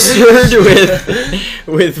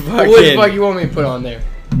with fucking. What the fuck you want me to put on there?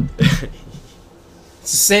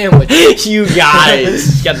 It's a sandwich. You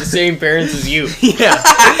guys got the same parents as you. Yeah.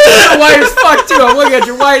 You're white as fuck too. I'm looking at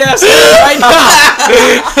your white ass right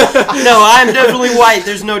now. No, I'm definitely white.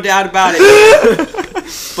 There's no doubt about it.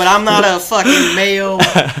 But I'm not a fucking mayo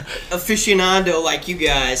aficionado like you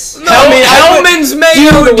guys. No, Hellman's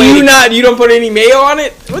mayo. You don't put any mayo on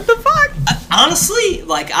it? What the fuck? Honestly,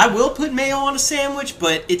 like I will put mayo on a sandwich,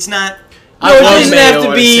 but it's not. No, it doesn't have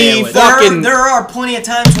to be fucking. There are plenty of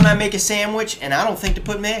times when I make a sandwich and I don't think to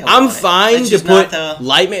put mayo. I'm on fine it. to put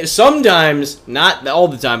light mayo. Sometimes, not all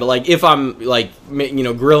the time, but like if I'm like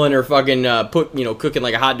grilling or fucking cooking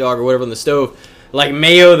like a hot dog or whatever on the stove, like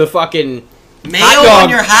mayo the fucking mayo on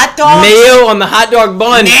your hot dog. Mayo on the hot dog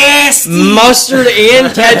bun. Nasty. Mustard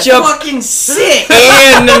and ketchup. Fucking sick.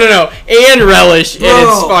 And and relish, and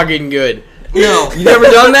it's fucking good. No. You never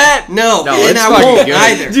done that? No, No, and it's I fucking won't good.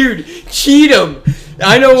 either. Dude, cheat him.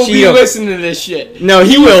 I know we'll be Cheat 'em. listening to this shit. No,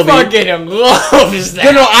 he will be. Fucking him loves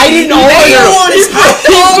that. No, I didn't Mayo order. on his hot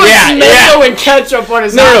dog. Yeah, mayo and ketchup on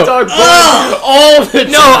his hot dog bun all the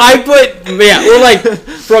time. No, I put well, like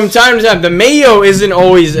from time to time. The mayo isn't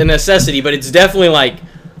always a necessity, but it's definitely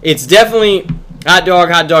hot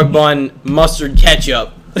dog bun, mustard,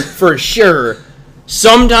 ketchup for sure.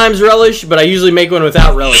 Sometimes relish, but I usually make one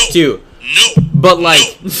without relish too. No. But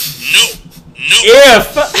like,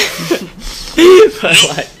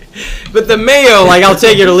 but the mayo, like I'll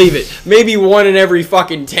take it or leave it. Maybe 1 in every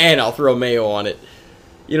fucking 10, I'll throw mayo on it.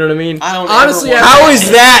 You know what I mean? I don't Honestly, ever How want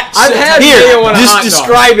is that? I've had Here, mayo on a just hot dog.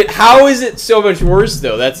 describe it. How is it so much worse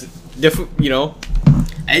though? That's different.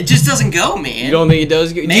 It just doesn't go, man. You don't think it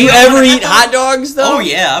does? Do Mayo you on ever a eat hot hot dogs though? Oh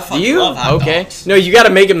yeah, I Do fucking you? love hot Okay. dogs. No, you got to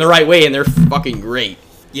make them the right way, and they're fucking great.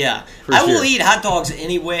 Yeah, For I will sure. eat hot dogs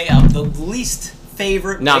anyway. The least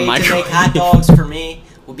favorite Not way to microwave. make hot dogs for me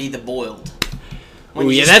would be the boiled. Oh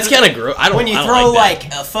yeah, that's kind of gross. When you I don't throw like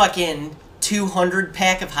like a fucking 200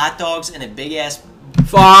 pack of hot dogs in a big ass that.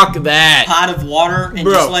 Fuck that. pot of water and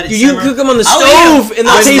Bro, just let it You simmer. cook them on the I'll eat stove, 'em. and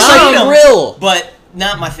I'll they taste eat like a 'em, grill. but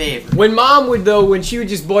not my favorite. When Mom would when she would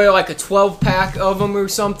just boil like a 12-pack of them or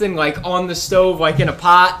something, like on the stove, like in a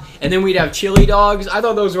pot, and then we'd have chili dogs. I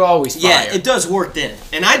thought those were always fire. Yeah, it does work then,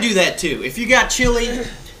 and I do that too. If you got chili, you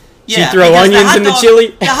yeah, throw because onions hot in the dog- chili?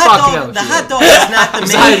 The Fuck hot no, dog, the if you hot did. dog is not the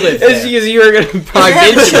Because I main. live It's because you were gonna probably Compared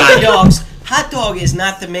to mention chili it. dogs, hot dog is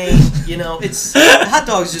not the main. You know, it's the hot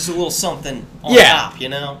dog is just a little something on Yeah. top. You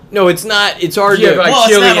know. No, it's not. It's hard Yeah, to. but like Well, it's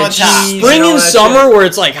chili not on and top. cheese. Spring and all and that summer, shit. where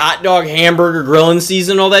it's like hot dog, hamburger, grilling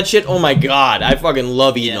season, all that shit. Oh my god, I fucking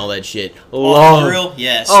love eating Yeah. all that shit. On Love. the grill,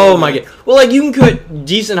 yeah. Oh so my good. god. Well, like you can cook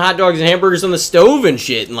decent hot dogs and hamburgers on the stove and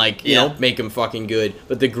shit, and like you Yeah. know make them fucking good.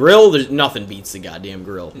 But the grill, there's nothing beats the goddamn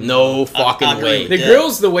grill. No fucking I'm way. with The Yeah.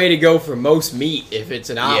 grill's the way to go for most meat if it's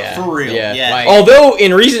an option. Yeah. For real, yeah. Like- Although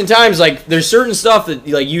in recent times, like there's certain stuff that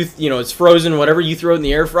like you know it's frozen, whatever you throw it in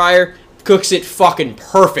the air fryer, cooks it fucking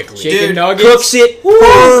perfectly. Chicken Dude, nuggets. Cooks it Yeah,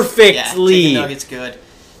 perfectly. chicken nuggets good.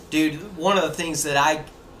 Dude, one of the things that I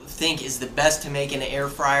think is the best to make in an air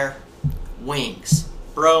fryer, wings.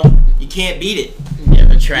 Bro, you can't beat it. Yeah,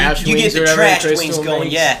 the trash You wings get or the whatever trash Crystal wings going,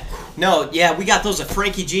 makes. yeah. No, yeah, we got those at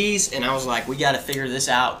Frankie G's, and I was like, we got to figure this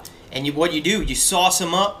out. And what you do, you sauce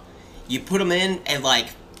them up, you put them in at like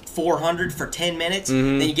 400 for 10 minutes,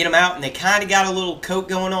 then you get them out, and they kind of got a little coat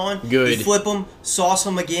going on. Good. You flip them, sauce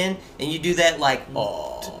them again, and you do that like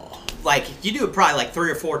you do it probably like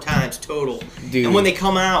 3 or 4 times total. Dude. And when they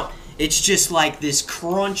come out, it's just like this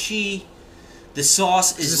crunchy. The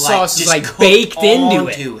sauce is The like sauce is, just like, cooked baked into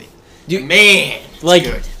onto it. Dude, Man, it's like-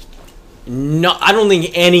 good. No, I don't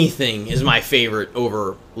think anything is my favorite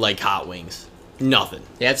over like hot wings. Nothing.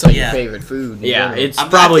 Yeah, it's like Yeah. your favorite food. in Yeah, general. it's I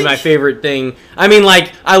probably think- my favorite thing. I mean,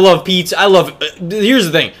 like I love pizza. I love. Here's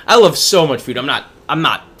the thing. I love so much food. I'm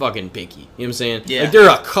not fucking picky. You know what I'm saying? Yeah.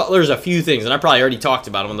 Like there's a few things, and I probably already talked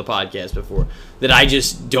about them on the podcast before that I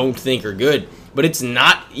just don't think are good. But it's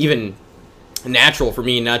not even natural for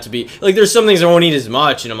me not to be like. There's some things I won't eat as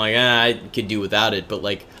much, and I'm like, I could do without it. But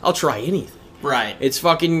like, I'll try anything. Right. It's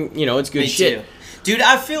fucking, it's good Me shit. too. Dude,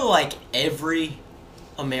 I feel like every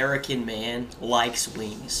American man likes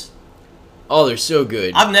wings. Oh, they're so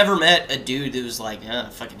good. I've never met a dude that was like, I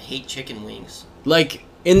fucking hate chicken wings. Like,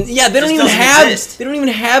 and yeah, they don't Just even doesn't have. exist. They don't even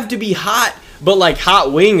have to be hot. But like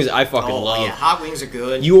hot wings, I fucking love. Yeah, hot wings are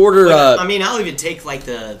good. You order. But, I mean, I'll even take like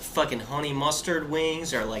the fucking honey mustard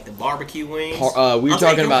wings or like the barbecue wings. We were I'll take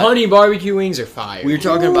talking them. about. Honey barbecue wings are fire. We were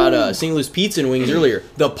talking about St. Louis pizza and wings earlier.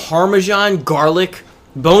 The Parmesan garlic,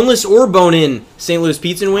 boneless or bone-in St. Louis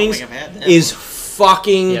pizza and wings think I've had that is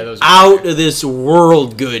fucking those are out fire. of this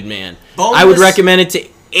world good, man. Boneless- I would recommend it to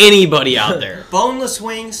anybody out there. Boneless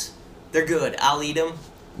wings, they're good. I'll eat them.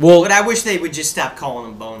 Well, But I wish they would just stop calling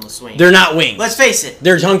them boneless wings. they're not wings. Let's face it.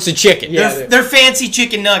 They're hunks of chicken. Yeah. They're fancy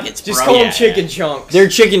chicken nuggets, Just bro. call Yeah. them chicken chunks. They're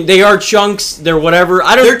chicken. They are chunks. They're whatever.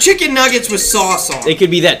 I don't. They're chicken nuggets with sauce on. It could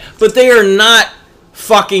be that, but they are not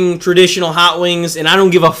fucking traditional hot wings, and I don't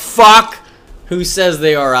give a fuck who says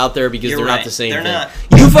they are out there because You're they're right. not the same They're thing. not.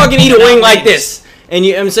 You fucking eat a They're wing not like wings. this, and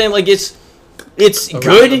I'm saying like it's Around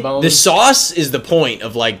good. the bone. The sauce is the point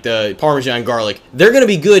of like the Parmesan garlic. They're gonna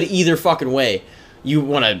be good either fucking way. You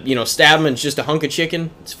want to stab them and it's just a hunk of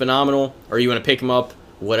chicken. It's phenomenal. Or you want to pick them up,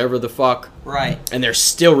 whatever the fuck, Right. and they're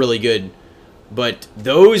still really good. But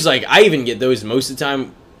those, like, I even get those most of the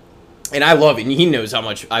time, and I love it. And he knows how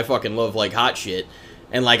much I fucking love like hot shit,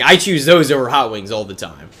 and like I choose those over hot wings all the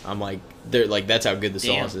time. I'm like, they're like that's how good the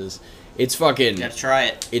Damn. sauce is. It's fucking, Gotta try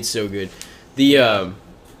it. it's so good. The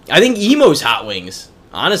I think Emo's hot wings.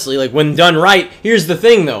 Honestly, like when done right. Here's the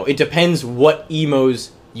thing though, it depends what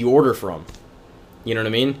Emo's you order from. You know what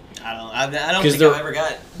I mean? I don't 'Cause think they're- I've ever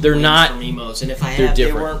got they're wings not- from Emos, and if I they're have, they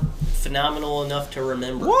different. weren't phenomenal enough to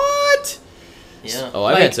remember. What? Yeah. Oh,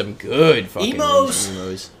 I've Like, had some good fucking Emo's- wings from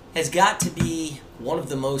Emo's. Has got to be one of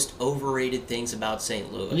the most overrated things about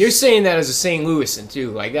St. Louis. You're saying that as a St. Louisan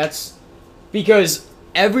too, like that's because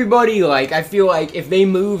everybody like I feel like if they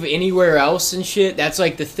move anywhere else and shit, that's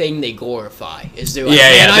like the thing they glorify. Is they're like,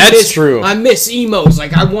 Yeah, yeah, "Man, that's true. I miss emos.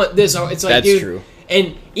 Like I want this. It's like That's dude, true.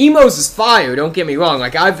 And emos is fire. Don't get me wrong.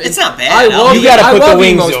 Like It's not bad. I love You gotta I put the love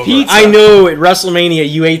wings Emo's over. Pizza. I know at WrestleMania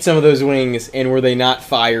you ate some of those wings, and were they not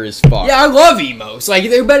fire as fuck? Yeah, I love emos. Like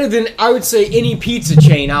they're better than I would say any pizza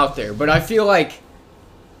chain out there. But I feel like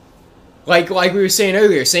we were saying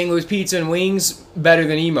earlier, St. Louis pizza and wings better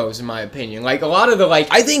than emos in my opinion. Like a lot of the like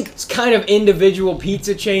I think it's kind of individual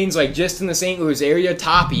pizza chains like just in the St. Louis area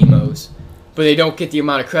top emos, but they don't get the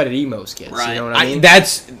amount of credit emos gets. Right. You know what I mean?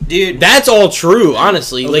 Dude, that's all true.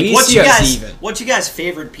 Honestly, like least- what's you yes, guys? even. What's you guys'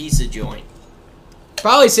 favorite pizza joint?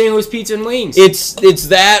 Probably St. Louis pizza and wings. it's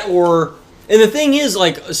that or. And the thing is,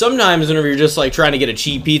 like, sometimes whenever you're just, like, trying to get a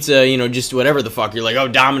cheap pizza, just whatever the fuck, you're like, oh,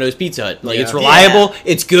 Domino's Pizza Hut. Like, Yeah. it's reliable,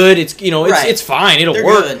 it's good, it's, Right. it's fine, it'll They're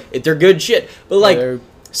work. good. They're good shit. But, like, They're-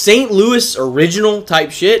 St. Louis original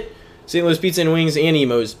type shit, St. Louis Pizza and Wings and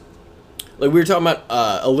Emos, like we were talking about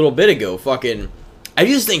a little bit ago, I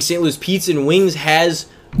just think St. Louis Pizza and Wings has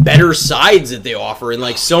better sides that they offer and,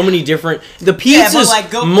 like, so many different... The pizza's like,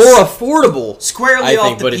 go- more affordable. Squarely I off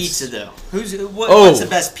think, the but pizza, though. Oh. What's the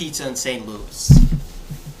best pizza in St. Louis?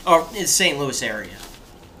 Or in St. Louis area?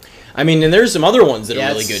 I mean, and there's some other ones that Yeah,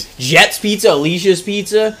 are really good. it's- Jet's Pizza, Alicia's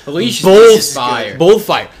Pizza, Alicia's both Pizza's fire. both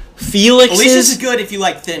fire. Alicia's is Felix's, good if you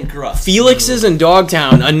like thin crust. Felix's in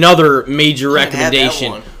Dogtown, another major I haven't had that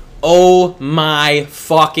recommendation. one. Oh my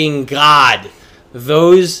fucking god,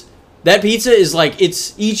 that pizza is like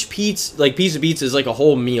it's each piece of pizza is like a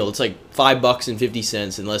whole meal. It's like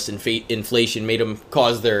 $5.50 unless inflation made them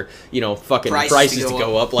cause their fucking prices to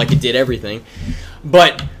go up like it did everything.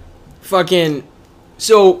 But fucking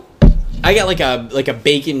so I got like a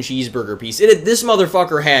bacon cheeseburger piece. This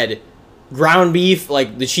motherfucker had ground beef,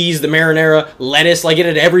 like the cheese, the marinara, lettuce, like it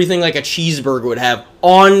had everything like a cheeseburger would have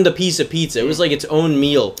on the piece of pizza. It was like its own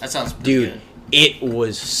meal. That sounds pretty Dude, good. it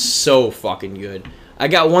was so fucking good. I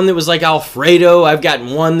got one that was like Alfredo. I've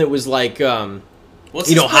gotten one that was like What's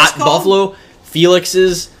this place hot called? buffalo.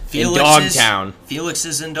 Felix's in Dogtown.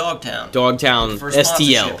 Felix's in Dogtown. Dogtown For STL.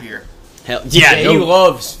 sponsorship here. Hell, yeah, he no,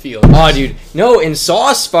 loves Felix. oh, dude, no, and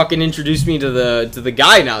Sauce fucking introduced me to the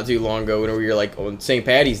guy not too long ago when we were like on St.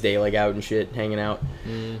 Patty's Day, like out and shit, hanging out.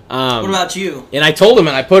 What about you? And I told him,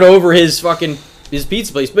 and I put over his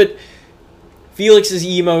pizza place, but Felix's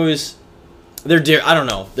Emos, I don't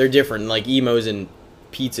know, they're different. Like Emos and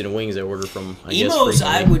pizza and wings I order from. I guess Emos, frequently.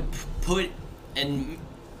 I would put, and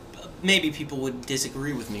maybe people would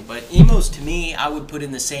disagree with me, but Emos to me, I would put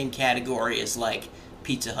in the same category as like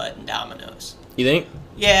Pizza Hut and Domino's. You think?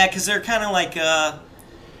 Yeah, because they're kind of like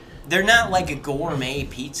they're not like a gourmet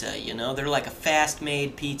pizza, They're like a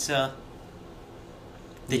fast-made pizza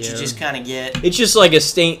that you Yeah. just kind of get. It's just like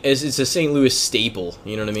it's a St. Louis staple.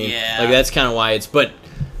 You know what I mean? Yeah. Like that's kind of why but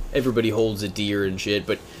everybody holds it dear and shit.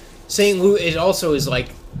 But St. Louis it also is like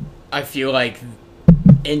I feel like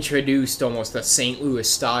introduced almost a St. Louis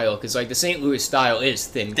style, because like the St. Louis style is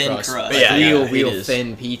thin crust. crust. Like, Yeah, real it is.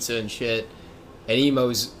 thin pizza and shit. And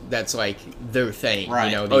Emo's, that's like their thing, Right.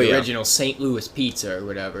 you know, the original St. Louis pizza or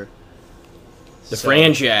whatever. The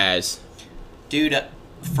franchise. Dude,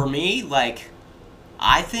 for me, like,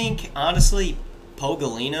 I think, honestly,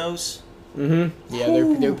 Pogolino's, Mm-hmm. Yeah,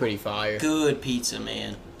 they're pretty fire. good pizza,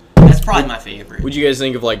 man. That's probably my favorite. What'd you guys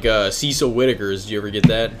think of like Cecil Whitaker's? Did you ever get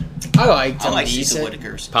that? I liked I them like decent. Cecil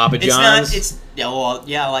Whitaker's. Papa It's John's? not, it's, yeah, well,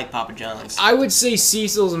 yeah, I like Papa John's. I would say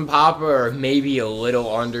Cecil's and Papa are maybe a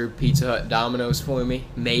little under Pizza Hut Domino's for me.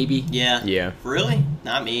 Maybe. Yeah. Yeah. Really?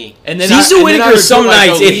 Not me. And then Cecil and then I Whitaker, would some put, like,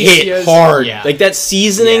 nights it hit Alicia's. hard. Yeah. Like that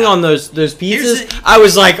seasoning Yeah. on those pizzas, Here's the- I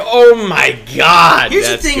was like, oh my god. Here's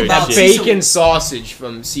the that's thing good about shit. Cecil- Bacon sausage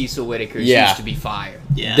from Cecil Whitaker's Yeah. used to be fire.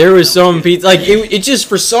 Yeah. There was that some good. pizza, like it just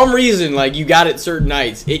for some reason, like you got it certain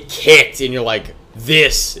nights, it kicked, and you're like,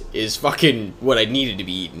 this is fucking what I needed to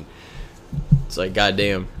be eating. It's like,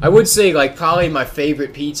 goddamn. I would say like probably my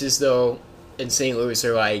favorite pizzas though in St. Louis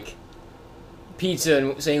are like pizza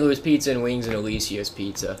and St. Louis pizza and wings and Alicia's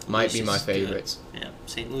pizza might be my Alicia's good. favorites. Yeah.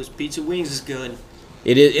 St. Louis Pizza Wings is good.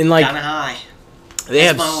 It is, and like Kind of high. they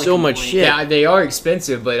have that's my only so much complaint. shit. Yeah, they are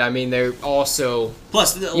expensive, but I mean they're also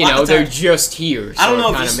Plus, a you lot know of they're times, just here. So I don't know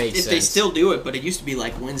it kind if, of makes if sense. they still do it, but it used to be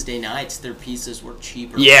like Wednesday nights. Their pizzas were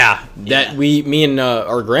cheaper. Yeah, that Yeah. me and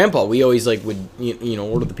our grandpa, we always like would you know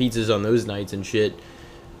order the pizzas on those nights and shit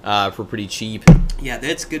for pretty cheap. Yeah,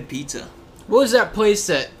 that's good pizza. What was that place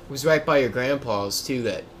that was right by your grandpa's too?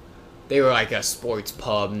 That they were like a sports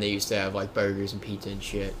pub and they used to have like burgers and pizza and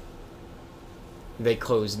shit. They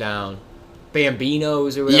closed down.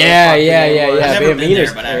 Bambino's or whatever. Yeah, the fuck yeah, the name yeah, was. yeah. I've never been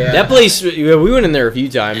Bambino's. there, but I Yeah. That place, we went in there a few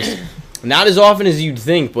times. Not as often as you'd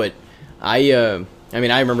think, but I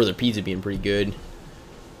mean, I remember the pizza being pretty good.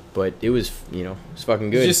 But it was, you know, it's fucking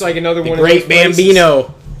good. It's just like another the one great of those places.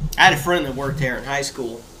 Bambino. I had a friend that worked there in high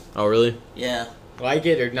school. Oh, really? Yeah. Like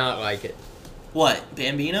it or not like it? What?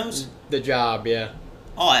 Bambino's? The job, yeah.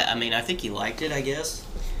 Oh, I mean, I think he liked it, I guess.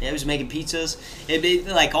 Yeah, he was making pizzas. It'd be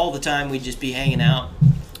like all the time we'd just be hanging out.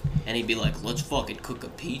 And he'd be like, let's fucking cook a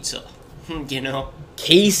pizza. You know?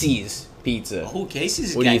 Casey's Pizza. Oh,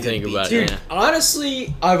 Casey's What got do you good think about pizza. it? Dude,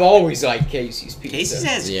 honestly, I've always liked Casey's pizza. Casey's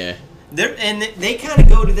has... Yeah. And they kind of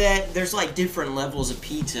go to that. There's like different levels of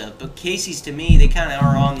pizza, but Casey's to me they kind of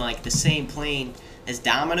are on like the same plane as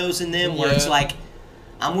Domino's in them, where it's Yeah. like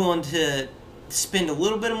I'm willing to spend a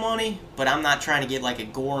little bit of money, but I'm not trying to get like a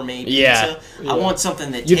gourmet pizza. Yeah. I want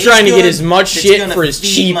something that You're tastes trying to get good, as much that's shit gonna for as feed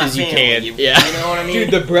cheap my as you family. can. Yeah. You know what I mean?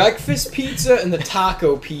 Dude, the breakfast pizza and the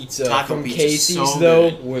taco pizza Taco from pizza's Casey's so though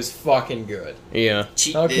good. was fucking good. Yeah.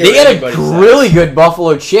 Okay. They got Everybody a says. really good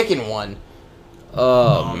buffalo chicken one.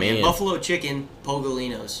 Oh, man, man. buffalo chicken,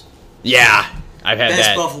 Pogolino's. Yeah. I've had Best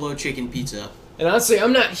that. buffalo chicken pizza. And honestly,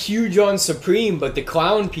 I'm not huge on Supreme, but the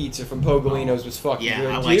clown pizza from Pogolino's was fucking Yeah,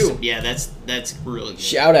 good I like. too. Yeah, that's really good.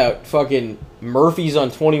 Shout out fucking Murphy's on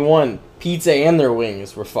 21. Pizza and their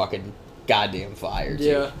wings were fucking goddamn fire. Too.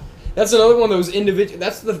 Yeah. That's another one of those individual.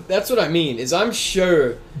 That's what I mean. Is I'm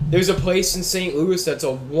sure there's a place in St. Louis that's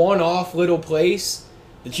a one-off little place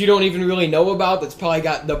that you don't even really know about. That's probably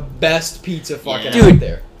got the best pizza fucking Dude. out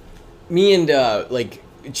there. Me and like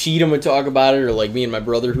Cheatham would talk about it, or like me and my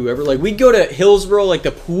brother, whoever. Like we'd go to Hillsboro, like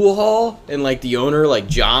the pool hall, and like the owner, like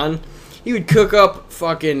John, he would cook up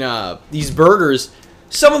fucking these burgers.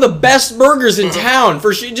 Some of the best burgers in town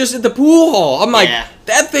for just at the pool hall. I'm like, Yeah.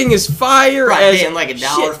 that thing is fire. Probably as paying like shit.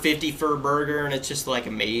 $1.50 for a burger, and it's just like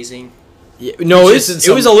amazing. Yeah, no, It's just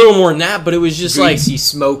it was a little more than that, but it was just like, Greasy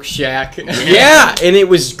smoke shack. yeah, and it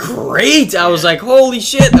was great. I was like, holy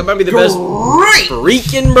shit, that might be the best Great!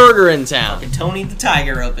 freaking burger in town. And Tony the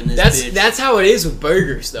Tiger up in this bitch. That's how it is with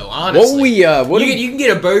burgers, though. Honestly, you can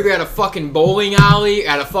get a burger at a fucking bowling alley,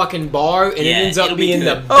 at a fucking bar, and it Yeah, ends up it'll be being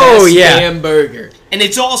the good. best Oh, yeah. damn burger. And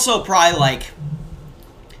it's also probably like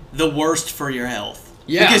the worst for your health.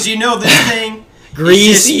 Yeah. Because you know this thing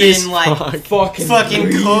Greasy has as been like fuck. fucking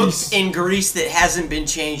grease. cooked in grease that hasn't been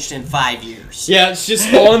changed in 5 years. Yeah, it's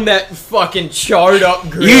just on that fucking charred up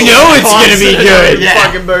grill. You know it's gonna be Constantly good. with Yeah.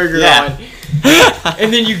 fucking burger Yeah. on.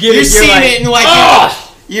 And then you get You're it, seeing like, it and like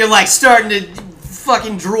 "Oh!" you're like starting to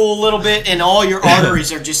fucking drool a little bit, and all your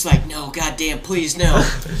arteries are just like, no, goddamn, please no.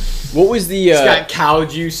 What was the? It's got cow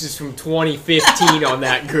juices from 2015 on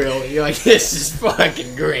that grill. And you're like, this is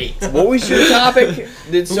fucking great. What was your topic?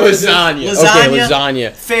 Lasagna. Okay,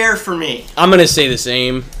 lasagna. Fair for me. I'm gonna say the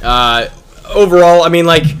same. Overall, I mean,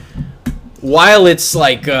 like, while it's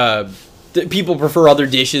like people prefer other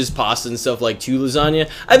dishes, pasta and stuff like to lasagna,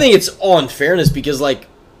 I think it's all in fairness because like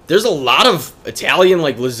there's a lot of Italian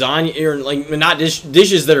like lasagna or like not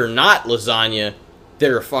dishes that are not lasagna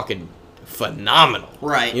that are fucking phenomenal.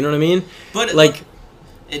 Right. You know what I mean? But like,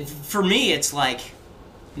 for me, it's like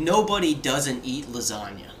nobody doesn't eat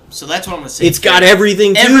lasagna. So that's what I'm gonna say. it's got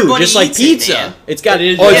everything too, Everybody just like eats it, pizza. man. It's got It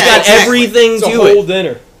is- it's yeah, got exactly. everything It's a to whole it.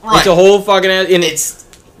 dinner. Right. It's a whole fucking. And It's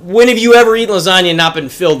when have you ever eaten lasagna and not been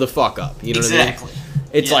filled the fuck up? You know exactly. what I mean?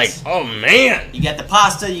 It's Yes. like, oh man. You got the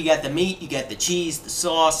pasta, you got the meat, you got the cheese, the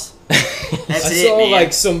sauce. That's I it, saw man.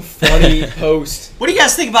 like some funny post. What do you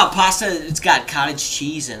guys think about pasta? It's got cottage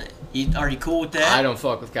cheese in it. Are you cool with that? I don't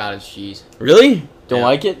fuck with cottage cheese. Really? Don't Yeah.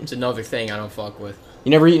 like it? It's another thing I don't fuck with. You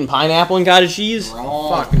never eaten pineapple and cottage cheese?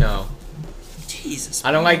 Wrong. Fuck no. Jesus.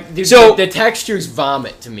 I don't like. Dude, So- the texture's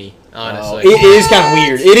vomit to me. Honestly. It is kind of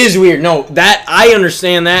weird. It is weird. No, that I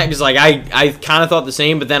understand that because like I kind of thought the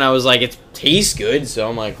same, but then I was like, it tastes good, so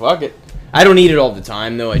I'm like, fuck it. I don't eat it all the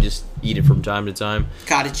time though. I just eat it from time to time.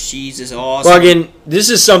 Cottage cheese is awesome. Fucking, this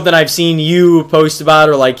is something I've seen you post about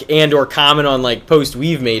or like and or comment on like posts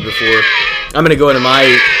we've made before. I'm gonna go into my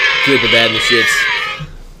good, the bad, and the shits.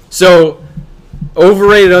 So,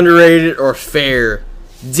 overrated, underrated, or fair?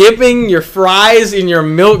 Dipping your fries in your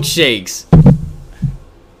milkshakes.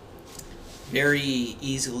 Very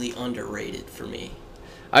easily underrated for me.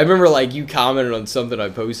 I remember like you commented on something I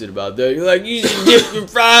posted about that. You're like, you should dip your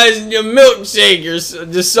fries in your milkshake or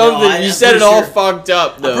just something. I'm you said pretty it all sure- fucked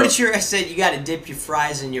up though. I'm pretty sure I said you got to dip your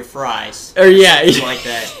fries in your fries. Or yeah, Something like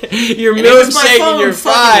that. your And it was my milkshake phone and your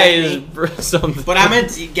fucking fries, or something. But I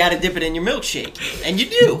meant you got to dip it in your milkshake, and you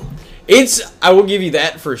do. I will give you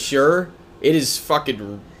that for sure. It is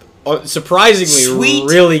fucking surprisingly Sweet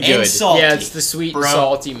really and good. salty. Yeah, it's the sweet Bro. and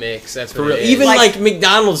salty mix. That's For what real. it is. Even Like- like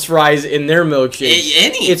McDonald's fries in their milkshakes.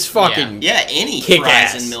 Any. It's fucking Yeah, any Kick fries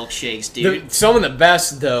ass. and milkshakes, dude. Some of the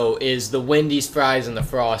best though is the Wendy's fries and the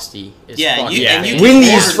Frosty. Is Yeah, fucking you, Yeah. and you can Wendy's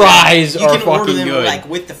order them- fries you are can order fucking them, good. like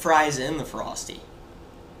with the fries in the Frosty,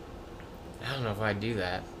 I don't know if I'd do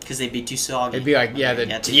that. because they'd be too soggy. It'd be like, yeah, the- You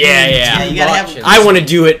got to- Yeah, yeah. yeah. You gotta have. Much. I want to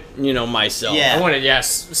do it, myself. Yeah. I want to,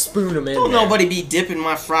 spoon them in. Don't there. nobody be dipping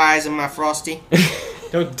my fries in my Frosty.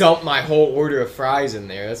 Don't dump my whole order of fries in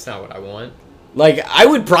there. That's not what I want. Like, I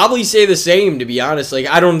would probably say the same, to be honest. Like,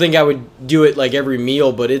 I don't think I would do it, like, every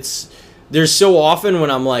meal, but there's so often when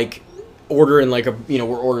I'm, like, ordering, like, we're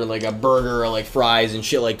ordering, like, a burger or, like, fries and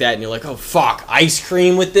shit like that, and you're like, oh, fuck, ice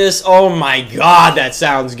cream with this? Oh, my God, that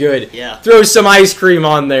sounds good. Yeah. Throw some ice cream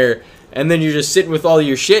on there, and then you're just sitting with all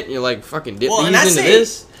your shit, and you're like, fucking dip Well, and these into I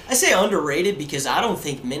this? say underrated because I don't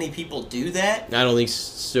think many people do that, I don't think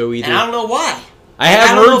so either. and I don't know why. I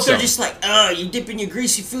have I don't know heard if they're some. just like, you dipping your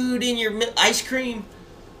greasy food in your ice cream.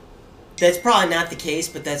 That's probably not the case,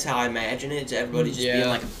 but that's how I imagine it. Everybody just being Yeah.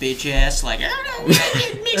 like a bitch ass, like, I don't know,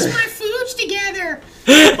 I can mix my foods together.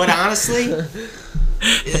 But honestly,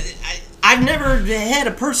 I've never had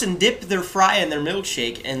a person dip their fry in their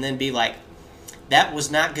milkshake and then be like, that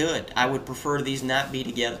was not good. I would prefer these not be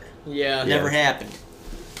together. Yeah. Never happened.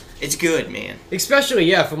 It's good, man.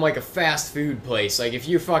 Especially, from like a fast food place. Like, if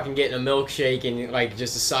you're fucking getting a milkshake and, like,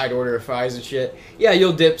 just a side order of fries and shit, yeah,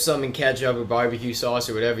 you'll dip some in ketchup or barbecue sauce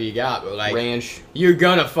or whatever you got, but, like, Ranch. you're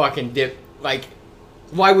gonna fucking dip, like,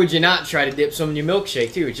 why would you not try to dip some in your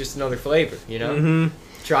milkshake, too? It's just another flavor, you know? Mm-hmm.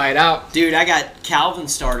 Try it out. Dude, I got Calvin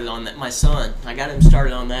started on that, my son. I got him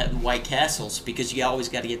started on that in White Castles because you always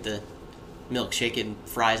got to get the milkshake and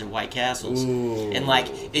fries at White Castles. Ooh. And, like,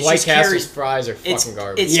 it's White just Castle's carries... fries are it's- fucking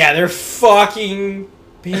garbage. it's- Yeah, they're fucking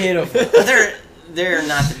pitiful. They're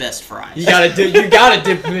not the best fries. You gotta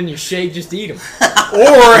dip them in your shake, just eat them.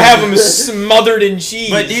 Or have them smothered in cheese.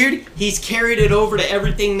 But dude, he's carried it over to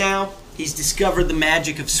everything now. He's discovered the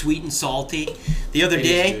magic of sweet and salty. The other It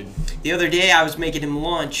is day I was making him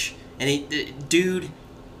lunch, and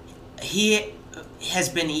he has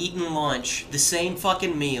been eating lunch, the same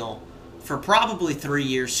fucking meal, for probably 3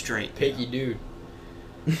 years straight. Picky dude.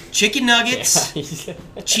 Chicken nuggets,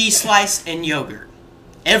 cheese slice, and yogurt.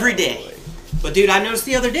 Every day. But dude, I noticed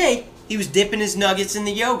the other day, he was dipping his nuggets in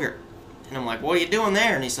the yogurt. And I'm like, what are you doing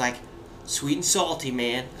there? And he's like, sweet and salty,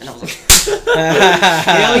 man. And I was like,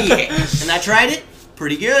 hell yeah. And I tried it.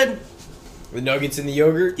 Pretty good. The nuggets in the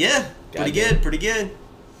yogurt? Yeah, pretty Goddamn. good, pretty good.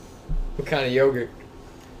 What kind of yogurt?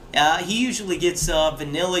 He usually gets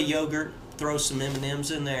vanilla yogurt, throws some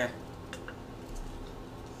M&Ms in there.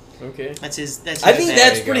 Okay. That's his I think bag.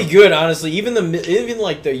 that's you go. pretty good, honestly. Even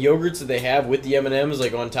like the yogurts that they have with the M&Ms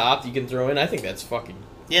like on top, you can throw in. I think that's fucking.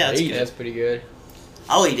 Yeah, that's great. good. That's pretty good.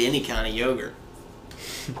 I'll eat any kind of yogurt.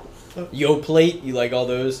 Yo plate, you like all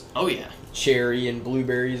those? Oh, yeah. cherry and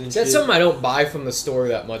blueberries and That's shit. something I don't buy from the store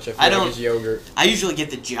that much. I feel I like don't- is yogurt. I usually get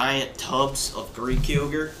the giant tubs of Greek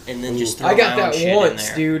yogurt and then just throw I got my own that shit in once,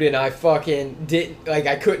 there. dude, and I fucking didn't like.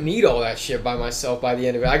 I couldn't eat all that shit by myself by the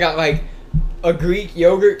end of it. I got like a Greek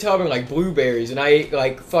yogurt tub and like blueberries, and I ate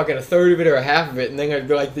like fucking a third of it or a half of it, and then I'd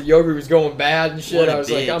be like the yogurt was going bad and shit. What a I was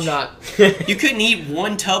like, bitch. I'm not. You couldn't eat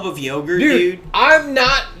one tub of yogurt, Dude, dude. I'm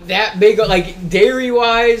not that big. Like dairy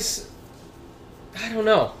wise, I don't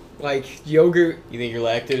know. Like yogurt, You think you're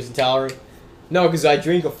lactose intolerant? no, because I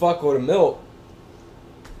drink a fuckload of milk.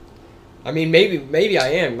 I mean, maybe I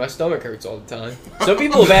am. My stomach hurts all the time. Some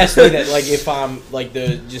people have asked me that, like, if I'm like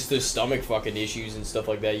the stomach fucking issues and stuff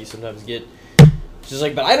like that, you sometimes get. Just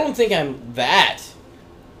like, but I don't think I'm that.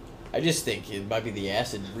 I just think it might be the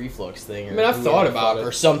acid reflux thing. Or I mean, I've thought about it.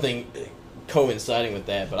 or something coinciding with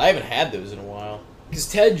that, but I haven't had those in a while. Because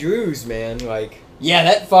Ted Drew's, man, like Yeah,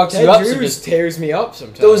 that fucks Ted you up. So Drew's just tears me up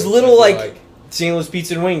sometimes. those little I feel like St. Louis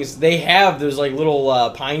Pizza and Wings, they have those like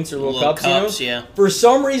little pints or little cups, yeah. For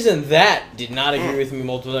some reason, that did not agree with me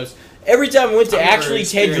multiple times. Every time I went to I've never actually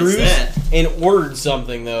Ted experienced Drew's that. and ordered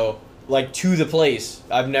something though, like to the place,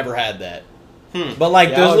 I've never had that. Hmm. But like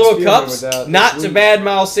Yeah, those I'll little experiment cups, with that not this to week.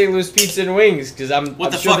 badmouth St. Louis Pizza and Wings, because I'm. What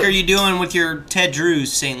I'm the sure fuck that- are you doing with your Ted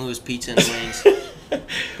Drew's St. Louis Pizza and Wings? Let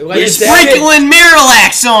You're it sit- sprinkling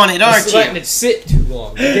Miralax on it, aren't just letting you? it sit too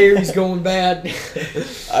long. The dairy's going bad.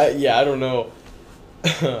 Yeah, I don't know.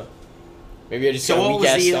 Maybe I just So got a what weak was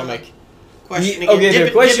ass the, stomach. Question again. Okay, the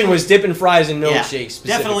Dip- question dipping- was dipping fries and yeah, milkshakes. Specifically.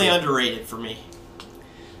 definitely underrated for me.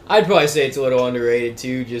 I'd probably say it's a little underrated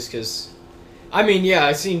too, just because. I mean, yeah,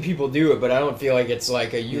 I've seen people do it, but I don't feel like it's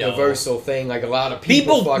like a universal thing. Like a lot of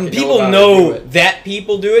people fucking People know, know how to do it. that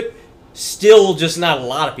people do it. Still, just not a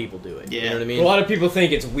lot of people do it. You Yeah. know what I mean? A lot of people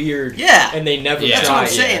think it's weird. Yeah. And they never Yeah. That's try what I'm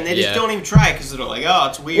it. saying. They just yeah. don't even try it because they're like, oh,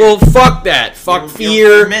 it's weird. Well, fuck that. Fuck You're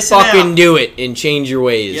fear. missing Fucking out. do it and change your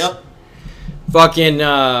ways. Yep. Fucking.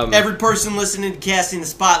 Every person listening to Casting the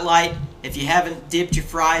Spotlight, if you haven't dipped your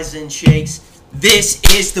fries in shakes, this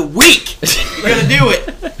is the week. You're gonna do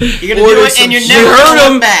it. You're gonna order do it, some and you're shit. never You heard gonna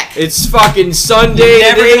 'em. look back. It's fucking Sunday. You're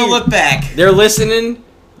never today. gonna look back. They're listening.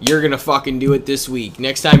 You're gonna fucking do it this week.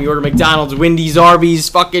 Next time you order McDonald's, Wendy's, Arby's,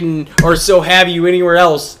 fucking, or so have you anywhere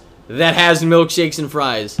else that has milkshakes and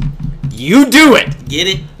fries, you do it. Get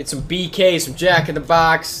it? Get some BK, some Jack in the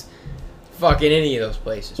Box, fucking any of those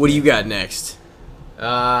places. What do you got next?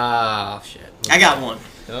 Ah, shit. I got one.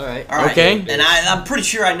 All right. All right. Okay. And I'm pretty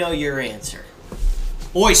sure I know your answer.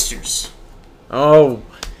 Oysters. Oh,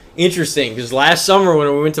 interesting. Because last summer when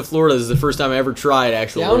we went to Florida, this is the first time I ever tried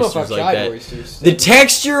actual Yeah, I don't know if oysters I've like tried that. oysters. The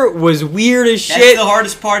texture was weird as That's shit. the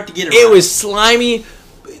hardest part to get around. It was slimy.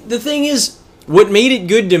 The thing is, what made it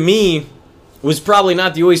good to me was probably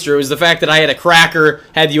not the oyster. It was the fact that I had a cracker,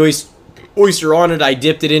 had the oyster on it. I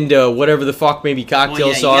dipped it into whatever the fuck, maybe cocktail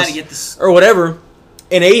well, yeah, sauce You gotta get this. or whatever,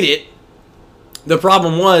 and ate it. The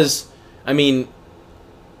problem was, I mean,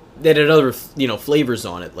 that had other flavors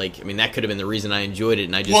on it. Like, I mean, that could have been the reason I enjoyed it,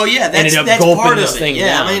 and I just Well, yeah, ended up that's gulping part this of it. thing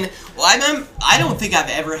Yeah, down. I mean, I don't think I've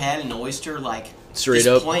ever had an oyster like Straight just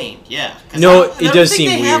up. plain. Yeah. 'Cause No, I it don't does think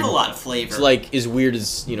seem they have weird. a lot of flavor. It's like as weird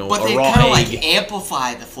as but a they raw kind of egg. like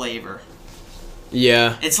amplify the flavor.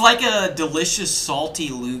 Yeah. It's like a delicious salty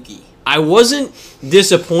loogie. I wasn't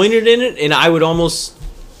disappointed in it, and I would almost...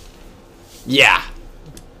 Yeah.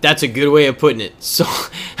 That's a good way of putting it. So,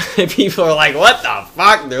 people are like, what the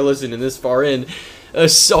fuck? They're listening this far in. A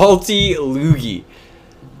salty loogie.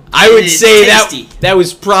 I would It's say tasty. that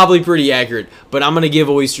was probably pretty accurate, but I'm going to give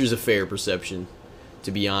oysters a fair perception,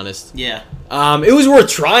 to be honest. Yeah. It was worth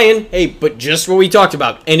trying. Hey, but just what we talked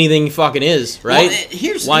about, anything fucking is, right? Well,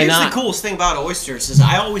 here's Why the not? coolest thing about oysters is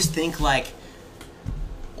I always think like,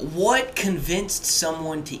 what convinced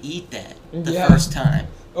someone to eat that the Yeah. first time?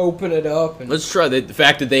 Open it up and Let's try the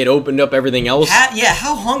fact that they had opened up everything else.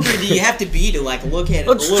 How hungry do you have to be to like look at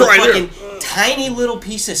Let's a little try fucking this. tiny little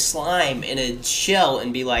piece of slime in a shell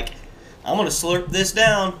and be like, I'm gonna slurp this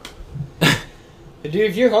down. dude,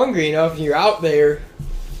 if you're hungry enough and you're out there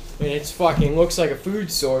and it's fucking looks like a food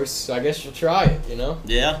source, I guess you'll try it, you know?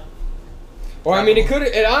 Yeah. Or I mean,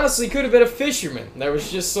 it honestly could have been a fisherman that was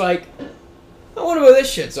just like, I wonder what this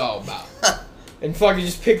shit's all about, and fucking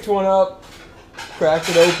just picked one up, cracked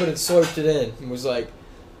it open, and slurped it in, and was like,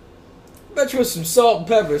 bet you with some salt and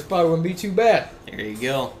pepper, this probably wouldn't be too bad. There you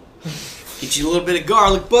go. Get you a little bit of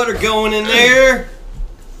garlic butter going in there.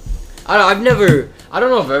 I don't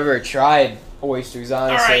know if I've ever tried oysters, All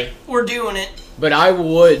honestly. right, we're doing it. But I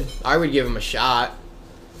would give them a shot.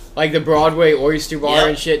 Like the Broadway Oyster Bar Yep.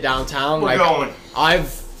 and shit downtown. We're like going.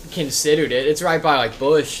 I've considered it. It's right by like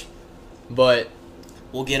Bush, but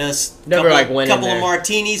We'll get us Never, like, went in couple of there.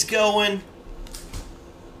 martinis going.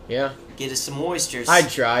 Yeah. Get us some oysters. I'd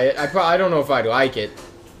try it. I don't know if I'd like it,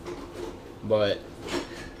 but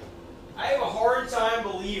I have a hard time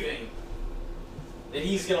believing that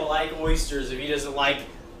he's gonna like oysters if he doesn't like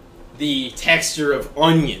the texture of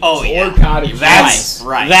onions. Oh, yeah. or cottage That's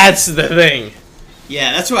Right. That's the thing.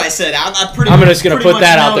 Yeah, that's what I said. I'm just gonna put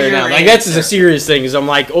that out there now. Like that's a serious thing. Is I'm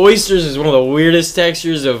like oysters is one of the weirdest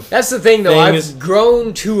textures of. That's the thing, though. Things. I've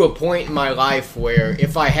grown to a point in my life where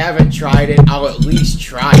if I haven't tried it, I'll at least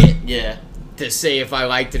try it Yeah. to say if I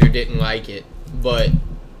liked it or didn't like it. But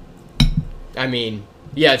I mean,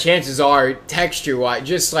 yeah, chances are texture-wise,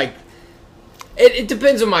 just like it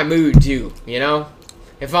depends on my mood too. You know,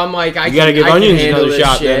 if I'm like I You gotta give I onions can handle another this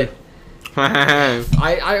shot, shit. then.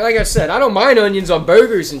 I like I said, I don't mind onions on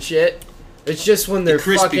burgers and shit. It's just when they're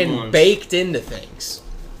crispy fucking ones. baked into things.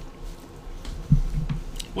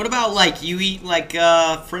 What about like you eat like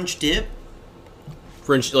French dip?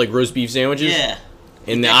 French like roast beef sandwiches. Yeah.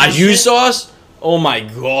 And the That kind of au jus shit? sauce. Oh my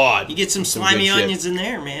god. You get some Some slimy good shit. onions in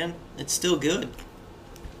there, man. It's still good.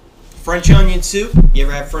 French onion soup. You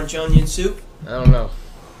ever have French onion soup? I don't know.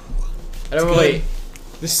 I don't It's really. good.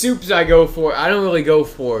 The soups I go for, I don't really go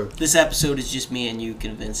for. This episode is just me and you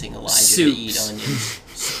convincing Elijah Soups. to eat onions.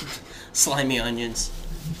 Slimy onions.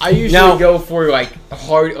 I usually Now- go for like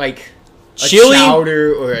hard, like a Chili?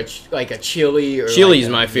 chowder or like a chili or. Chili's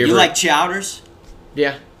like my favorite. You like chowders?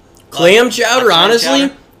 Yeah. clam chowder? clam Honestly,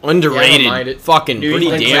 chowder? underrated. Yeah, I don't mind it. Fucking Dude, pretty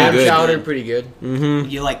like damn crab good. chowder, pretty good. Mm-hmm.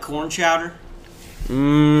 You like corn chowder? I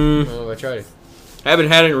don't know if I tried it. Haven't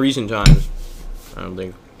had it in recent times. I don't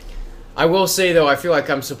think. I will say though, I feel like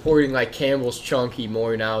I'm supporting like Campbell's Chunky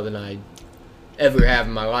more now than I ever have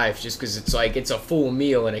in my life, just because it's like it's a full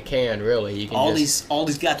meal in a can. Really, you can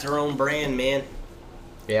Aldi's got their own brand, man.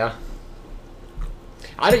 Yeah.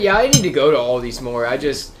 I need to go to Aldi's more.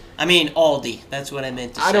 I mean Aldi. That's what I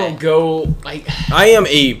meant to say. I don't go like. I am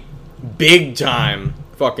a big time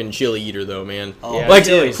fucking chili eater though, man. Oh, Yeah, Like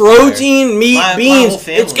chili's protein, meat, My whole beans.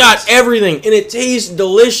 family It's got is. everything, and it tastes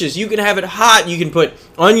delicious. You can have it hot. You can put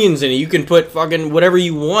onions in it. You can put fucking whatever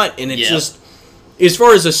you want, and it's Yeah. just. As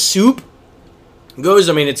far as a soup goes,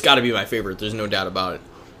 I mean, it's got to be my favorite. There's no doubt about it.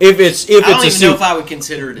 If it's I don't a even know soup, if I would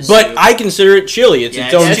consider it a but soup. I consider it chili. It's Yeah,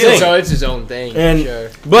 its it's own chili. thing. It's his own thing. And for sure.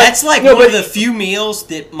 but That's like no, one of but- the few meals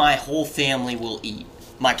that my whole family will eat.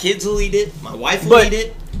 My kids will eat it. My wife will But- eat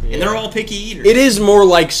it. And they're all picky eaters. It is more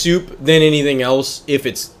like soup than anything else. If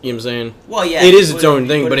it's, you know what I'm saying? Well, yeah. It is you its put own you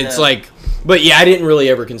thing, put but it in it's a- like, but yeah, I didn't really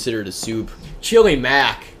ever consider it a soup. Chili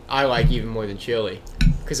mac, I like even more than chili.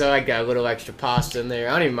 Because I like that little extra pasta in there.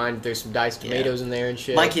 I don't even mind if there's some diced Yeah. tomatoes in there and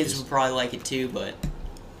shit. My kids would probably like it too, but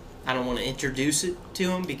I don't want to introduce it to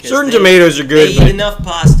them because Certain tomatoes are good, They eat but enough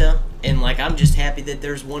pasta, and like I'm just happy that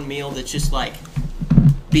there's one meal that's just like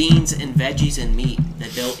beans and veggies and meat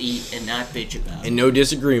that they'll eat and not bitch about. and no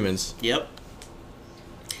disagreements. Yep.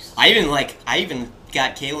 I even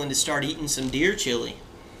got Kaylin to start eating some deer chili.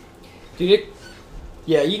 Dude,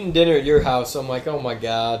 yeah, eating dinner at your house, I'm like, oh my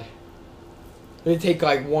god. They take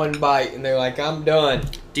like one bite and they're like, I'm done.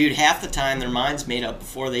 Dude, half the time their mind's made up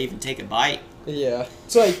before they even take a bite. Yeah.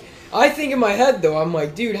 It's like, I think in my head though, I'm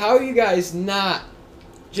like, dude, how are you guys not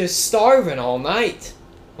just starving all night?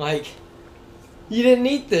 Like, you didn't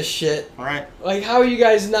eat this shit. Right. Like, how are you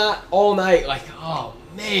guys not all night like, oh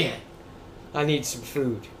man, I need some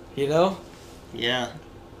food, you know? Yeah.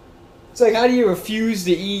 It's like, how do you refuse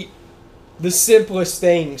to eat the simplest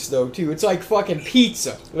things, though, too? It's like fucking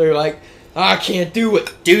pizza. They're like, I can't do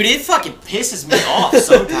it. Dude, it fucking pisses me off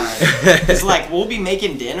sometimes. It's like, we'll be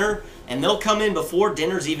making dinner, and they'll come in before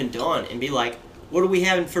dinner's even done and be like, what are we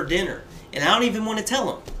having for dinner? And I don't even want to tell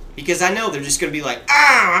them. Because I know they're just going to be like,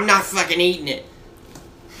 I'm not fucking eating it.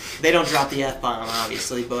 They don't drop the F-bomb,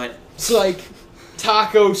 obviously, but It's like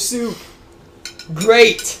taco soup.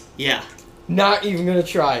 Great. yeah. Not even gonna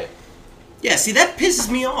try it. Yeah, see, that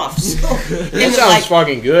pisses me off. So, That and sounds like,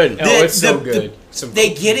 fucking good. Oh, it's so the- good. Some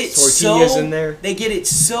they get it tortillas so in there. They get it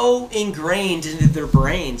so ingrained into their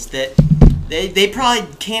brains that they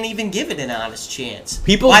probably can't even give it an honest chance.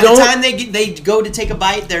 People By don't- the time they go to take a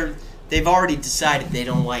bite, they've already decided they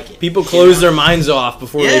don't like it. People You close know? their minds off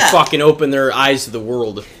before they Yeah. fucking open their eyes to the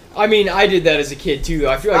world. I mean, I did that as a kid too.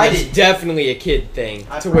 I feel I like it's did. definitely a kid thing.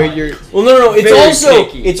 I To where probably you're. did. Well, no. It's Very also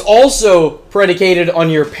picky. it's also predicated on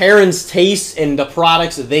your parents' tastes and the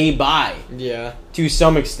products that they buy Yeah. to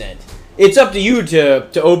some extent. It's up to you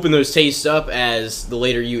to open those tastes up as the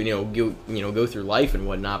later go through life and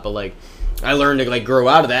whatnot. But like, I learned to like grow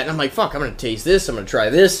out of that, and I'm like, fuck, I'm gonna taste this. I'm gonna try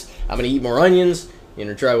this. I'm gonna eat more onions.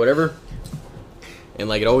 Try whatever. And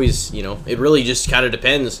like it always, it really just kind of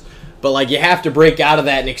depends. But like you have to break out of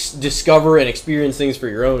that and discover and experience things for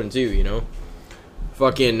your own too, you know.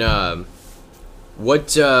 Fucking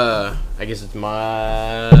what? I guess it's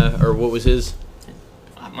what was his?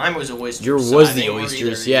 Mine was oysters. Yours so was I the think we're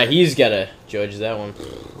oysters. either- Yeah, he's gotta judge that one.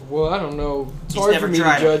 Well, I don't know. It's He's hard never for me to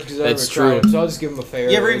tried 'em. judge because I That's never tried true. them, so I'll just give them a fair.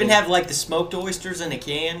 You ever even rating. have like the smoked oysters in a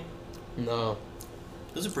can? No.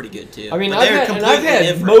 Those are pretty good too. I mean, But I've they're had, and I've completely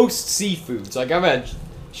had different. most seafoods. Like I've had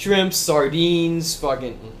shrimp, sardines,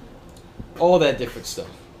 fucking all that different stuff.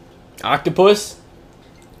 Octopus?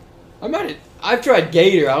 I've tried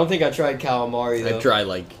gator. I don't think I tried calamari though. I've tried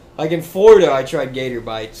like. Like in Florida, I tried gator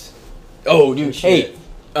bites. Oh, dude. Shit. Hey,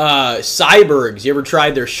 Cybergs. You ever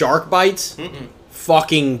tried their shark bites? Mm-mm.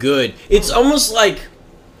 Fucking good. It's almost like,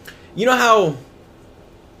 you know how,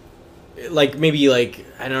 like maybe like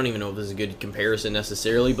I don't even know if this is a good comparison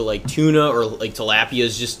necessarily, but like tuna or like tilapia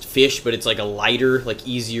is just fish, but it's like a lighter, like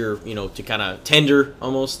easier, you know, to kind of tender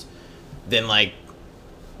almost than like,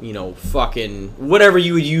 you know, fucking whatever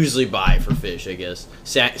you would usually buy for fish, I guess,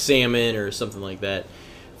 salmon or something like that.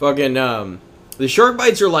 Fucking the shark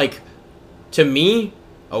bites are like, to me,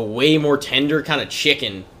 a way more tender kind of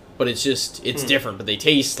chicken. But it's different. But they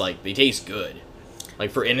taste good,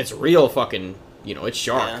 like and it's real fucking, you know, it's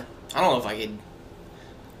shark. Yeah. I don't know if I could.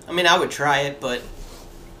 I mean, I would try it, but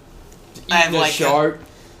I have Eating a like shark.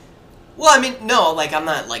 well, I mean, no, like I'm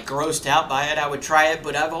not like grossed out by it. I would try it,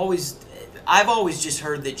 but I've always just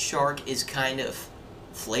heard that shark is kind of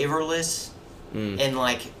flavorless and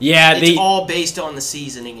like Yeah, it's all based on the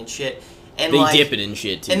seasoning and shit. And they like, dip it in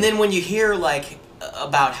shit too. And then when you hear like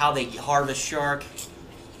about how they harvest shark,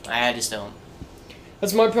 I just don't.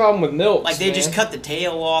 That's my problem with milk. Like they just cut the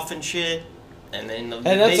tail off and shit, and then And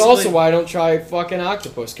that's also why I don't try fucking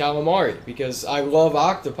octopus, calamari, because I love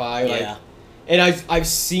octopi. Like, yeah, and I've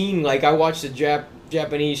seen, like, I watched the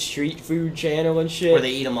Japanese street food channel and shit. where they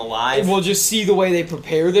eat them alive. And we'll just see the way they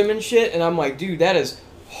prepare them and shit, and I'm like, dude, that is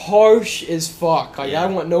harsh as fuck. Like, Yeah. I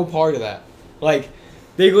want no part of that. Like,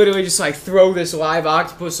 they literally just, like, throw this live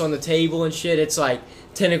octopus on the table and shit. It's like,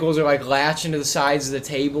 tentacles are, like, latching to the sides of the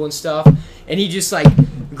table and stuff. And he just, like,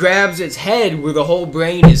 grabs its head where the whole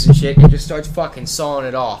brain is and shit, and just starts fucking sawing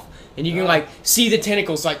it off. And you can, like, see the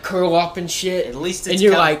tentacles, like, curl up and shit. At least and it's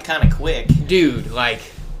you're kind of quick. dude, like,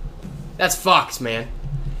 that's fucked, man.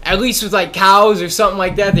 At least with, like, cows or something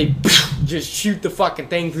like that, they just shoot the fucking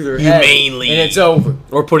thing through their head. Humanely. And it's over.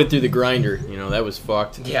 Or put it through the grinder. You know, that was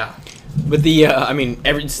fucked. Yeah. But I mean,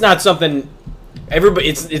 it's not something everybody.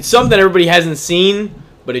 It's something everybody hasn't seen,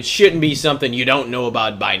 but it shouldn't be something you don't know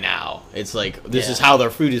about by now. It's like this is how their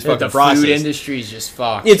food is fucking The processed. food industry's just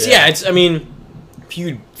fucked. It's. I mean,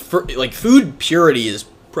 food purity is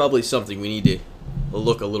probably something we need to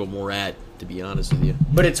look a little more at. To be honest with you.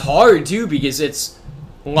 But it's hard, too, because it's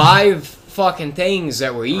live fucking things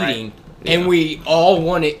that we're eating. And Yeah. we all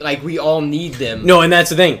want it, like, we all need them. No, and that's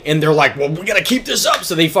the thing. And they're like, well, we gotta keep this up.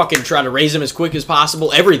 So they fucking try to raise them as quick as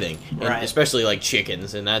possible. Everything. And Right. especially, like,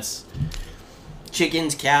 chickens. And that's...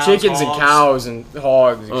 Chickens, cows, Chickens hogs. and cows and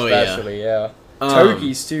hogs, Oh, yeah. especially, yeah. Um,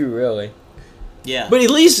 Turkeys, too, really. Yeah. But at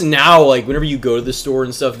least now, like, whenever you go to the store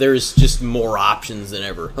and stuff, there's just more options than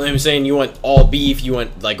ever. I'm saying you want all beef, you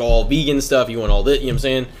want, like, all vegan stuff, you want all this, you know what I'm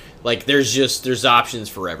saying? Like, there's options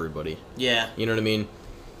for everybody. yeah. You know what I mean?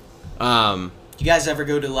 Do you guys ever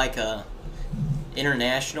go to like a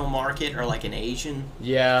international market or like an Asian?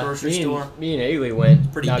 Yeah. Grocery me store. And, me and Ailey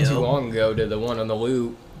went Pretty not too dope. long ago to the one on the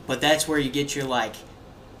loop. But that's where you get your like.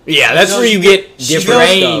 Yeah, that's where you get different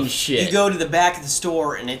Strange stuff. shit. You go to the back of the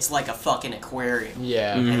store and it's like a fucking aquarium.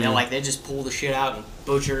 Yeah. Mhm. And they're like, they just pull the shit out and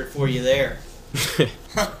butcher it for you there.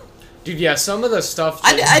 Dude, yeah, some of the stuff...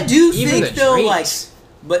 I do even think the though, like, drinks.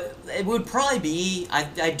 but it would probably be.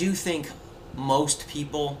 I do think most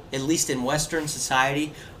people, at least in Western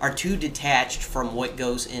society, are too detached from what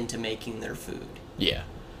goes into making their food. Yeah.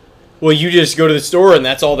 Well, you just go to the store and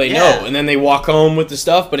that's all they Yeah. know, and then they walk home with the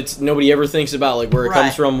stuff. But it's nobody ever thinks about like where it comes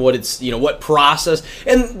Right. from, what it's what process.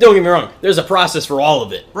 And don't get me wrong, there's a process for all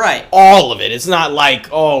of it. Right. All of it. It's not like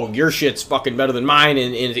your shit's fucking better than mine,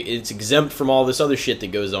 and it's exempt from all this other shit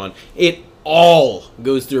that goes on. It all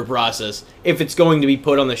goes through a process if it's going to be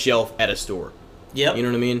put on the shelf at a store. Yep. You know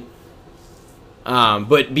what I mean?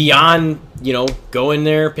 But beyond, going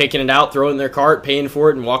there, picking it out, throwing it in their cart, paying for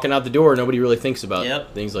it, and walking out the door, nobody really thinks about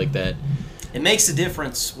Yep. things like that. It makes a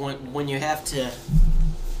difference when you have to,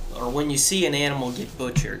 or when you see an animal get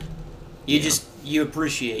butchered. You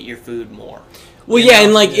appreciate your food more. Well, You yeah, know?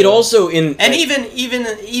 and like it also in And even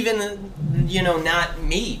not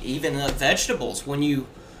meat, even vegetables. When you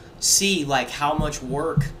see like how much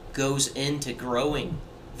work goes into growing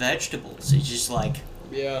vegetables, it's just like,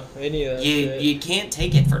 Yeah, any of that You shit. you can't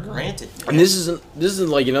take it for granted. And this isn't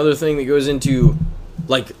like another thing that goes into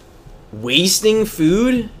like wasting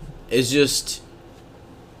food is just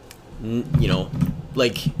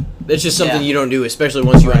like that's just something Yeah. you don't do, especially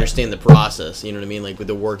once you Right. understand the process. You know what I mean? Like with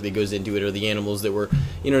the work that goes into it, or the animals that were,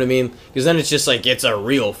 you know what I mean? Because then it's just like it's a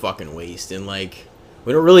real fucking waste, and like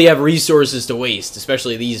we don't really have resources to waste,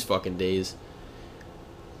 especially these fucking days.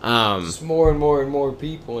 Just more and more and more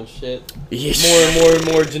people and shit. Yeah. More and more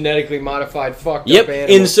and more genetically modified fucked Yep, up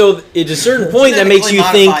animals. and so at a certain point that makes you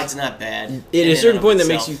think. Modified's not bad. At a certain point that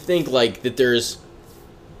makes you think like that there's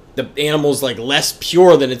the animal's like less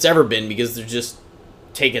pure than it's ever been, because they're just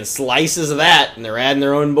taking slices of that and they're adding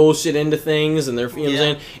their own bullshit into things, and they're, you know what I'm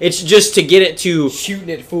saying? It's just to get it to shooting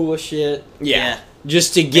it full of shit. yeah.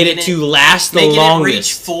 Just to get Making it to it- last the making it reach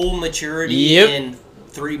longest. full maturity Yep. in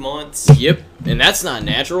 3 months. Yep, and that's not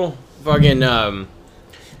natural. Fucking No,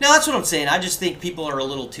 that's what I'm saying. I just think people are a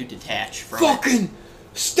little too detached from it.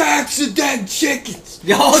 stacks of dead chickens.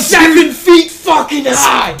 Yo, 7 feet fucking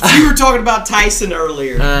high. You were talking about Tyson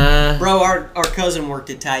earlier. uh, Bro, our cousin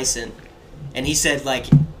worked at Tyson, and he said, like,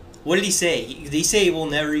 what did he say? Did he say he will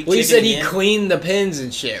never eat Well, he chicken said he again? cleaned the pens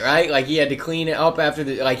and shit, right? Like, he had to clean it up after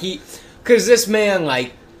the... Like, because this man,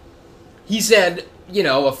 like, he said, you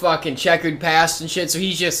know, a fucking checkered past and shit, so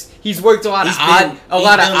he's worked a lot of He's odd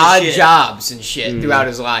done the shit. jobs and shit throughout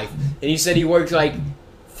his life. And he said he worked, like,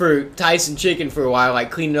 for Tyson Chicken for a while,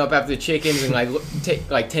 like, cleaning up after the chickens and,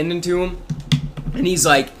 like, tending to them. And he's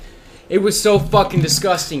like... It was so fucking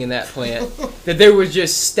disgusting in that plant that there was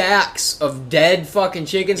just stacks of dead fucking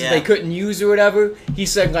chickens that they Yeah. couldn't use or whatever. He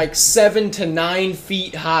said like 7 to 9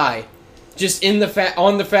 feet high, just in the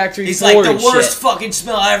on the factory He's floor like, the and worst shit. fucking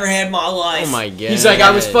smell I ever had in my life. oh my god. He's like,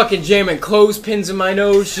 I was fucking jamming clothespins in my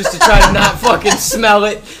nose just to try to not fucking smell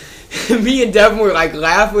it. Me and Devin were like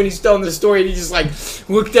laughing when he's telling the story, and he just like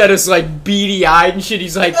looked at us like beady eyed and shit.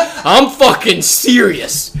 He's like, I'm fucking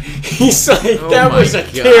serious. He's like, that my was a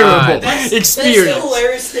God. terrible That's experience. the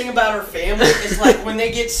hilarious thing about our family is like when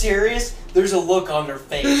they get serious, there's a look on their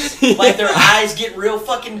face. Like their eyes get real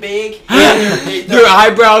fucking big. And Their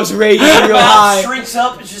eyebrows raised real mouth high. shrinks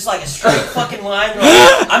up. It's just like a straight fucking line. They're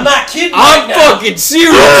like, I'm not kidding. I'm right now. fucking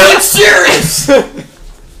serious. I'm serious.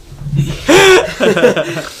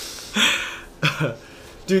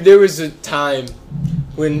 Dude, there was a time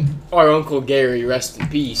when our Uncle Gary, rest in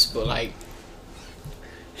peace, but like,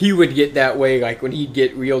 he would get that way, like when he'd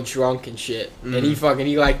get real drunk and shit. And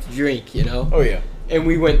he liked to drink, you know? Oh yeah. And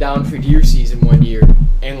we went down for deer season one year,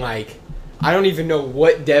 and like, I don't even know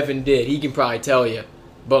what Devin did. He can probably tell you.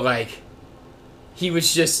 But like, he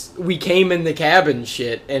was just, we came in the cabin and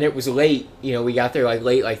shit, and it was late. You know, we got there like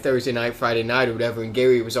late, like Thursday night, Friday night or whatever, and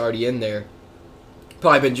Gary was already in there.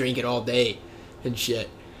 Probably been drinking all day and shit.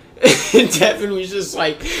 And Devin was just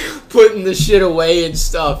like putting the shit away and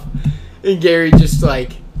stuff. And Gary just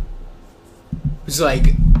like was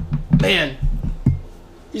like, man,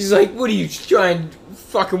 he's like, what are you trying,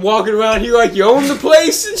 fucking walking around here like you own the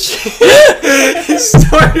place and shit? He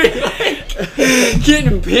started like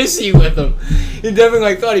getting pissy with him. And Devin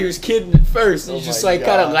like thought he was kidding at first. And he's just like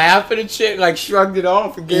kind of laughing and shit, and like shrugged it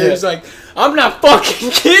off. And Gary's like, I'm not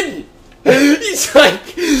fucking kidding. He's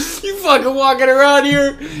like, you fucking walking around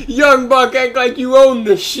here, young buck, act like you own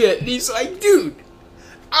this shit. And he's like, dude,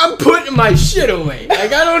 I'm putting my shit away.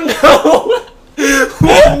 Like, I don't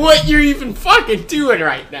know what you're even fucking doing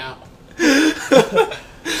right now. But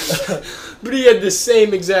he had the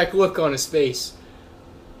same exact look on his face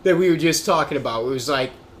that we were just talking about. It was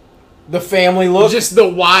like, The family look. just the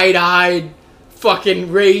wide-eyed,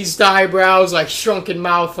 fucking raised eyebrows, like shrunken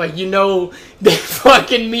mouth, like, you know, they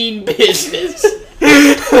fucking mean business.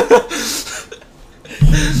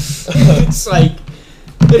 It's like,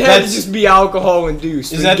 it had to just be alcohol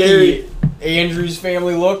induced. Is that Gary? the Andrews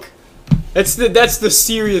family look? That's the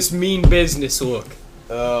serious mean business look.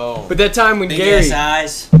 Oh. But that time when Big Gary ass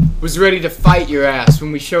eyes. was ready to fight your ass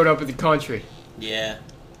when we showed up at the country, Yeah.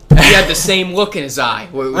 he had the same look in his eye,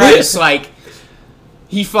 where it was just like,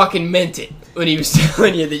 he fucking meant it when he was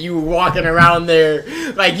telling you that you were walking around there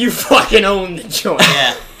like you fucking owned the joint.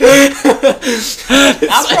 Yeah.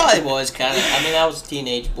 I probably was kind of. I mean, I was a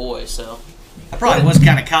teenage boy, so I probably was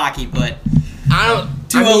kind of cocky, but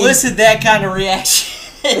to elicit that kind of reaction,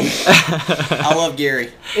 I love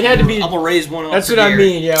Gary. It had to be. I'm gonna raise one up. That's for what I Gary.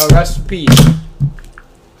 mean. Yeah, rest in peace.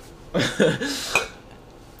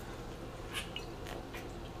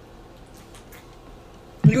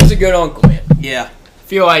 He was a good uncle, man. Yeah.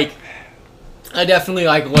 Feel like I definitely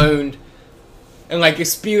like learned and like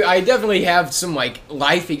I definitely have some like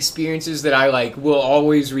life experiences that I like will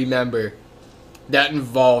always remember that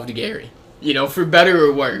involved Gary. You know, for better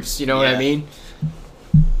or worse. You know what I Yeah. mean?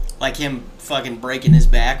 Like him fucking breaking his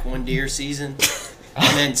back one deer season,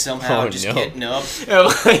 and then somehow Oh, just no. getting up.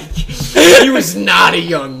 Like, he was not a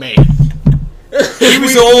young man. He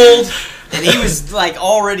was old, and he was like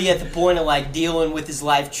already at the point of like dealing with his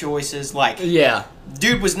life choices. Like, Yeah.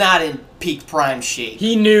 dude was not in peak prime shape.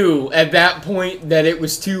 He knew at that point that it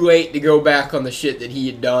was too late to go back on the shit that he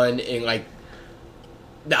had done, and like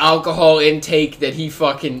the alcohol intake that he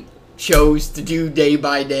fucking chose to do day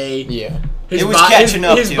by day. Yeah. His It was catching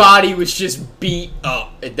up his to body was just beat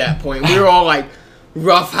up at that point. We were all like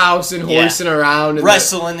roughhousing, Yeah. horsing around, and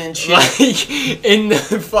Wrestling and shit. like in the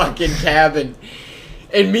fucking cabin.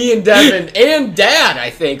 And me and Devin and Dad, I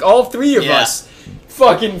think, all three of Yeah. us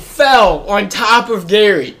fucking fell on top of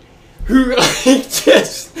Gary, who like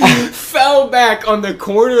just fell back on the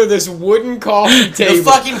corner of this wooden coffee the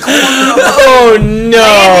table. fucking corner of Oh landed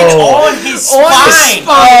no! on his On his spine. spine.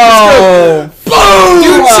 Oh, Boom!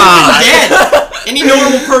 Dude should have been dead. Any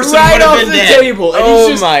normal person Right would off have the been dead. table. And oh he's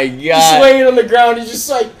just, my just god! laying on the ground. He's just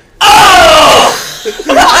like, Oh!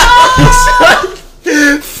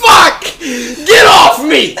 fuck! Get off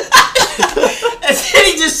me! And then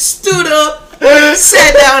he just stood up,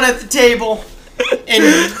 sat down at the table,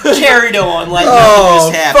 and carried on like nothing Oh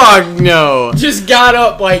just happened. fuck no! Just got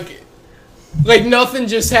up like nothing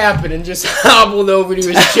just happened and just hobbled over to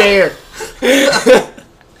his chair.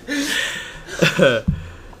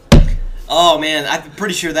 Oh man, I'm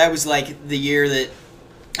pretty sure that was like the year that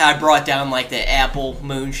I brought down like the apple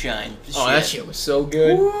moonshine. Oh, that shit was so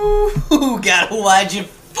good. Ooh, got Elijah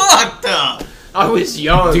fucked up. I was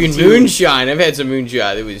young, Dude, dude. moonshine. I've had some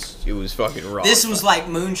moonshine. It was fucking rough. This was like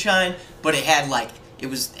moonshine, but it had like it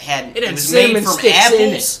was had made cinnamon from sticks in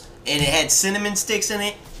apples, and it had cinnamon sticks in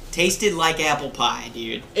it. Tasted like apple pie,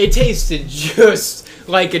 dude. It tasted just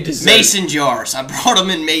like a dessert. Mason jars. I brought them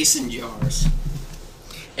in mason jars.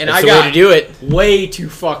 And That's I the got way to do it. way too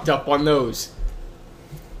fucked up on those.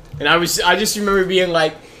 And I just remember being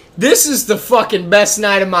like, this is the fucking best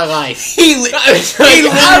night of my life. He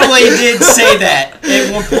literally did say that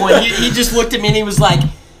at one point. He just looked at me and he was like,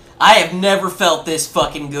 I have never felt this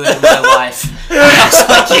fucking good in my life. And I was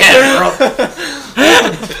like, yeah, bro.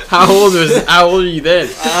 How old are you then?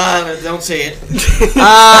 Don't say it.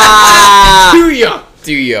 Too young.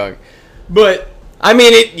 Too young. But, I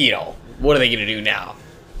mean, what are they gonna do now?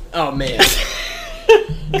 oh man.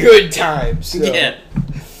 Good times. So. Yeah.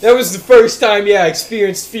 That was the first time, I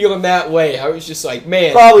experienced feeling that way. I was just like,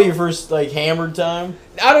 man. Probably your first hammered time.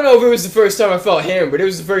 I don't know if it was the first time I felt hammered, but it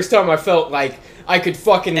was the first time I felt like I could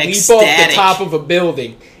fucking leap off the Ecstatic. top of a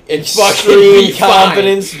building and fucking Extreme be fine.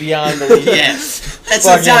 confidence beyond belief. Yes. That's the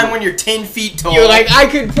Fucking- time when you're 10 feet tall. You're like, I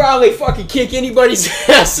could probably fucking kick anybody's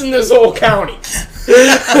ass in this whole county.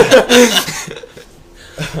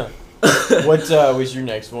 What was your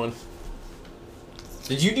next one?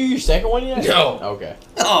 Did you do your second one yet? No. Okay.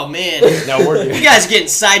 oh, man. No, we're You good. guys getting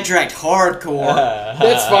sidetracked hardcore.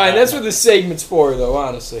 That's fine. That's what the segment's for, though,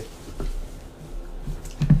 honestly.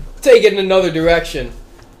 Take it in another direction.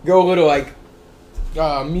 Go a little, like,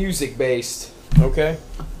 music-based. Okay.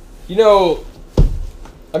 You know,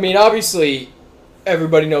 I mean, obviously,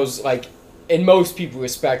 everybody knows, like, and most people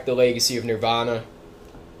respect the legacy of Nirvana.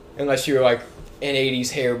 Unless you're, like, an 80s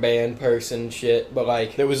hair band person shit. But,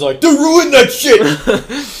 like... It was like, they ruined that shit!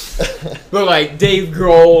 But, like, Dave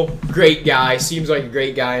Grohl, great guy. Seems like a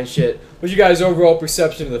great guy and shit. What's your guys' overall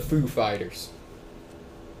perception of the Foo Fighters?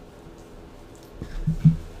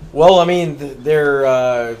 Well, I mean,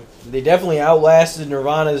 they definitely outlasted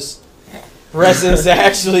Nirvana's presence to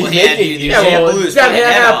actually Well, yeah, making dude, music. yeah, Yeah, well, blew his that fucking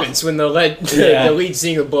head off. happens when the Yeah. the lead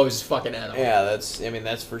singer blows his fucking head off. Yeah,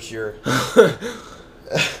 that's for sure.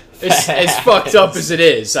 As fucked up as it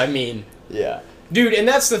is, I mean... Yeah. Dude, and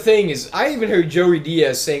that's the thing is, I even heard Joey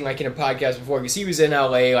Diaz saying, like, in a podcast before, because he was in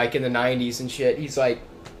LA, like, in the 90s and shit. He's like,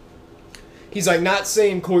 not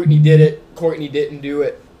saying Courtney did it, Courtney didn't do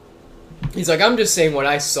it. He's like, I'm just saying what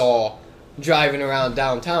I saw driving around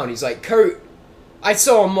downtown. He's like, Kurt, I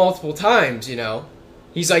saw him multiple times, you know.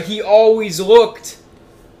 He's like, he always looked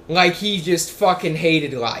like he just fucking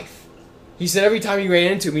hated life. He said every time you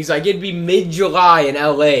ran into him, he's like, it'd be mid-July in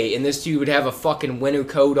LA, and this dude would have a fucking winter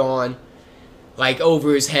coat on, like,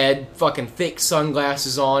 over his head, fucking thick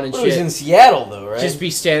sunglasses on and Well, it was shit. in Seattle, though, right? Just be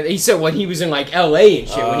standing. He said when he was in, like, LA and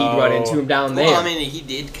shit, when he'd run into him down there. Well, I mean, he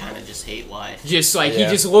did kind of just hate life. Just, like, Yeah.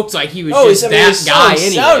 he just looked like he was Oh, just I mean, that his guy song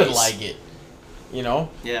anyways. sounded like it. You know?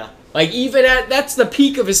 Yeah. Like, even that's the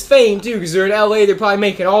peak of his fame, too, because they're in LA, they're probably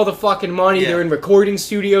making all the fucking money, Yeah. they're in recording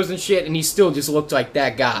studios and shit, and he still just looked like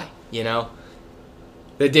that guy, you know?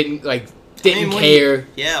 That didn't I mean, when care.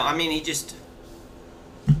 Yeah, I mean, he just...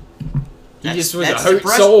 He just was a hurt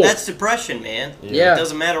soul. That's depression, man. Yeah. It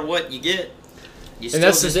doesn't matter what you get. You're still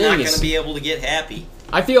that's the just thing not is- going to be able to get happy.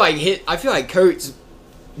 I feel like Kurtz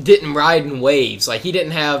didn't ride in waves. Like, he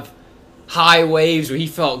didn't have high waves where he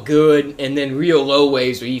felt good and then real low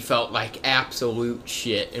waves where he felt like absolute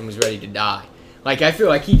shit and was ready to die. Like, I feel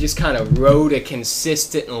like he just kind of rode a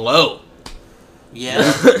consistent low.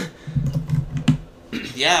 Yeah.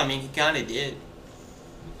 Yeah, I mean, he kind of did.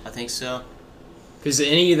 I think so. Because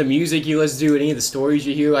any of the music you listen to, any of the stories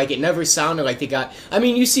you hear, like, it never sounded like the guy... I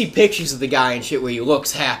mean, you see pictures of the guy and shit where he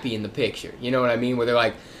looks happy in the picture. You know what I mean? Where they're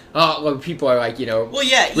like, oh, well, people are like, you know... Well,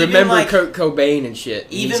 yeah, even remember like, Kurt Cobain and shit.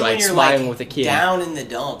 And even he's, when like, you're smiling like with a kid. down in the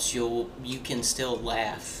dumps, you can still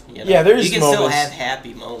laugh. You know? Yeah, there's you can still moments have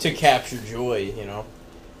happy moments. to capture joy, you know.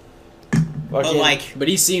 But like, But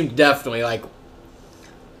he seemed definitely, like...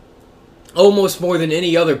 almost more than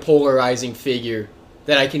any other polarizing figure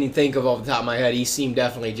that I can think of off the top of my head, he seemed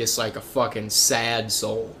definitely just like a fucking sad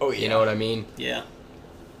soul. Oh, yeah. You know what I mean? yeah,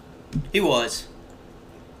 he was.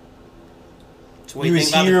 So what He do you was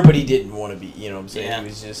think about here, but he didn't want to be. You know what I'm saying?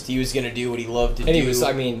 Yeah. He was going to do what he loved to And do. he was,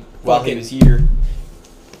 I mean, while fucking he was here.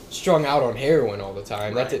 strung out on heroin all the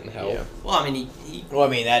time. Right. That didn't help. Yeah. Well, I mean, he Well, I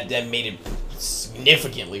mean, that made it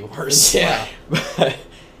significantly worse. Yeah.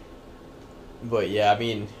 But yeah, I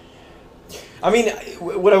mean,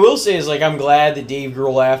 what I will say is, like, I'm glad that Dave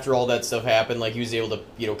Grohl, after all that stuff happened, like, he was able to,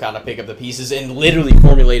 you know, kind of pick up the pieces and literally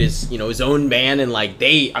formulate his, you know, his own band, and, like,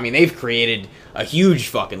 they've created a huge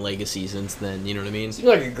fucking legacy since then, you know what I mean? Seems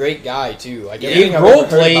like a great guy, too. Like, Yeah. everything Dave I've ever Grohl heard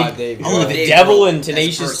played about Dave I Grohl. love the Dave Devil Grohl and as a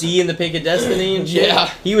Tenacious person. D and the Pick of Destiny and shit.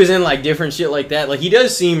 Yeah. He was in, like, different shit like that. Like, he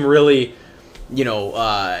does seem really, you know,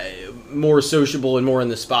 more sociable and more in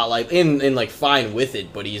the spotlight and like, fine with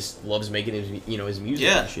it, but loves making his, you know, his music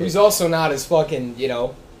Yeah. and shit. He's also not as fucking, you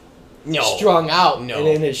know, No. strung out No. and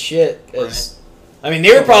in his shit as... I mean,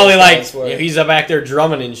 they were probably like, Guys were- you know, he's up back there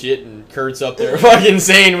drumming and shit, and Kurt's up there fucking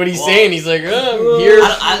saying what he's Well, saying. He's like, oh, I'm here.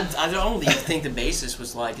 I don't even think the bassist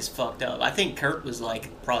was like as fucked up. I think Kurt was like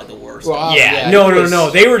probably the worst. Well, Yeah, he no.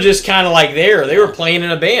 was- They were just kind of like there. They were playing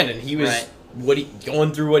in a band, and he was Right.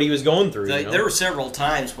 going through what he was going through. Like, you know? there were several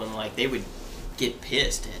times when like they would get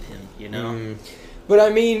pissed at him, you know. Mm. But I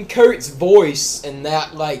mean, Kurt's voice and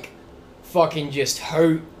that, like, fucking just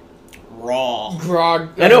hurt. Raw.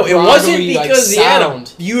 I know it wasn't because he had a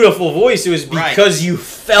sound. beautiful voice. It was Right. because you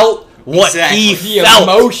felt what Exactly. he The felt.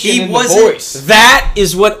 emotion He in the wasn't- voice. That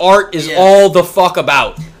is what art is Yeah. all the fuck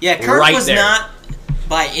about. Yeah, Kurt Right was there. not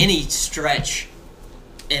by any stretch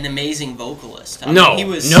an amazing vocalist. I mean, No, he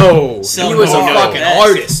was no. He was a No. fucking best.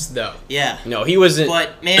 artist, though. Yeah, No, he wasn't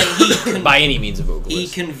but man, he by any means a vocalist. he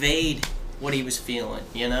conveyed what he was feeling.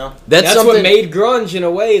 You know. That's something what made grunge in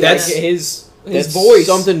a way. That's- Like his That's voice.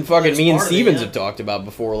 something fucking That's me and part of it, Stevens yeah. have talked about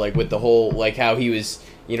before, like with the whole, like how he was,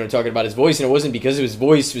 you know, talking about his voice, and it wasn't because his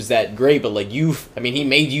voice was that great, but like he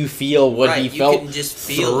made you feel what Right, he you felt can just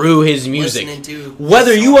feel through his music. listening to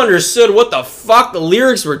Whether the you song. understood what the fuck the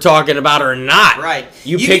lyrics were talking about or not, Right.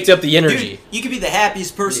 you picked up the energy. Dude, you could be the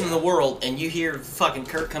happiest person in the world, and you hear fucking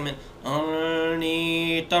Kurt coming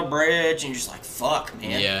underneath the bridge, and you're just like, "Fuck,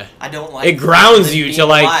 man." Yeah. I don't like. It grounds you being to,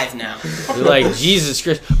 like- alive now. You're like, Jesus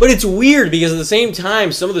Christ. But it's weird because at the same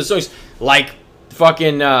time, some of the songs, like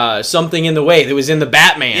fucking Something in the Way that was in the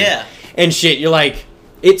Batman Yeah. and shit, you're like,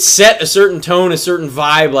 it set a certain tone, a certain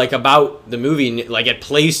vibe, like about the movie, and like it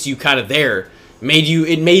placed you kind of there.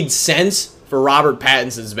 It made sense for Robert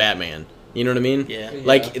Pattinson's Batman. You know what I mean? Yeah.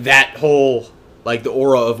 Like that whole, like the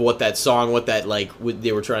aura of what that song, what that like,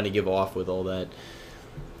 they were trying to give off with all that.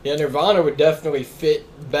 Yeah, Nirvana would definitely fit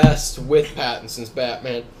best with Pattinson's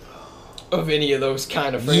Batman of any of those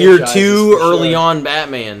kind of Year franchises. 2, for early sure. on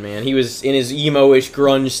Batman, man. He was in his emo-ish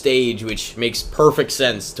grunge stage, which makes perfect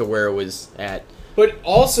sense to where it was at. But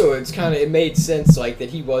also, it made sense like that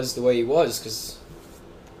he was the way he was because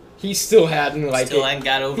he still hadn't like Still hadn't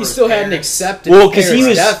got over. he his still hadn't parents. accepted. Well, because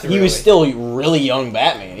because death, he really. was still really young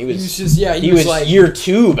Batman. He He was was just he was like year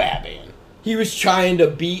 2 Batman. he was trying to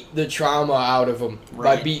beat the trauma out of him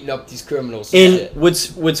by Right. beating up these criminals. And shit.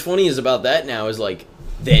 what's funny is about that now is like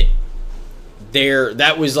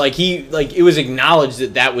that was like it was acknowledged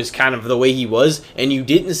that was kind of the way he was, and you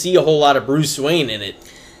didn't see a whole lot of Bruce Wayne in it.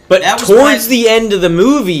 But That was towards my- the end of the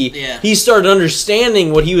movie, Yeah. he started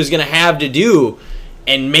understanding what he was going to have to do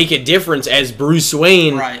and make a difference as Bruce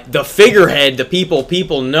Wayne, Right. the figurehead, the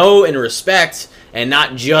people know and respect, and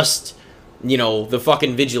not just, you know, the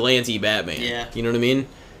fucking vigilante Batman. Yeah. You know what I mean?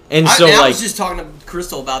 And I so, I like, was just talking to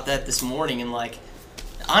Crystal about that this morning, and like,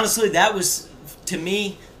 honestly, that was to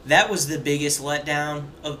me that was the biggest letdown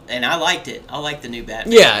of, and I liked it. I liked the new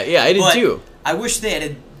Batman. yeah, I did But too. I wish they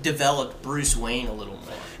had developed Bruce Wayne a little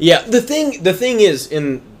more. Yeah, the thing is,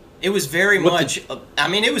 It was very much. I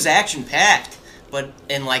mean, it was action packed,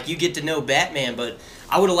 and like you get to know Batman, but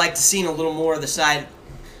I would have liked to seen a little more of the side,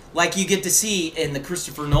 like you get to see in the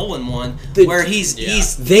Christopher Nolan one, where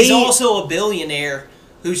he's also a billionaire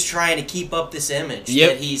who's trying to keep up this image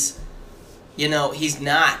that he's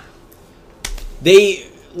not.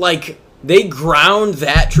 They ground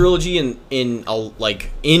that trilogy in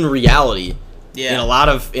reality, in a lot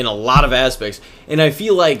of aspects, and I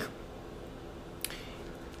feel like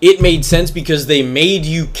it made sense because they made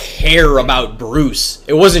you care about Bruce.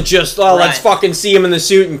 It wasn't just, let's fucking see him in the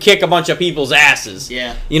suit and kick a bunch of people's asses.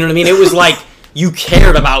 Yeah. You know what I mean? It was like you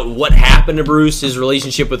cared about what happened to Bruce, his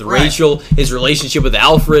relationship with Rachel, his relationship with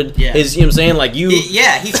Alfred, his, you know what I'm saying? like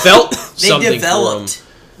he felt something they developed for him.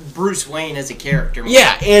 Bruce Wayne as a character.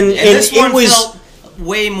 Yeah, and this one it was felt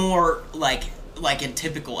way more like a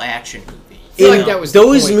typical action movie. I feel like that was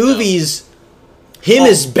those the point, movies. Him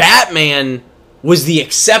as Batman was the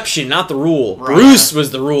exception, not the rule. Right. Bruce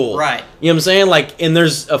was the rule. Right. You know what I'm saying? Like, and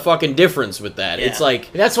there's a fucking difference with that. Yeah. It's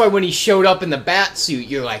like... That's why when he showed up in the bat suit,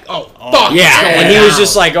 you're like, oh fuck. Yeah, and he was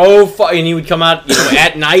just like, oh, fuck. And he would come out,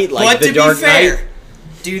 at night, like but the Dark Knight.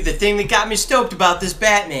 Dude, the thing that got me stoked about this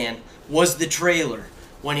Batman was the trailer.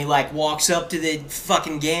 When he, walks up to the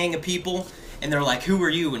fucking gang of people, and they're like, who are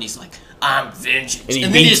you? And he's like, I'm Vengeance. And he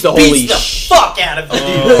then beats just beats the fuck out of the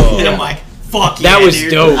dude. And I'm like, fuck yeah, that was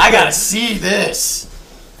dude. dope. I gotta see this.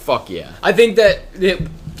 Fuck yeah. I think that it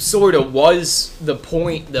sort of was the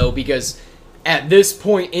point, though, because at this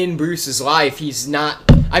point in Bruce's life, he's not...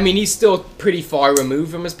 I mean, he's still pretty far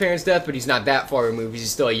removed from his parents' death, but he's not that far removed.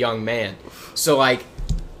 He's still a young man. So,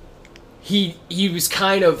 he was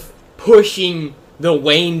kind of pushing the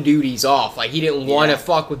Wayne duties off. Like, he didn't want to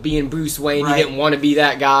fuck with being Bruce Wayne. Right. He didn't want to be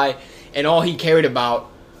that guy. And all he cared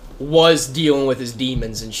about was dealing with his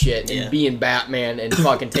demons and shit and being Batman and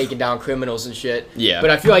fucking taking down criminals and shit. Yeah.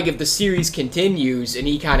 But I feel like if the series continues and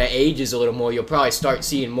he kind of ages a little more, you'll probably start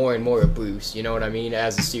seeing more and more of Bruce. You know what I mean?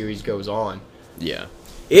 As the series goes on. Yeah.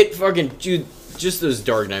 It fucking... Dude, just those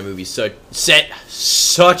Dark Knight movies set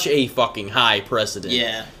such a fucking high precedent.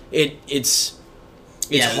 Yeah. It's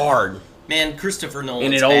hard. Man, Christopher Nolan's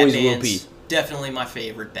and it always Batman's will be. Definitely my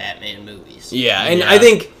favorite Batman movies. Yeah, and I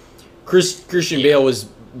think Christian Bale was,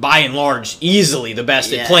 by and large, easily the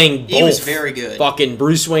best at playing both. He was very good. Fucking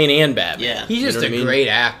Bruce Wayne and Batman. Yeah. He's just a great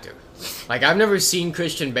actor. Like, I've never seen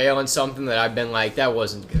Christian Bale in something that I've been like, that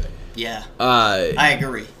wasn't good. Yeah. I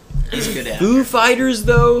agree. He's a good actor. Foo Fighters,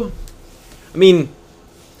 though? I mean...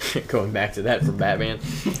 Going back to that from Batman.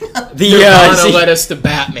 Nirvana led us to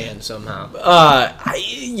Batman somehow.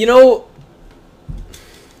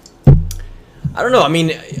 I don't know. I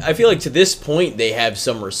mean, I feel like to this point they have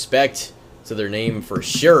some respect to their name for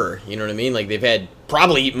sure. You know what I mean? Like, they've had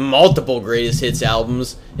probably multiple greatest hits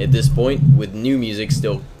albums at this point, with new music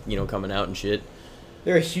still, coming out and shit.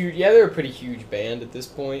 They're a pretty huge band at this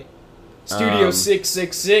point. Studio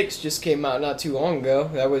 666 just came out not too long ago.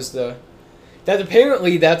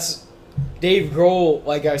 Apparently that's Dave Grohl.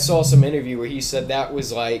 Like, I saw some interview where he said that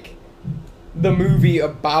was like the movie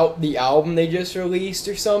about the album they just released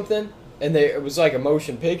or something. And it was like a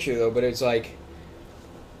motion picture though, but it's like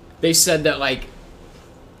they said that like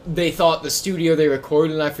they thought the studio they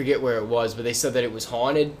recorded in, I forget where it was, but they said that it was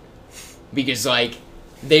haunted because like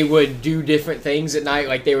they would do different things at night,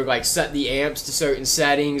 like they would like set the amps to certain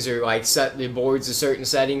settings or like set the boards to certain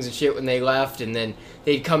settings and shit when they left, and then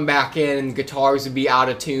they'd come back in and the guitars would be out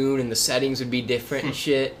of tune and the settings would be different and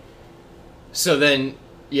shit. So then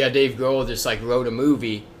Dave Grohl just like wrote a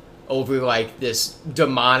movie over like this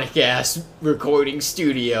demonic ass recording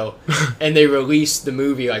studio and they released the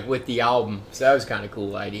movie like with the album. So that was kind of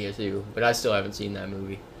cool idea too, but I still haven't seen that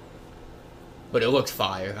movie. But it looked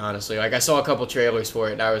fire, honestly. Like, I saw a couple trailers for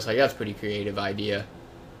it, and I was like, that's a pretty creative idea.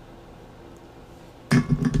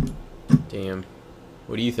 Damn.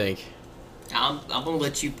 What do you think? I'm going to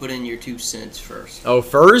let you put in your 2 cents first. Oh,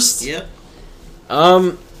 first? Yep.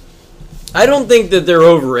 I don't think that they're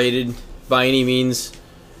overrated by any means.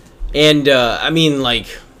 And, I mean, like...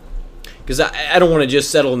 Because I don't want to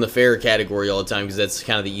just settle in the fair category all the time, because that's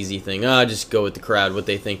kind of the easy thing. Just go with the crowd, what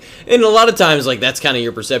they think. And a lot of times, like, that's kind of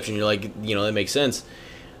your perception. You're like, that makes sense.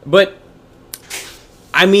 But,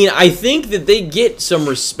 I mean, I think that they get some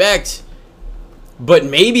respect, but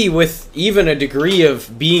maybe with even a degree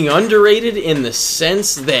of being underrated in the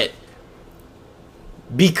sense that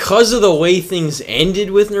because of the way things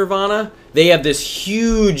ended with Nirvana, they have this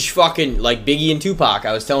huge fucking, like Biggie and Tupac,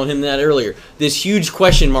 I was telling him that earlier, this huge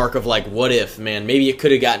question mark of like, what if, man, maybe it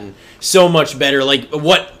could have gotten so much better, like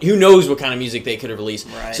who knows what kind of music they could have released.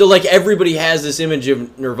 Right. So like everybody has this image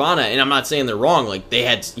of Nirvana, and I'm not saying they're wrong, like they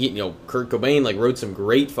had, Kurt Cobain like wrote some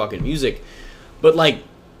great fucking music, but like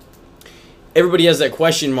everybody has that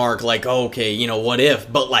question mark, like, oh, okay, what if,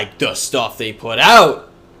 but like the stuff they put out,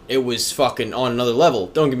 it was fucking on another level.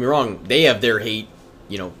 Don't get me wrong, they have their hate,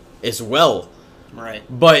 as well. Right.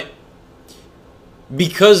 But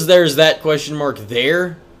because there's that question mark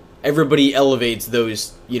there, everybody elevates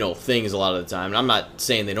those, things a lot of the time. And I'm not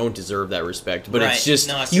saying they don't deserve that respect, but it's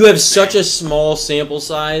just, you have such a small sample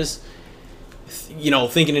size,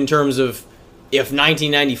 thinking in terms of if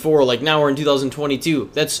 1994, like now we're in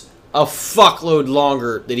 2022, that's a fuckload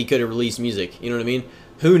longer that he could have released music. You know what I mean?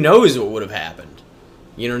 Who knows what would have happened?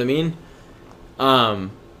 You know what I mean?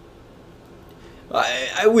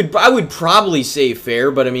 I would probably say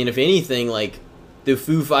fair, but I mean, if anything, like the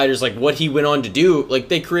Foo Fighters, like what he went on to do, like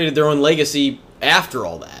they created their own legacy after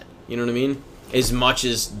all that. You know what I mean? As much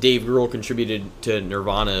as Dave Grohl contributed to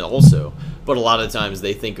Nirvana also, but a lot of times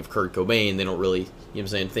they think of Kurt Cobain, they don't really,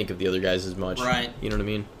 think of the other guys as much. Right. You know what I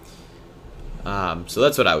mean? So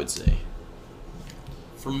that's what I would say.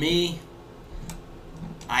 For me,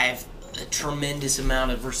 I have a tremendous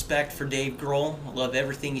amount of respect for Dave Grohl. I love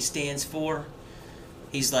everything he stands for.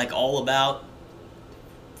 He's like all about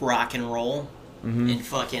rock and roll and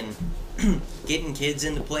fucking getting kids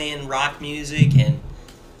into playing rock music, and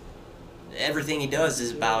everything he does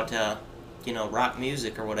is about rock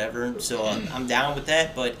music or whatever. So I'm down with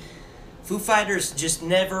that. But Foo Fighters just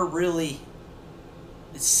never really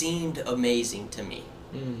seemed amazing to me,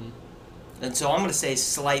 and so I'm gonna say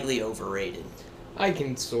slightly overrated. I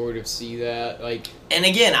can sort of see that, like. And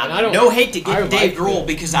again, I don't. No hate to give Dave like Grohl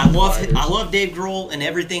because I love Dave Grohl and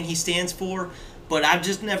everything he stands for, but I've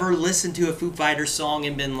just never listened to a Foo Fighters song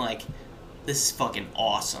and been like, "This is fucking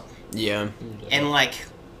awesome." Yeah. And like,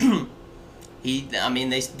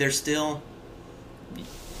 they're still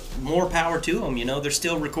more power to them. They're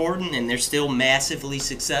still recording and they're still massively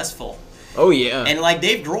successful. Oh yeah. And like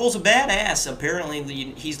Dave Grohl's a badass. Apparently,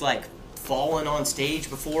 he's like fallen on stage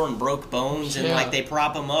before and broke bones, and like they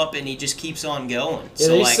prop him up and he just keeps on going. Yeah, so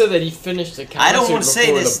they like, said that he finished the concert. I don't want to say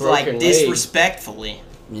before this the broken like leg. disrespectfully.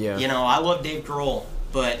 Yeah. I love Dave Grohl,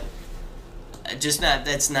 but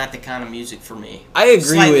that's not the kind of music for me. I agree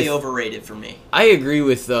Slightly overrated for me. I agree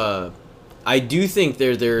with. I do think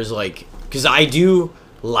there's like, because I do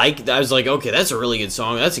like. I was like, okay, that's a really good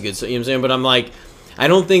song. That's a good song. You know what I'm saying? But I'm like, I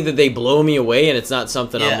don't think that they blow me away, and it's not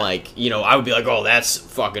something I'm like, I would be like, oh, that's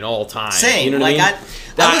fucking all time. Same. You know what like, I mean?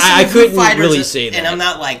 I Foo couldn't Fighters really say that. And I'm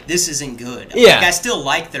not like, this isn't good. Yeah. Like, I still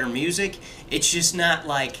like their music. It's just not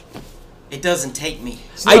like, it doesn't take me.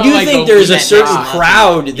 I do like think the there's a Weeknd certain rock,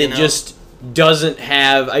 crowd that just doesn't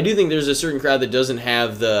have. I do think there's a certain crowd that doesn't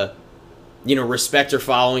have the, respect or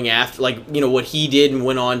following after, like, what he did and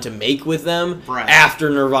went on to make with them after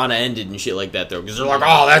Nirvana ended and shit like that, though. Because they're like,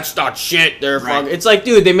 oh, that's not shit. They're fucking. It's like,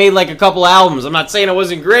 dude, they made like a couple albums. I'm not saying it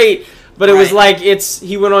wasn't great, but it was like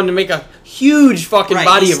he went on to make a huge fucking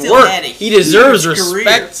body of work. He deserves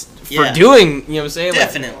respect for doing, you know what I'm saying?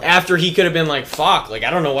 Definitely. Like, after he could have been like, fuck, like, I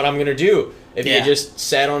don't know what I'm going to do if he had just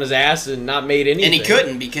sat on his ass and not made anything. And he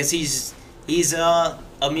couldn't because he's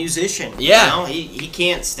a musician. Yeah. He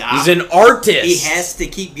can't stop. He's an artist. He has to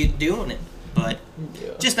keep doing it. But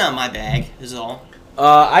just not my bag is all.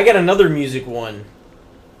 I got another music one.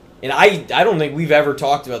 And I don't think we've ever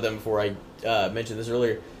talked about them before. I mentioned this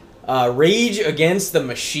earlier. Rage Against the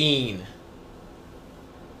Machine.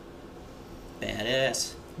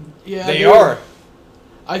 Badass. Yeah, they are.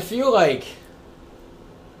 I feel like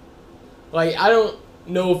I don't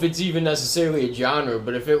know if it's even necessarily a genre,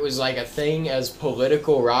 but if it was like a thing as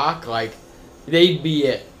political rock, like they'd be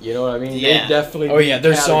it. You know what I mean? Yeah. They'd definitely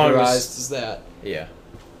their songs as that. Yeah.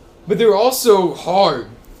 But they're also hard,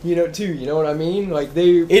 too. You know what I mean? Like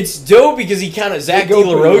It's dope because he kind of Zach De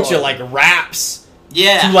La Rocha like raps.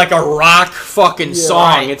 Yeah. To like a rock fucking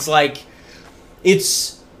song. Right. It's like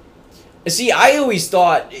see, I always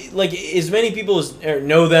thought, like, as many people as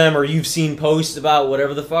know them or you've seen posts about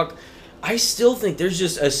whatever the fuck, I still think there's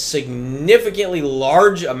just a significantly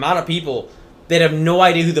large amount of people that have no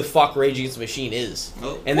idea who the fuck Rage Against the Machine is.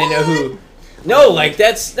 Oh, and they know who... No, like,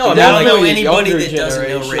 that's... No, I don't know anybody that doesn't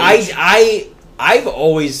know Rage. I've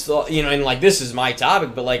always thought, and, like, this is my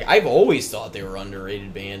topic, but, like, I've always thought they were an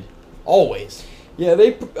underrated band. Always. Yeah,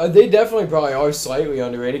 they definitely probably are slightly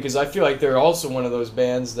underrated because I feel like they're also one of those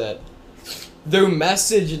bands that their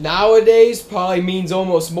message nowadays probably means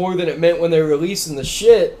almost more than it meant when they were releasing the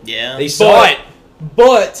shit. Yeah. They saw it.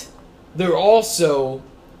 But they're also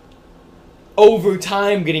over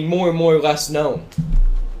time getting more and more less known.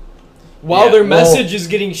 While Yeah, their well- message is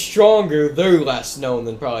getting stronger, they're less known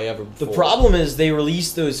than probably ever The before. problem is they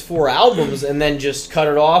released those 4 albums and then just cut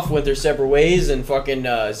it off, went their separate ways, and fucking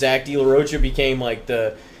Zach De La Rocha became like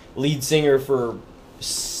the lead singer for.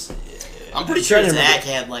 I'm pretty sure Zach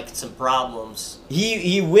had like some problems.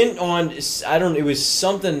 He went on. I don't. It was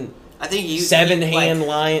something. I think he Hand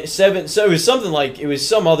Lion 7. So it was something like it was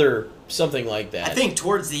something like that. I think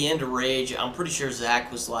towards the end of Rage, I'm pretty sure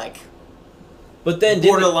Zach was like But then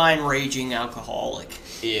borderline raging alcoholic.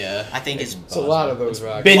 Yeah, I think it's a lot of those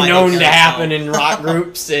rock. been Like known a to happen carousel. in rock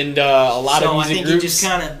groups and a lot of So I music think groups. he just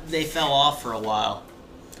kind of they fell off for a while.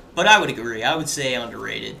 But I would agree. I would say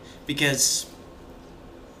underrated because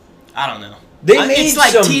I don't know. They made it's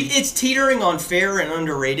like some- it's teetering on fair and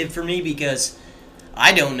underrated for me because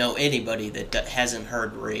I don't know anybody that hasn't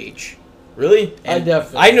heard Rage. Really? I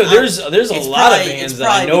definitely. I know there's a It's lot of probably- bands it's that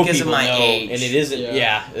I probably know because of people my know, age. and it isn't. Yeah.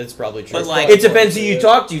 Yeah, that's probably true. But, like- it depends who you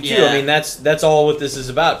talk to too. Yeah. I mean, that's all what this is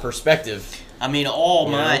about. Perspective. I mean,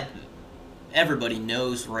 everybody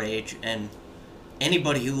knows Rage, and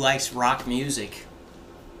anybody who likes rock music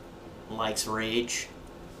likes Rage.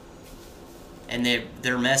 And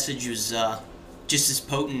their message was just as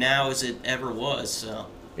potent now as it ever was. So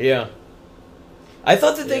Yeah. I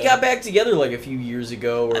thought that they Yeah. got back together like a few years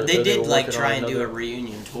ago. Or they did were like working try on and do a another-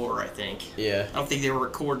 reunion tour. I think. Yeah. I don't think they were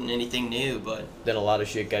recording anything new, but Then a lot of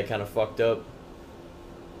shit got kind of fucked up.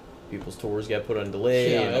 People's tours got put on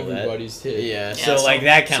delay. Yeah, and all that. everybody's did. Yeah. yeah, So like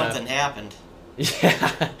that kind of. something happened.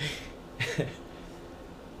 Yeah.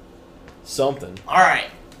 Something. All right.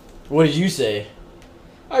 What did you say?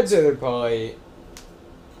 I'd say they're probably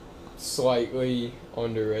slightly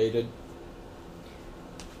underrated.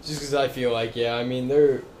 Just because I feel like, yeah, I mean,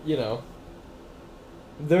 they're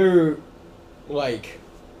like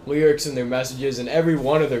lyrics and their messages, and every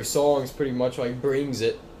one of their songs pretty much like brings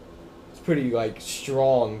it. It's pretty like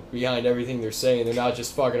strong behind everything they're saying. They're not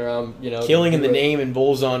just fucking around, Killing in the do it. Name and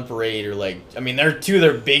Bulls on Parade are like, I mean, they're two of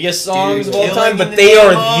their biggest songs Dude, of all Killing time, in but the they Name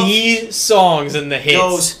are of- the songs in the hits.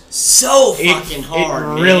 Goes so It- fucking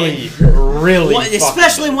hard, it man. really fucking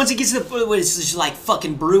especially does. once it gets to the point where it's just like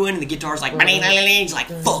fucking brewing and the guitar's like, he's like,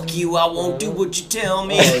 fuck you, I won't do what you tell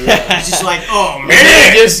me. Oh, yeah. It's just like, oh And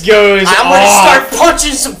man, it just goes I'm gonna off. start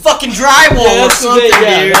punching some fucking drywall Yeah, or that's the something,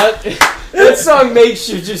 thing, yeah, dude. that song makes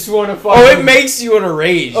you just want to fucking. Oh, it makes you in a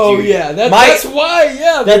rage, Oh dude. yeah, My- that's why.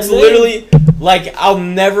 Yeah, That's their name- literally, like, I'll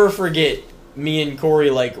never forget me and Corey,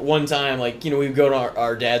 like, one time, like, we would go to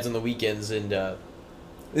our dads on the weekends, and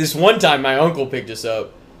this one time my uncle picked us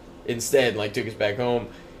up instead, like, took us back home,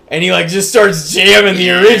 and he, like, just starts jamming the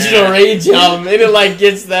original Rage album, and it, like,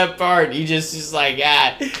 gets that part. He just like,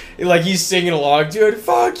 like, he's singing along to it,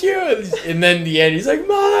 fuck you, and then the end, he's like,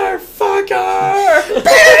 motherfucker!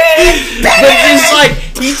 But he's like,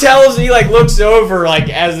 he like looks over like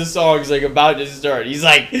as the song's like about to start. He's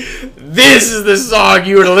like, this is the song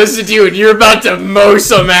you would listen to and you're about to mow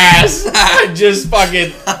some ass. Just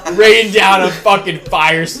fucking rain down a fucking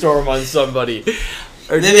firestorm on somebody.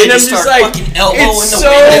 And then they just start fucking elbowing it's the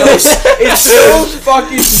so, windows. It's so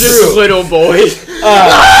fucking Just true. little boy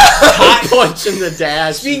punching the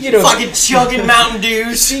dash. Speaking of Fucking chugging Mountain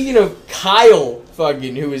Dews. Speaking of Kyle,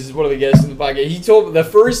 fucking, who is one of the guests in the podcast, he told me the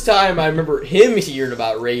first time I remember him hearing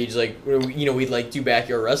about Rage, like, we'd like do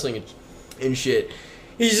backyard wrestling and shit.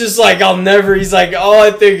 He's just like, he's like, all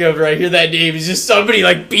I think of when I hear that name is just somebody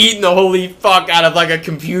like beating the holy fuck out of like a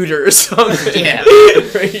computer or something. Yeah.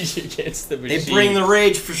 Rage Against the Machine. They bring the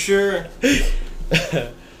rage for sure.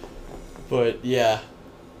 But yeah.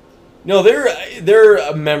 No, they're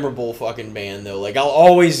a memorable fucking band though. Like I'll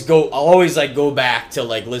always like go back to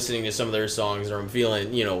like listening to some of their songs, or I'm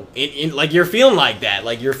feeling, like you're feeling like that.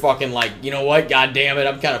 Like you're fucking like, you know what? God damn it,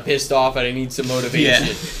 I'm kind of pissed off and I need some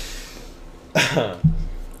motivation.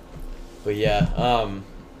 But yeah,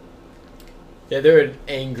 Yeah, they're an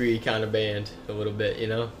angry kind of band, a little bit,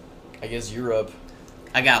 I guess you're up.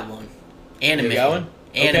 I got one. Anime. You got one?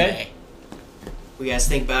 Anime. Okay. We guys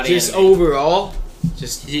think about Just anime. overall,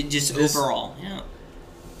 Just this- overall, yeah.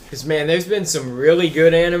 because man, there's been some really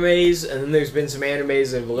good animes, and then there's been some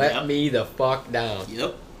animes that have let Yep. me the fuck down.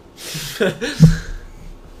 Yep.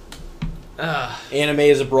 Anime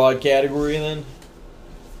is a broad category then.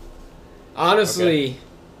 Honestly,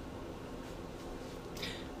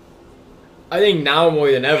 I think now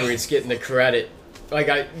more than ever, it's getting the credit.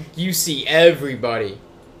 Like you see everybody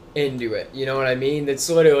into it. You know what I mean? It's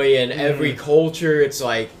literally in every culture. It's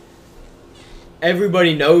like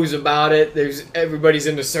everybody knows about it. Everybody's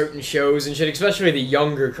into certain shows and shit, especially the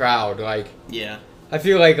younger crowd. Like Yeah. I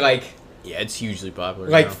feel like Yeah, it's hugely popular.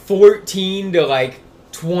 Like now. 14 to like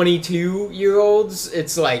 22-year-olds.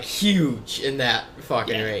 It's like huge in that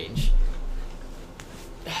fucking range.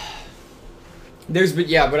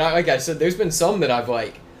 Like I said, there's been some that I've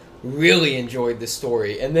like really enjoyed the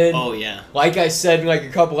story, and then like I said like a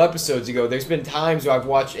couple episodes ago, there's been times where I've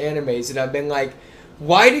watched animes and I've been like,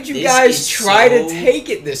 why did you guys try to take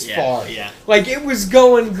it this far? Yeah. Like it was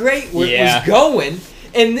going great where it was going,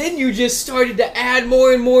 and then you just started to add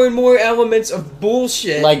more and more and more elements of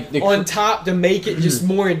bullshit like on top to make it just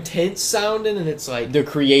more intense sounding, and it's like the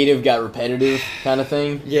creative got repetitive kind of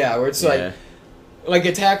thing. Yeah, where it's like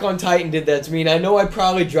Attack on Titan did that to me, and I know I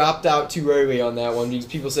probably dropped out too early on that one because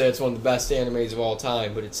people say it's one of the best animes of all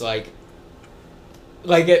time, but it's like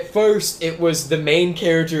at first it was the main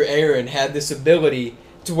character Eren had this ability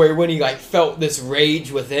to where when he like felt this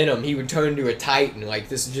rage within him, he would turn into a Titan, like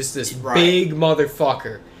this big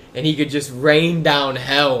motherfucker, and he could just rain down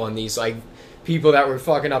hell on these like people that were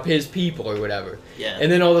fucking up his people or whatever. Yeah.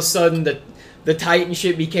 And then all of a sudden the Titan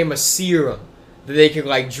shit became a serum that they could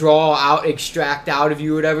like draw out, extract out of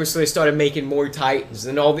you or whatever, so they started making more Titans.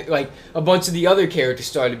 And a bunch of the other characters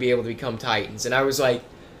started to be able to become Titans. And I was like,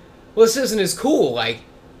 well, this isn't as cool. Like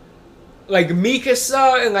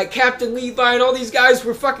Mikasa and like Captain Levi and all these guys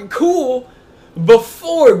were fucking cool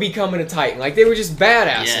before becoming a Titan. Like they were just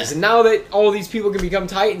badasses. Yeah. And now that all these people can become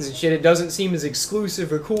Titans and shit, it doesn't seem as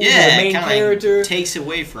exclusive or cool to the main character. Like takes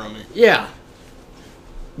away from it. Yeah.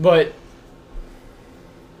 But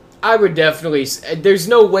I would definitely... There's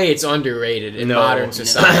no way it's underrated in modern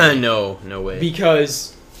society. No way.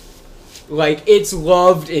 Because, like, it's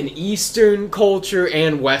loved in Eastern culture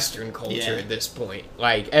and Western culture at this point.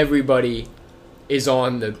 Like, everybody is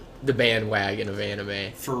on the bandwagon of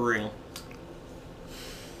anime. For real.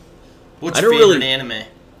 What's your favorite anime? I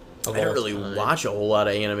don't really watch a whole lot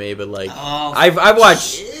of anime, but, like... Oh, I've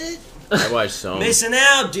watched... I watched some. Missing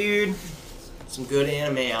out, dude. Some good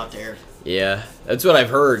anime out there. Yeah, that's what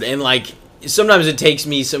I've heard. And, like, sometimes it takes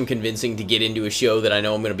me some convincing to get into a show that I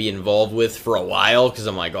know I'm going to be involved with for a while, because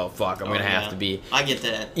I'm like, oh, fuck, I'm going to have to be... I get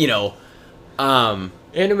that. You know,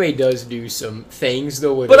 anime does do some things,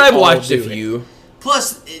 though. But I've watched a few.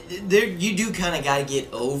 Plus, you do kind of got to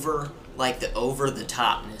get over, like, the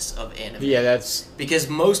over-the-topness of anime. Yeah, that's... Because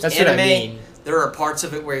most anime, what I mean. There are parts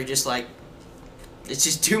of it where you're just like, it's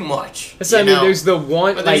just too much. That's what I mean. There's the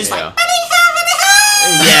one... But they're just like...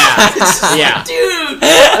 Yeah, yeah, dude.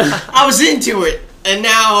 I was into it, and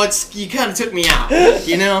now you kind of took me out.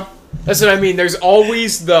 You know. That's what I mean. There's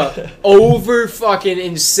always the over fucking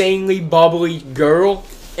insanely bubbly girl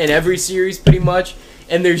in every series, pretty much,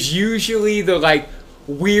 and there's usually the like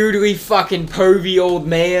weirdly fucking pervy old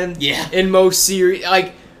man. Yeah. In most series,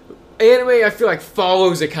 like anime, I feel like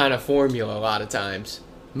follows a kind of formula a lot of times.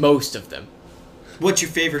 Most of them. What's your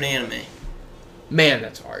favorite anime? Man,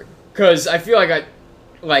 that's hard. Cause I feel like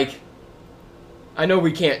I know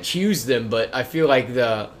we can't choose them, but I feel like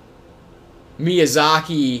the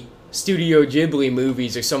Miyazaki Studio Ghibli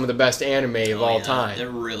movies are some of the best anime of all time. They're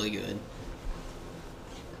really good.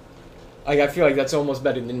 Like, I feel like that's almost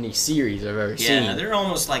better than any series I've ever seen. Yeah, they're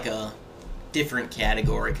almost like a different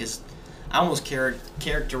category, because I almost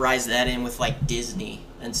characterize that in with, like, Disney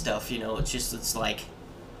and stuff, you know? It's like,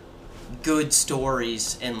 good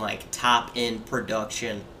stories and, like, top-end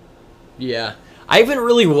production. Yeah. I haven't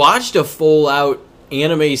really watched a full-out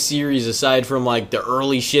anime series aside from, like, the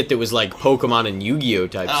early shit that was, like, Pokemon and Yu-Gi-Oh!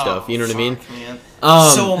 Type stuff. You know what I mean? Man.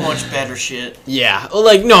 So much better shit. Yeah.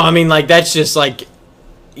 Like, no, I mean, like, that's just, like,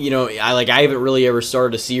 you know, I haven't really ever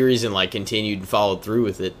started a series and, like, continued and followed through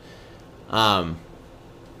with it.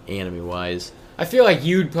 Anime-wise. I feel like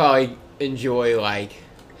you'd probably enjoy, like...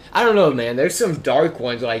 I don't know, man. There's some dark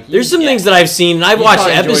ones, like... There's some things that I've seen, and I've watched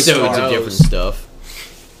episodes of different stuff.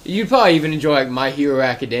 You'd probably even enjoy, like, My Hero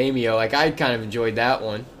Academia. Like, I kind of enjoyed that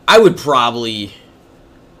one. I would probably...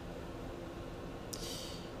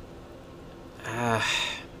 I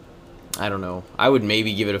don't know. I would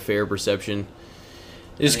maybe give it a fair perception.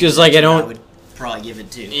 Just because, like, I don't... I would probably give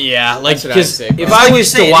it two. Yeah, like, because if I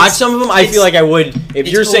was to watch some of them, I feel like I would... If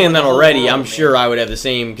you're saying that already, I'm sure I would have the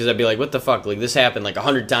same, because I'd be like, what the fuck? Like, this happened, like,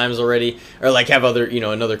 100 times already. Or, like, have other, you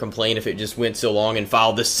know, another complaint if it just went so long and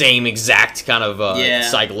followed the same exact kind of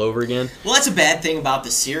cycle over again. Well, that's a bad thing about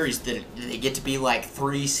the series, that they get to be, like,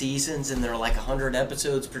 3 seasons, and they're, like, 100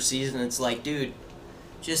 episodes per season. It's like, dude...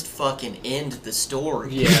 Just fucking end the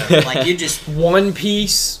story. Yeah. Like, you just... One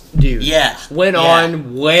Piece, dude. Yeah. Went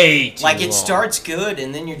on way too long. Like, it starts good,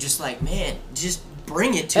 and then you're just like, man, just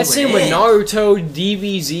bring it to That's an same with end. Naruto,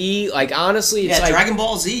 DBZ. Like, honestly, it's like... Dragon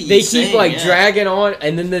Ball Z. They keep, like, dragging on,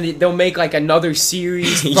 and then they'll make, like, another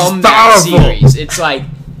series from that series. It's like...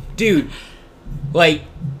 dude, like,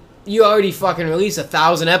 you already fucking released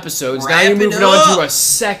 1,000 episodes. Now you're Wrap it moving on to up. a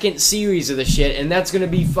second series of the shit, and that's gonna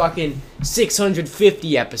be fucking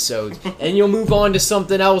 650 episodes. And you'll move on to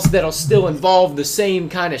something else that'll still involve the same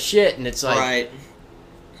kind of shit, and it's like, Right.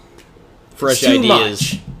 Fresh it's too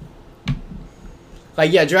ideas. much.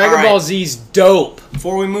 Like, yeah, Dragon All right. Ball Z's dope.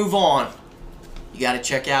 Before we move on, you got to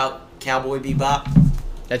check out Cowboy Bebop.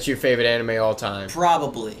 That's your favorite anime all time.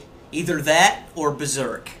 Probably either that or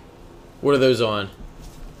Berserk. What are those on?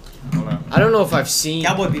 I don't know. I don't know if I've seen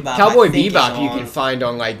Cowboy Bebop. Cowboy I think, is Bebop. You on- can find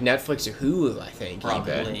on like Netflix or Hulu, I think.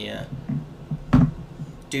 Probably, yeah.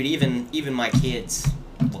 Dude, even my kids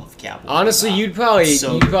love Cowboy Honestly, Bebop. you'd probably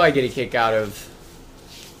So you'd good. probably get a kick out of.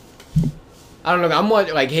 I don't know. I'm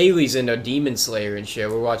watching, like, Haley's into Demon Slayer and shit.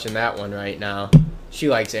 We're watching that one right now. She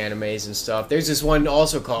likes animes and stuff. There's this one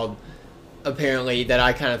also called, apparently, that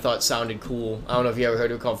I kind of thought sounded cool. I don't know if you ever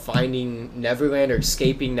heard of it, called Finding Neverland or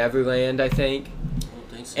Escaping Neverland, I think. I don't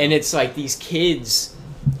think so. And it's like these kids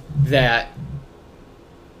that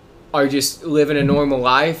are just living a normal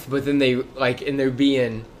life, but then they're like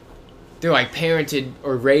parented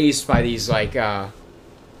or raised by these like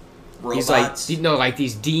Robots.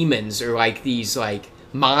 these demons or like these like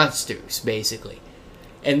monsters basically,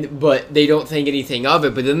 but they don't think anything of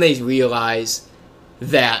it. But then they realize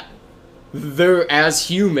that they're, as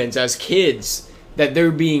humans, as kids, that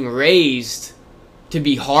they're being raised to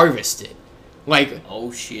be harvested. Like,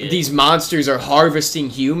 Oh shit. these monsters are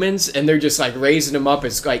harvesting humans, and they're just like raising them up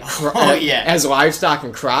as like Oh, yeah. as livestock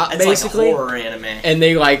and crop, That's basically. like a horror anime. And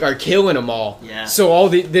they like are killing them all. Yeah. So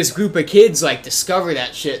this group of kids like discover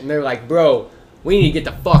that shit, and they're like, "Bro, we need to get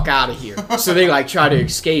the fuck out of here." So they like try to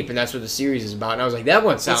escape, and that's what the series is about. And I was like, "That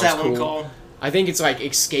one sounds What's that cool." one called? I think it's like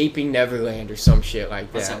Escaping Neverland or some shit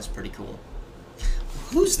like That that. sounds pretty cool.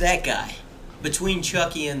 Who's that guy? Between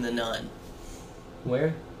Chucky and the Nun.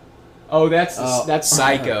 Where? Oh, that's Oh. that's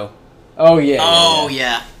Psycho. Oh yeah. Oh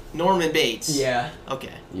yeah. Norman Bates. Yeah.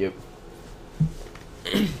 Okay. Yep.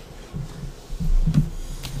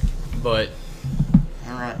 But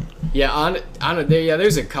All right. yeah,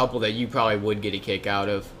 there's a couple that you probably would get a kick out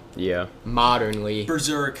of Yeah. modernly.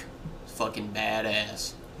 Berserk, fucking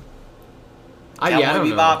badass. Yeah, I Cowboy don't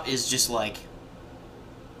know. Bebop is just like,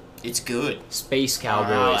 it's good. Space I don't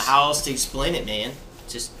know Cowboys. how else to explain it, man.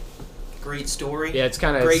 Just great story. Yeah, it's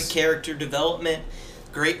kind of great character development.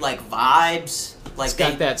 Great like vibes. Like It's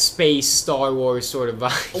got that space Star Wars sort of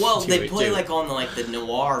vibe. Well, to they it, play too. like on the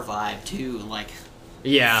noir vibe too, like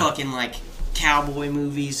yeah, fucking like cowboy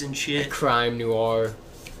movies and shit. crime noir.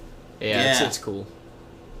 Yeah, Yeah. It's cool.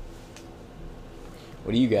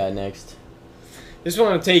 What do you got next? Just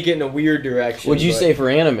want to take it in a weird direction. What'd you but say for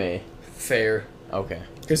anime? fair? Okay.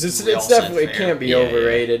 Because it's We all it's said definitely fair. can't be Yeah,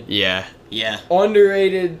 overrated. Yeah. Yeah,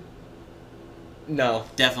 Underrated? No.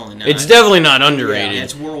 definitely not. It's definitely not underrated. Yeah,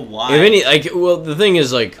 it's worldwide. If any, like, well, the thing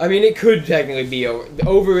is, like, I mean, it could technically be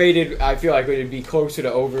overrated. I feel like it would be closer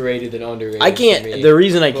to overrated than underrated. I for can't. me. The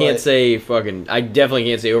reason I can't But- say fucking, I definitely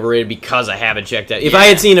can't say overrated because I haven't checked out. If Yeah. I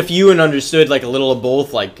had seen a few and understood like a little of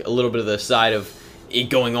both, like a little bit of the side of it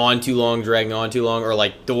going on too long, dragging on too long, or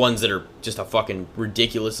like the ones that are just a fucking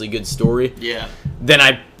ridiculously good story, Yeah. then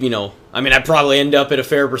I'd probably end up at a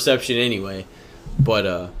fair perception anyway.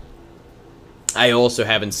 But I also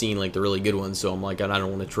haven't seen like the really good ones, so I'm like, I don't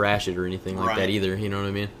want to trash it or anything like that Right. either. You know what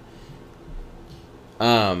I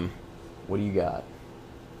mean? What do you got?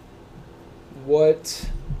 What?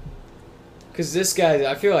 Because this guy,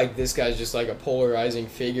 I feel like this guy's just like a polarizing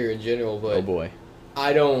figure in general, but Oh boy.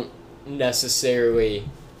 I don't necessarily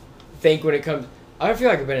think when it comes. I feel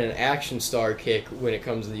like I've been an action star kick when it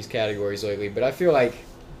comes to these categories lately, but I feel like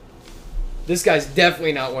this guy's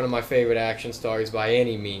definitely not one of my favorite action stars by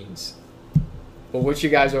any means. But what's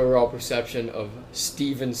your guys' overall perception of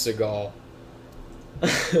Steven Seagal?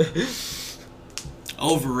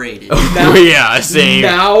 Overrated. Now- yeah, same.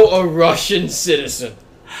 Now a Russian citizen.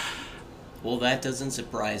 Well, that doesn't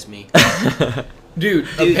surprise me. Dude,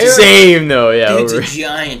 Dude, Same though, yeah. Dude's a over-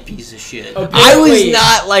 giant piece of shit. I was apparently-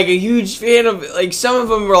 not like a huge fan of like some of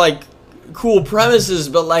them were like cool premises,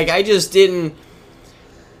 but like I just didn't.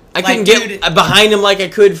 I Like, couldn't get dude- behind him like I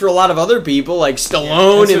could for a lot of other people, like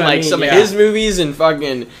Stallone that's and what I like mean, some yeah. of his movies and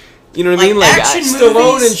fucking, you know what I Like, mean, like action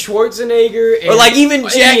Stallone movies- and Schwarzenegger, and or like even any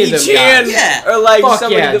Jackie of them Chan, guys. Yeah. or like Fuck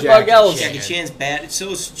somebody yeah, the fuck Jackie else, Chan. Jackie Chan's bad. So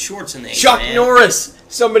is Schwarzenegger. Chuck man. Norris,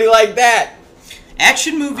 somebody like that.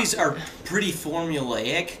 Action movies are pretty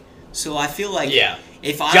formulaic, so I feel like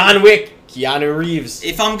if I'm John Wick, Keanu Reeves.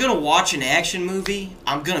 if I'm gonna watch an action movie,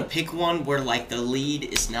 I'm gonna pick one where like the lead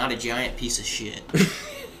is not a giant piece of shit.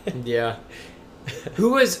 Yeah.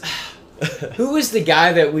 Who was? Who was the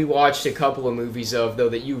guy that we watched a couple of movies of, though,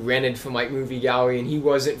 that you rented from, like, Movie Gallery, and he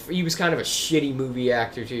was kind of a shitty movie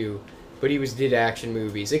actor, too, but he did action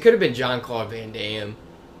movies. It could have been Jean-Claude Van Damme.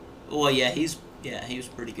 Well, yeah, he was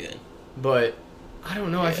pretty good. But, I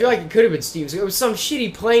don't know, I feel like it could have been Steven Seagal. It was some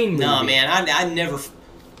shitty plane movie. No, man, I never...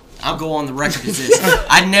 I'll go on the record as this.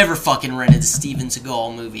 I never fucking rented a Steven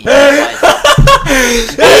Seagal movie. I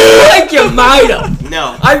feel like you might have.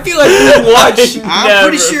 No. I feel like you watched. I'm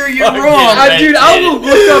pretty sure you're wrong. Dude, I will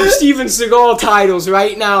look up Steven Seagal titles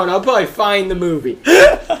right now, and I'll probably find the movie.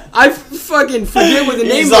 I fucking forget what the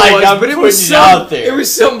name was, but it was some. It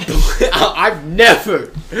was some. I've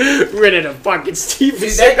never rented a fucking Steven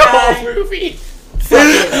Seagal movie.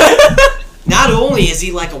 Not only is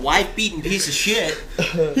he like a wife-beating piece of shit,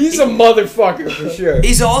 he's a motherfucker for sure.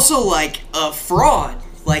 He's also like a fraud.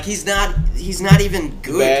 Like he's not even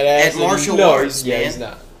good at martial arts, man. Yeah, he's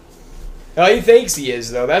not. Oh, he thinks he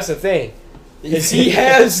is though. That's the thing. Is he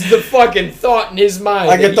has the fucking thought in his mind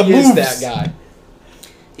that he is that guy.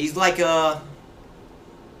 He's like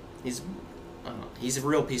he's a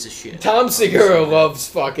real piece of shit. Tom Segura loves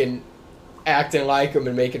fucking acting like him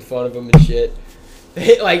and making fun of him and shit.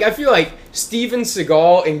 Like, I feel like Steven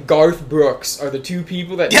Seagal and Garth Brooks are the two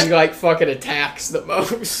people that he, like, fucking attacks the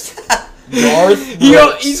most. Garth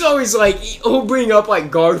Brooks. He's always, like, he'll bring up, like,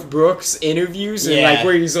 Garth Brooks interviews and, like,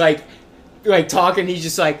 where he's, like talking, he's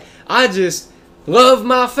just like, I just love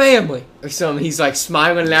my family, or something. He's, like,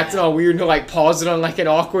 smiling and acting all weird, and he'll, like, pause it on, like, an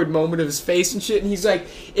awkward moment of his face and shit, and he's like,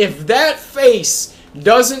 if that face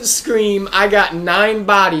doesn't scream, I got 9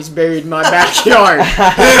 bodies buried in my backyard.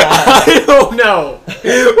 I don't know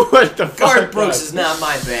what the fuck. Garth Brooks is not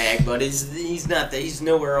my bag, but he's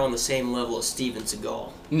nowhere on the same level as Steven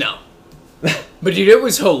Seagal. No. But dude, it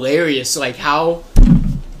was hilarious, like how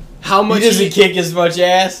much he doesn't kick as much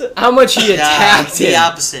ass. How much he attacked him. The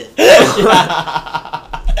opposite.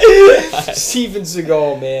 Steven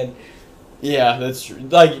Seagal, man. Yeah, that's true.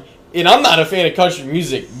 Like, and I'm not a fan of country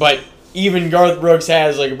music, but even Garth Brooks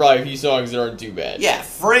has, like, probably a few songs that aren't too bad. Yeah,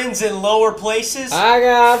 Friends in Lower Places. I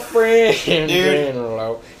got friends. Dude.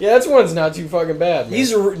 Yeah, that's one's not too fucking bad, man.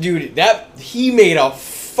 He made a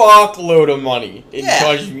fuckload of money in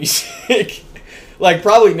country music. Like,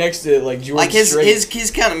 probably next to, like, George Like, his Strait.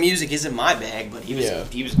 his kind of music isn't my bag, but he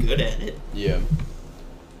was good at it. Yeah.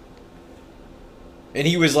 And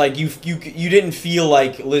he was like, you didn't feel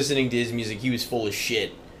like listening to his music. He was full of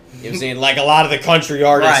shit. You know what I'm saying? Like a lot of the country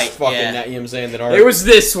artists, you know what I'm saying? That are. It was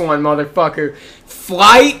this one, motherfucker.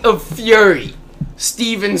 Flight of Fury.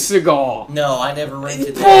 Steven Seagal. No, I never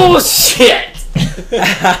rented that. Bullshit!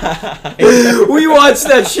 We watched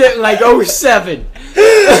that shit in like 07.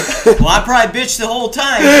 Well, I probably bitched the whole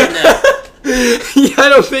time, didn't I? Yeah, I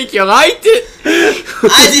don't think you liked it.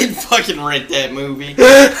 I didn't fucking rent that movie.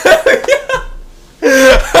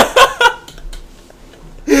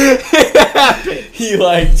 He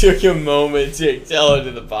like took a moment to tell it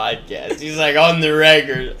to the podcast. He's like, on the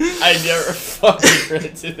record, I never fucking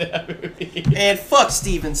rented that movie. Man, fuck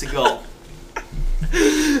Steven Seagal.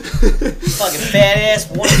 Fucking fat ass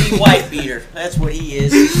wannabe wife beater. That's what he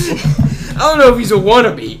is. I don't know if he's a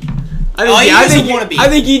wannabe. I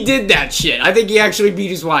think he did that shit. I think he actually beat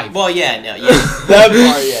his wife. Well, yeah. That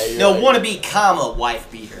part, yeah. No, right. Wannabe, comma, wife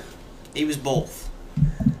beater. He was both.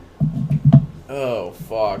 Oh,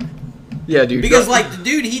 fuck. Yeah, dude. Because, like, the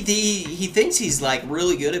dude, he thinks he's, like,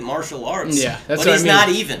 really good at martial arts. Yeah, that's but what he's I mean. not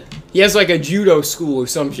even. He has, like, a judo school or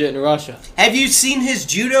some shit in Russia. Have you seen his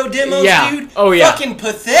judo demos, dude? Oh, yeah. Fucking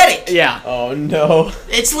pathetic. Yeah. Oh, no.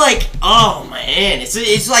 It's like, oh, man.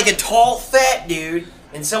 It's like a tall, fat dude,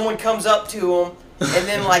 and someone comes up to him, and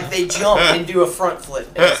then, like, they jump and do a front flip.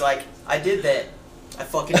 And it's like, I did that. I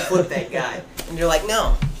fucking flipped that guy. And you're like,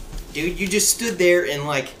 no. Dude, you just stood there and,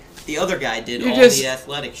 like, the other guy did all the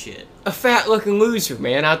athletic shit. A fat-looking loser,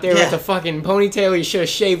 man, out there with a fucking ponytail he should have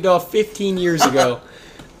shaved off 15 years ago.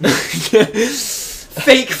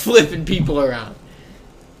 Fake flipping people around.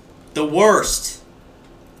 The worst.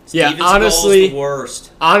 Yeah, Steven honestly, Seagal's the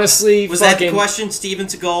worst. Honestly, was that the question, Steven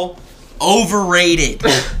Seagal? Overrated.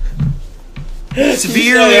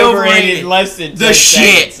 Severely overrated. Less than the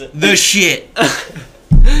shit. Seconds. The shit.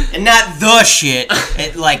 And not the shit.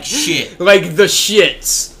 Like shit. Like the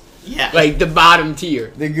shits. Yeah. Like the bottom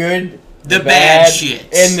tier. The good, the bad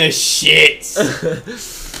shits. And the shits.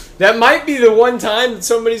 That might be the one time that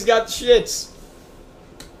somebody's got the shits.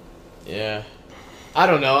 Yeah. I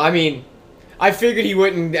don't know. I mean, I figured he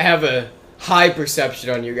wouldn't have a high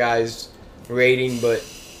perception on your guys' rating, but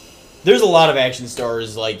there's a lot of action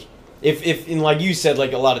stars, like, if and like you said,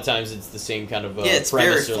 like, a lot of times it's the same kind of it's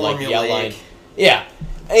premise very or, like, the formulaic. outline. Yeah.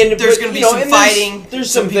 And there's going to be some fighting.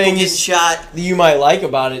 There's some people things getting shot that you might like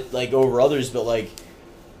about it, like over others, but like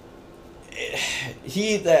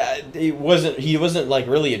he wasn't like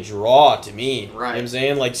really a draw to me. Right. You know what I'm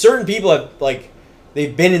saying? Like certain people have like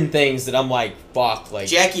they've been in things that I'm like, fuck, like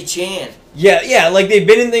Jackie Chan. Yeah, like they've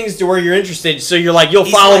been in things to where you're interested, so you'll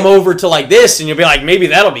He's follow like- them over to like this, and you'll be like, maybe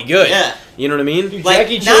that'll be good. Yeah. You know what I mean? Dude, Like,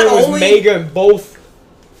 Jackie not Chan was only- mega in both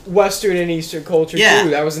Western and Eastern culture Yeah. too.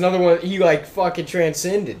 That was another one he like fucking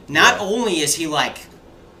transcended. Not only is he like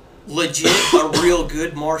legit a real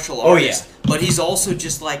good martial Oh, artist, but he's also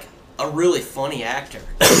just like a really funny actor.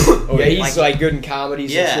 Yeah, he's Like- like good in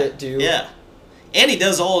comedies Yeah, and shit too. yeah. And he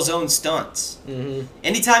does all his own stunts. Mm-hmm.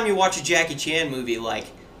 Anytime you watch a Jackie Chan movie, like,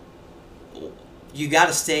 you got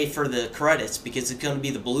to stay for the credits because it's going to be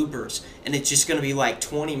the bloopers, and it's just going to be like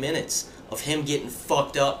 20 minutes of him getting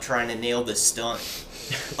fucked up trying to nail this stunt.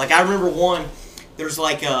 Like, I remember one, there's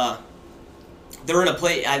like they're in a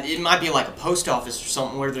place, it might be like a post office or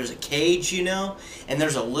something where there's a cage, you know, and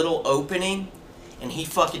there's a little opening, and he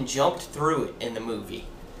fucking jumped through it in the movie.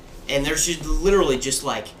 And there's just literally just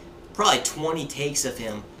like probably 20 takes of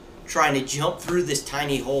him trying to jump through this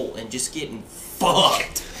tiny hole and just getting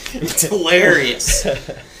fucked. It's hilarious.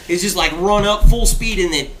 It's just like run up full speed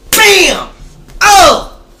and then BAM!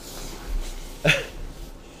 Oh!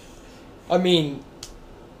 I mean,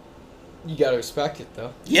 you gotta respect it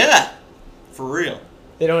though. Yeah. For real.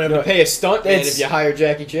 They don't have to pay a stunt man it's- if you hire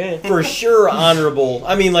Jackie Chan. For sure honorable.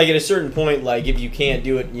 I mean, like at a certain point, like if you can't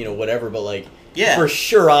do it, you know, whatever. But like, Yeah. for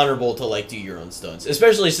sure honorable to like do your own stunts,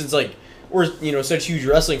 especially since like we're such huge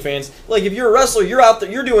wrestling fans. Like if you're a wrestler, you're out there,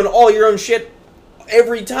 you're doing all your own shit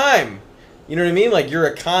every time. You know what I mean? Like you're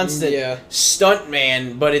a constant stunt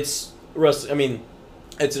man, but it's wrestling. I mean,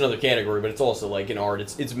 it's another category, but it's also like an art.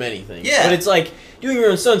 It's many things. Yeah. But it's like doing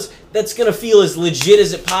your own stunts. That's gonna feel as legit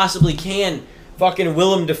as it possibly can. Fucking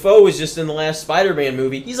Willem Dafoe was just in the last Spider-Man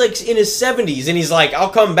movie. He's like in his 70s, and he's like, I'll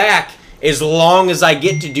come back as long as I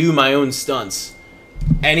get to do my own stunts.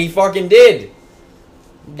 And he fucking did.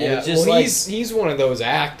 And Yeah, it's just well, like, he's one of those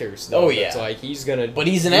actors. Though, Oh, yeah. it's like he's gonna. But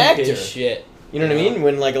he's an do actor. his shit. you know what I mean?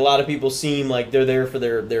 When like a lot of people seem like they're there for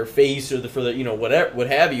their face or for the whatever what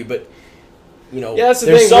have you, but Yeah, that's the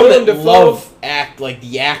there's thing. some Willem that Dafoe- love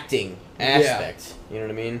the acting aspect. You know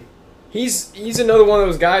what I mean? He's another one of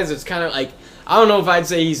those guys that's kind of like, I don't know if I'd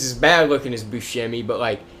say he's as bad looking as Buscemi, but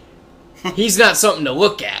like he's not something to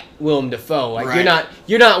look at. Willem Dafoe, like Right.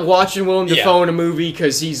 you're not watching Willem Yeah. Dafoe in a movie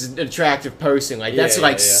because he's an attractive person. Like that's Yeah,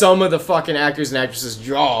 like yeah, yeah. some of the fucking actors and actresses'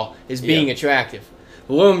 draw is being Yeah. attractive.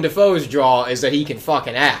 Willem Dafoe's draw is that he can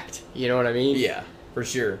fucking act. You know what I mean? Yeah, for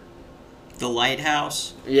sure. The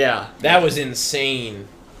Lighthouse. Yeah. That was insane.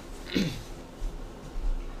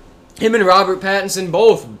 Him and Robert Pattinson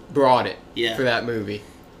both brought it Yeah. for that movie.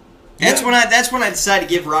 That's when I decided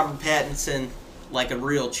to give Robert Pattinson like a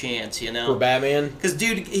real chance, you know. For Batman? Because,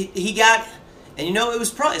 dude, he got... And, it was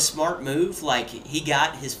probably a smart move. Like, he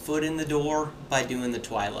got his foot in the door by doing the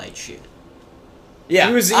Twilight shoot. Yeah.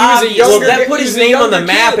 He was a Obviously. younger. Well, that put he his was a name on the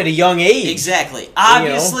younger map kid. at a young age. Exactly.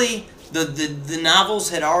 Obviously, the novels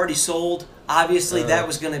had already sold. Obviously, that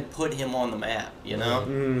was going to put him on the map, you know?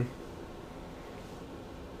 Mm.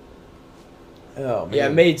 Oh, man. Yeah,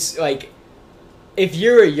 it made like, if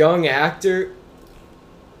you're a young actor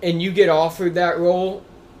and you get offered that role,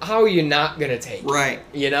 how are you not gonna take it? Right.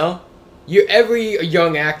 You know, every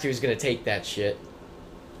young actor is gonna take that shit.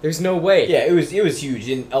 There's no way. Yeah, it was huge,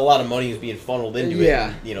 and a lot of money was being funneled into it.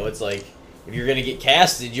 Yeah. And, it's like, if you're gonna get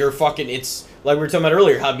casted, you're fucking, it's like we were talking about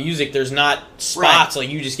earlier, how music, there's not spots, like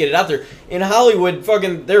you just get it out there. In Hollywood,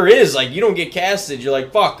 fucking, there is, like, you don't get casted, you're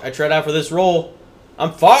like, fuck, I tried out for this role,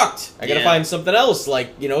 I'm fucked. I gotta Yeah. find something else.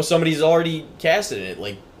 Like, somebody's already casted in it.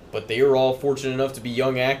 Like, but they were all fortunate enough to be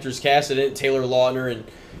young actors casted in it. Taylor Lautner and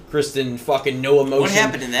Kristen fucking No Emotion. What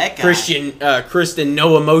happened to that guy? Kristen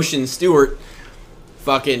No Emotion Stewart.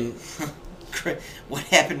 Fucking. What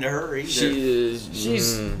happened to her either?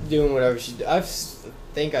 She's doing whatever she. I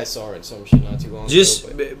think I saw her in some shit not too long Just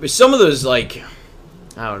ago. but some of those, like,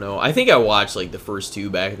 I don't know. I think I watched like the first two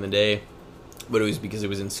back in the day, but it was because it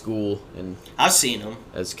was in school, and I've seen them.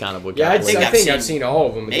 that's kind of what. Yeah, got I me. think I've I've seen all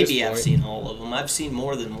of them. At Maybe this I've point. seen all of them. I've seen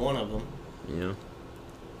more than one of them.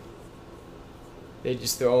 They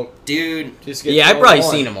just throw. Dude, Just get Yeah, I've thrown probably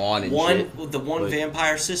on. seen them on and shit. the one but-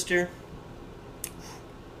 vampire sister.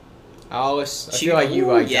 Alice. I feel like you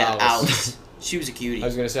liked yeah, Alice. Alice. She was a cutie. I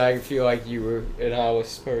was gonna say I feel like you were an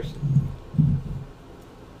Alice person.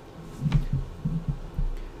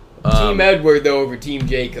 Team Edward though over Team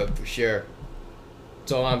Jacob for sure.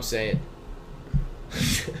 That's all I'm saying.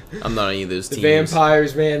 I'm not any of those The teams.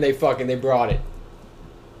 vampires, man, they brought it.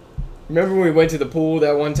 Remember when we went to the pool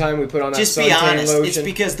that one time? We put on that Just be suntan honest. lotion. It's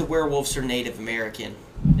because the werewolves are Native American,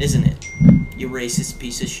 isn't it? You racist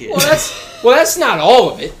piece of shit. Well, that's not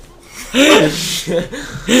all of it.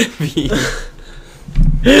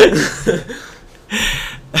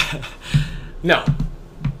 No.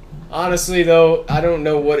 Honestly, though, I don't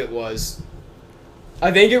know what it was.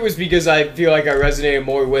 I think it was because I feel like I resonated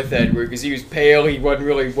more with Edward because he was pale. He wasn't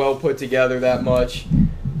really well put together that much.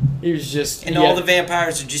 He was just... And all the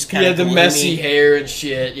vampires are just kind of He had the messy hair and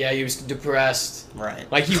shit. Yeah, he was depressed. Right.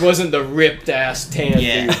 Like, he wasn't the ripped-ass tan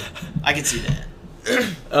dude. I can see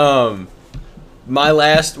that. My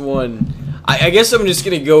last one, I guess I'm just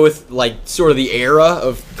gonna go with like sort of the era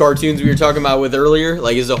of cartoons we were talking about with earlier,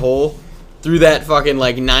 like as a whole, through that fucking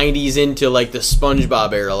like 90s into like the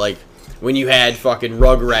SpongeBob era, like when you had fucking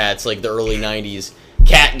Rugrats, like the early 90s,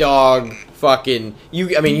 Cat Dog, fucking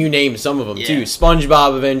you name some of them too,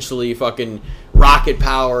 SpongeBob eventually, fucking Rocket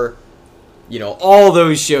Power, you know, all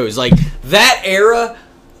those shows, like that era,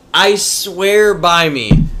 I swear by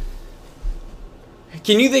me.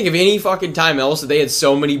 Can you think of any fucking time else that they had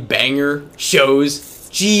so many banger shows?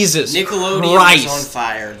 Jesus Nickelodeon Christ. was on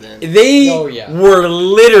fire then. They were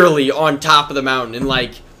literally on top of the mountain. And,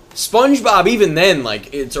 like, SpongeBob, even then,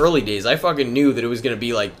 like, its early days, I fucking knew that it was going to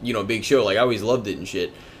be, like, you know, a big show. Like, I always loved it and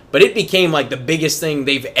shit. But it became, like, the biggest thing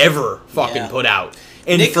they've ever fucking put out.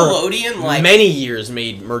 And Nickelodeon, for like... many years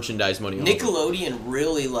made merchandise money. Nickelodeon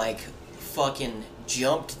really, like, fucking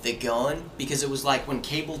jumped the gun. Because it was, like, when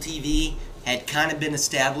cable TV... had kind of been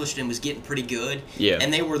established and was getting pretty good. Yeah.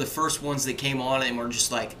 And they were the first ones that came on and were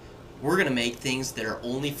just like, we're going to make things that are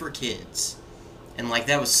only for kids. And, like,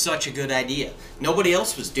 that was such a good idea. Nobody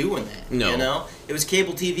else was doing that, you know? It was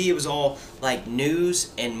cable TV. It was all, like,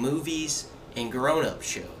 news and movies and grown-up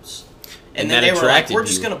shows. And then they were like, we're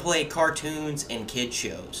just going to play cartoons and kid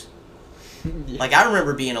shows. Like, I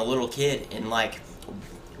remember being a little kid and, like,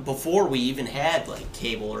 before we even had, like,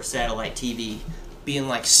 cable or satellite TV, being,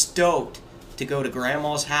 like, stoked to go to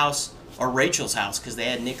Grandma's house or Rachel's house because they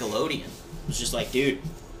had Nickelodeon. It was just like, dude,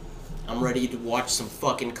 I'm ready to watch some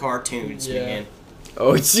fucking cartoons, man.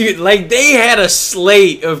 Oh, dude, like, they had a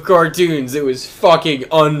slate of cartoons that was fucking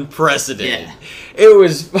unprecedented. Yeah. It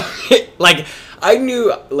was, like, I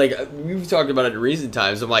knew, like, we've talked about it in recent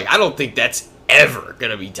times. I'm like, I don't think that's ever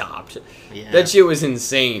gonna be topped. Yeah. That shit was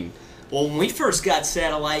insane. Well, when we first got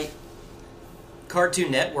satellite,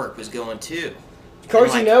 Cartoon Network was going, too.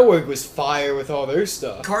 Cartoon Network was fire with all their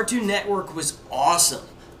stuff. Cartoon Network was awesome,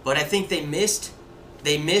 but I think they didn't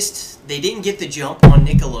get the jump on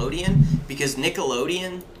Nickelodeon because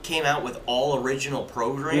Nickelodeon came out with all original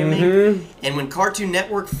programming, and when Cartoon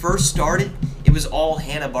Network first started, it was all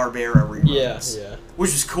Hanna-Barbera reruns,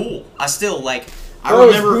 which was cool. I still, like, I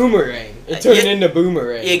remember... Boomerang. It turned into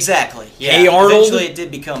Boomerang. Exactly, yeah. Hey Arnold? Eventually it did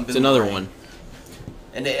become Boomerang. It's another one.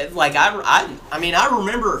 And, like, I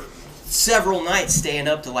remember... several nights staying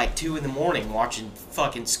up to like 2 in the morning watching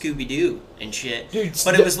fucking Scooby-Doo and shit. Dude,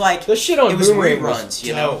 but it was like the shit on Boomerang reruns, was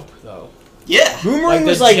you know. dope, though. Yeah, Boomerang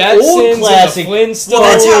was the like Jetsons old classic. And the Flintstones Well,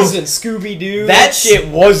 that's how- and Scooby-Doo. That shit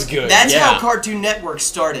was good. That's how Cartoon Network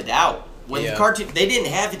started out. When they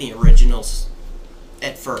didn't have any originals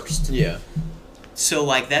at first. Yeah. So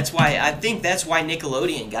like I think that's why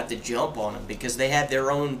Nickelodeon got the jump on them because they had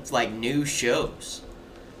their own like new shows.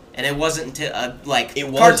 And it wasn't until,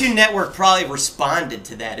 Cartoon Network probably responded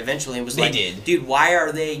to that eventually and was dude, why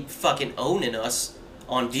are they fucking owning us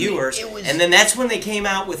on viewers? And then that's when they came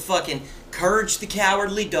out with fucking Courage the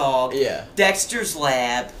Cowardly Dog, Dexter's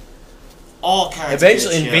Lab, all kinds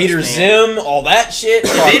eventually of Invader Zim, all that shit.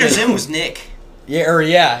 Invader Zim was Nick.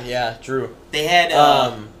 Yeah, true. They had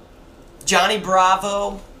Johnny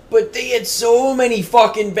Bravo. But they had so many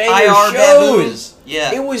fucking banger IR shows. Baboon.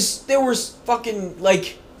 Yeah. There was fucking,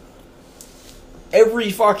 like...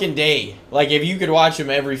 every fucking day. Like, if you could watch them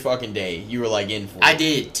every fucking day, you were, like, in for it. I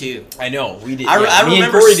did, too. I know, we did. I me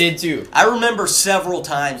remember, and Corey did, too. I remember several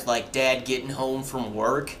times, like, Dad getting home from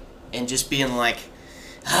work and just being like,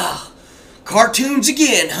 cartoons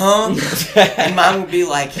again, huh? And Mom would be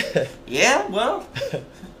like, yeah, well.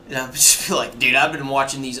 And I would just be like, dude, I've been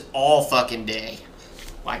watching these all fucking day.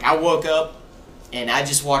 Like, I woke up and I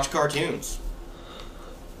just watched cartoons.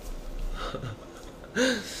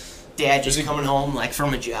 Dad just coming home like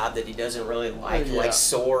from a job that he doesn't really like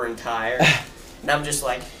sore and tired, and I'm just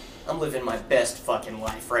like, I'm living my best fucking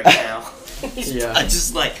life right now. I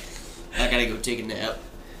just like, I gotta go take a nap.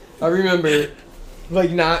 I remember,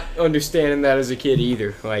 like, not understanding that as a kid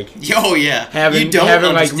either. Like, having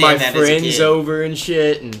like my friends over and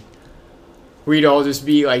shit, and we'd all just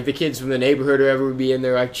be like the kids from the neighborhood or whatever would be in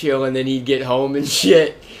there like chilling, and then he'd get home and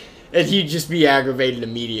shit. And he'd just be aggravated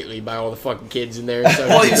immediately by all the fucking kids in there. So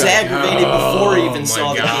Well, he was aggravated before he even my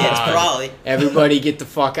saw the kids, God. probably. Everybody get the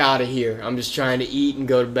fuck out of here. I'm just trying to eat and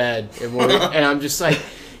go to bed. And I'm just like,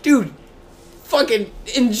 dude, fucking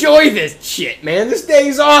enjoy this shit, man. This day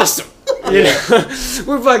is awesome. You know?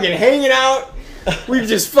 We're fucking hanging out. We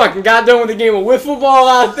just fucking got done with the game of wiffle ball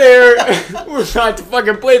out there. We're about to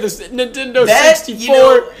fucking play this Nintendo 64. You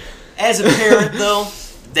know, as a parent, though,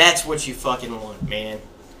 that's what you fucking want, man.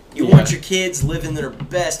 You want your kids living their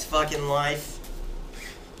best fucking life.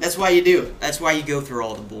 That's why you do it. That's why you go through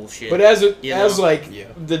all the bullshit. But as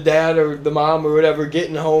the dad or the mom or whatever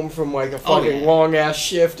getting home from like a fucking long ass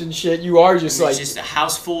shift and shit, you are just like, it's just a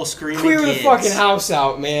house full of screaming clear kids. the fucking house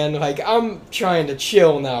out, man. Like, I'm trying to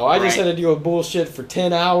chill now. I just had to deal with bullshit for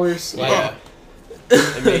 10 hours. Like, Yeah.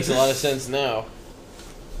 It makes a lot of sense now.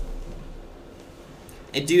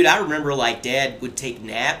 And dude, I remember like Dad would take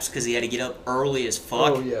naps because he had to get up early as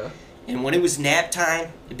fuck. oh yeah. And when it was nap time,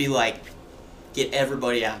 it'd be like, get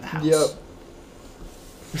everybody out of the house. Yep.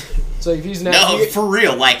 So if he's not, No, for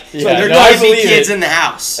real. Like, Yeah, there no, are I going to be believe kids it. in the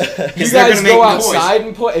house. you Because they're guys going to make go noise. outside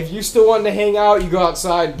and play. If you still want to hang out, you go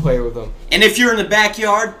outside and play with them. And if you're in the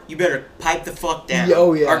backyard, you better pipe the fuck down.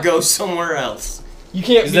 Oh, yeah. Or go somewhere else. You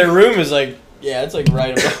can't. Because Be, their room is like, yeah, it's like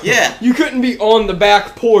right above. Yeah. you couldn't be on the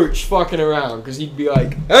back porch fucking around because he'd be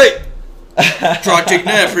like, "Hey, Try to take a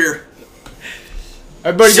nap here.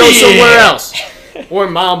 everybody go somewhere else." Or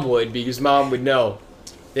Mom would, because Mom would know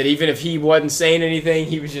that even if he wasn't saying anything,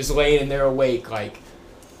 he was just laying in there awake, like,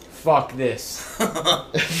 "Fuck this."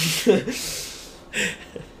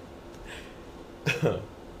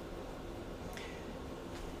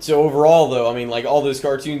 So overall, though, I mean, like, all those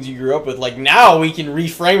cartoons you grew up with, like, now we can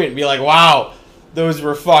reframe it and be like, wow, those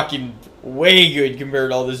were fucking way good compared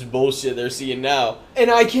to all this bullshit they're seeing now. And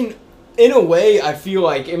I can, in a way, I feel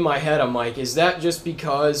like in my head, I'm like, is that just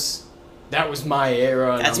because that was my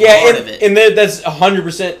era? And That's I'm- Yeah, part of it. and that's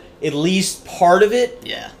 100% at least part of it.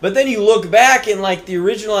 Yeah. But then you look back and, like, the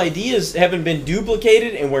original ideas haven't been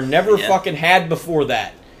duplicated and were never Yeah. fucking had before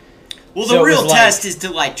that. Well, So the it was real like- test is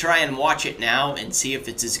to, like, try and watch it now and see if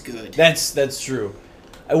it's as good. That's true.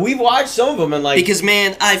 We watched some of them and, like... Because,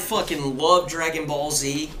 man, I fucking love Dragon Ball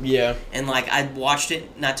Z. Yeah. And, like, I watched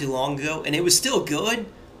it not too long ago, and it was still good,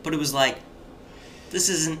 but it was like, this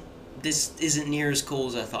isn't near as cool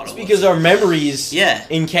as I thought it was. Because our memories Yeah.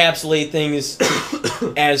 encapsulate things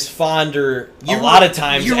as fonder a You lot of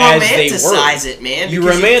times you as they were. romanticize it, man. You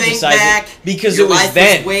because romanticize think back, it because your it was life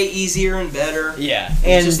then. was way easier and better. Yeah, It's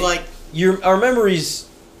and just like, our memories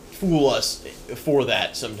fool us for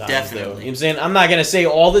that sometimes. Definitely. Though. You know what I'm saying? I'm not gonna say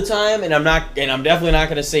all the time, and I'm definitely not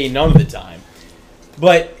gonna say none of the time.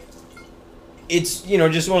 But it's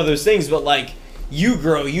just one of those things. But like you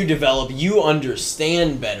grow, you develop, you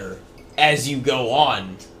understand better as you go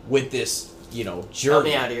on with this help journey.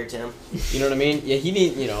 me out here, Tim. You know what I mean? Yeah, he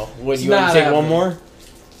need What It's you want not to take one happening. more?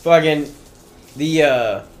 Fucking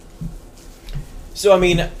the So I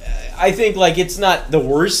mean, I think like it's not the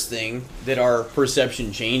worst thing that our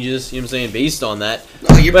perception changes. You know what I'm saying? Based on that,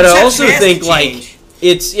 No, your but I perception also has to think like change.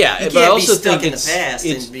 it's You but I can't also be stuck think in the it's past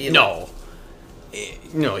it's and be like- no.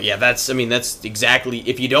 No, yeah, that's exactly,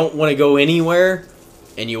 if you don't want to go anywhere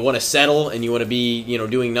and you want to settle and you want to be,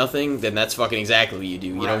 doing nothing, then that's fucking exactly what you do.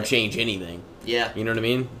 You don't Right. change anything. Yeah. You know what I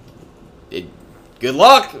mean? Good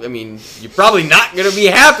luck. I mean, you're probably not gonna be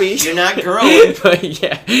happy. You're not growing. But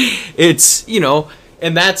yeah, it's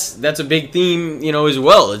and that's a big theme, as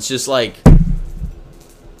well. It's just like,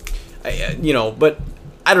 but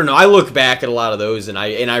I don't know. I look back at a lot of those, and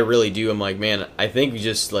I really do. I'm like, man, I think we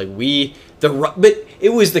just like but it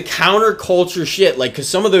was the counterculture shit, like, because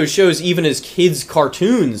some of those shows, even as kids'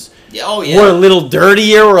 cartoons, Yeah, oh, yeah. were a little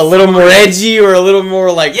dirtier, or a little more edgy, or a little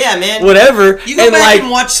more like, Yeah, man. whatever. You go and back like and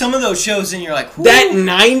watch some of those shows, and you're like, whoo, that they were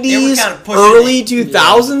 90s, kinda pushing early it.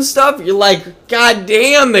 2000s stuff, you're like, god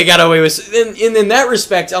damn, they got away with it. And in that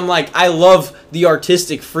respect, I'm like, I love the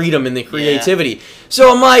artistic freedom and the creativity.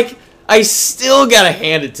 So I'm like, I still gotta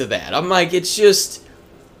hand it to that. I'm like, it's just,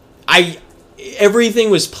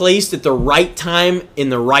 everything was placed at the right time in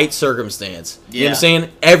the right circumstance. You know what I'm Yeah. saying?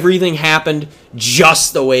 Everything happened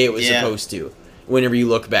just the way it was Yeah. supposed to, whenever you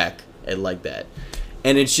look back at like that.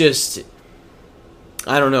 And it's just,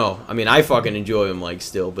 I don't know. I mean, I fucking enjoy them, like,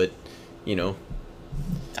 still, but,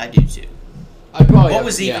 I do too. I probably What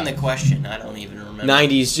was even the question? I don't even remember.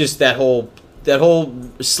 90s, just that whole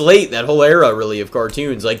slate, that whole era, really, of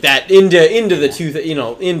cartoons, like that into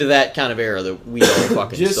the into that kind of era that we all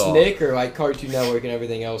fucking just saw. Nick or like Cartoon Network and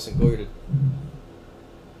everything else included?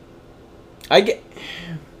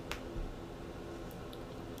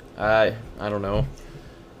 I don't know.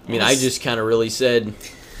 I mean, I just kind of really said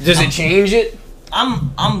Does it change it?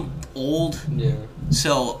 I'm old, Yeah.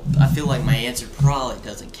 so I feel like my answer probably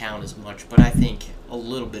doesn't count as much, but I think a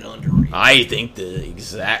little bit underrated. I think the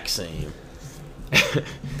exact same.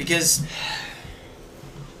 Because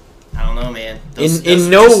I don't know, man. In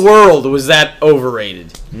no world was that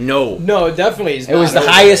overrated. No. No, it definitely is. It was the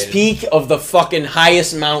highest peak of the fucking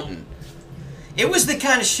highest mountain. It was the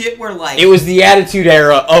kind of shit where, like... It was the Attitude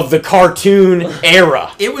Era of the cartoon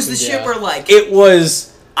era. It was the shit where, like... It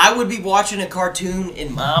was... I would be watching a cartoon,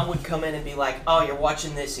 and Mom would come in and be like, "Oh, you're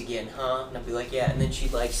watching this again, huh?" And I'd be like, "Yeah." And then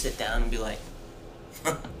she'd, like, sit down and be like...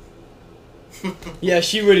 Yeah,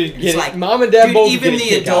 she would get It's it. like, Mom and Dad dude, both even get a the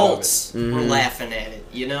kick out of it. adults were laughing at it,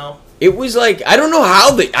 you know? It was like, I don't know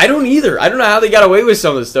how they... I don't either. I don't know how they got away with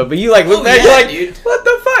some of this stuff. But you, like, look Oh, back, yeah, you're like, dude. what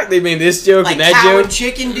the fuck? They made this joke Like and that Cow joke. and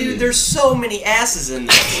Chicken, dude, there's so many asses in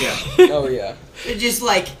that show. Oh yeah. They're just,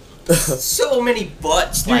 like, so many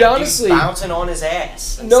butts, Dude, like, honestly- bouncing on his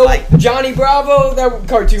ass. It's No, like, Johnny Bravo, that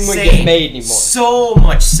cartoon wouldn't same. get made anymore. So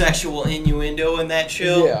much sexual innuendo in that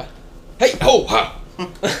show. Yeah. Hey, oh, ha.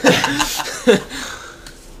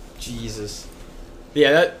 Jesus.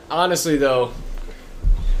 Yeah, that honestly though.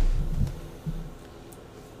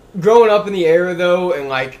 Growing up in the era though, and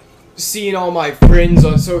like seeing all my friends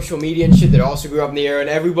on social media and shit that also grew up in the era, and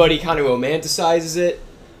everybody kind of romanticizes it.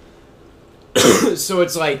 So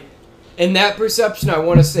it's like, in that perception, I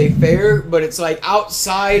want to say fair, but it's like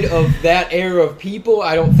outside of that era of people,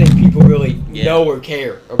 I don't think people really know or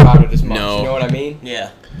care about it as much. No. You know what I mean?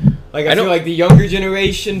 Yeah. Like, I I feel don't- like the younger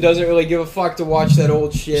generation doesn't really give a fuck to watch that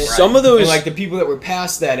old shit. Some of those... And like the people that were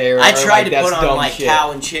past that era, I are tried like, to that's put on, dumb like, shit.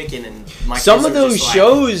 Cow and Chicken, and my Some kids of are those just like,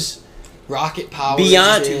 shows... Rocket Power.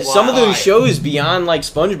 Beyond and shit. some of Why? those shows beyond like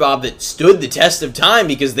SpongeBob that stood the test of time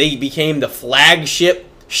because they became the flagship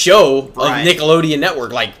show Right. of Nickelodeon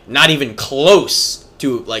Network, like not even close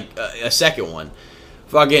to like a second one.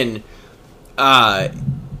 Fucking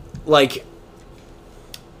like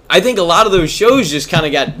I think a lot of those shows just kind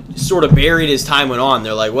of got sort of buried as time went on.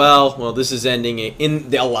 They're like, well, this is ending.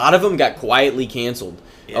 A lot of them got quietly canceled.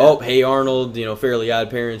 Yeah. Oh, Hey Arnold, Fairly Odd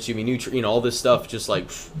Parents, Jimmy Neutron, all this stuff just like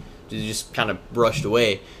just kind of brushed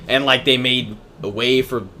away. And like they made a way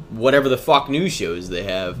for whatever the fuck news shows they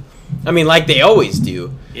have. I mean, like they always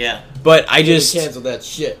do. Yeah. But I They just canceled that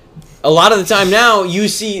shit. a lot of the time now you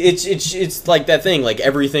see it's like that thing, like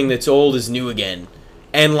everything that's old is new again.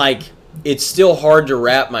 And like it's still hard to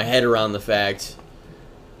wrap my head around the fact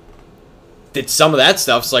that some of that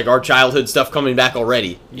stuff's like our childhood stuff coming back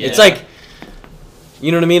already. Yeah. It's like,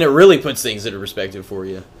 you know what I mean? It really puts things into perspective for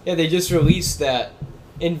you. Yeah, they just released that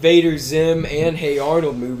Invader Zim and Hey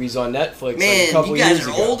Arnold movies on Netflix like a Man, couple you guys years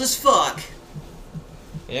are ago. old as fuck.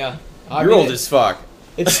 Yeah. You're old as fuck.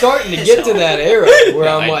 It's starting to get to that era where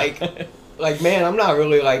Yeah, I'm I know. like, man, I'm not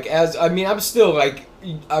really like I'm still like,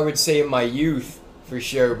 I would say in my youth for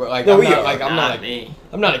sure, but like, No, I'm you not are. like, I'm not me.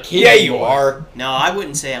 a kid. Yeah, you anymore. are. No, I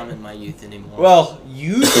wouldn't say I'm in my youth anymore. Well,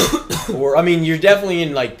 or I mean, you're definitely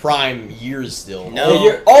in like prime years still. No. Yeah,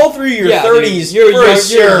 you're, All through your Yeah, 30s, dude, you're for young-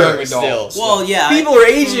 sure, you're a young still. adult. well, yeah. People are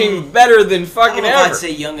aging better than I don't fucking know if ever. I'd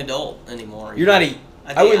say young adult anymore. You're not a.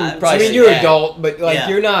 I wouldn't I probably mean, say you're that. adult, but like, Yeah.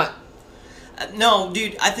 you're not. No,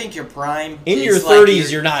 dude, I think your prime In is your like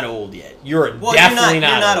 30s, you're not old yet. You're well, definitely you're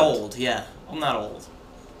not old. old. Yeah, I'm not old.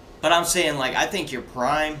 But I'm saying, like, I think your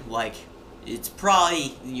prime, like, it's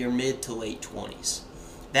probably your mid to late 20s.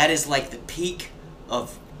 That is, like, the peak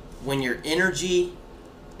of when your energy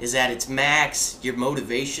is at its max, your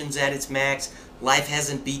motivation's at its max, life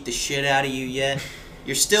hasn't beat the shit out of you yet.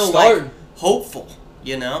 You're still, like, hopeful,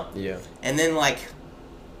 you know? Yeah. And then, like,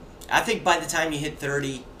 I think by the time you hit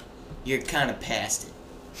 30, you're kind of past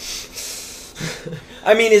it.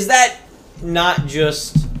 I mean, is that not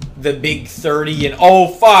just the big 30 and oh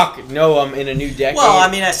fuck, no, I'm in a new decade? Well,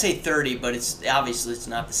 I mean, I say 30, but it's obviously it's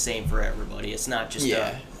not the same for everybody. It's not just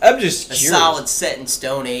yeah. I'm just a curious. solid set in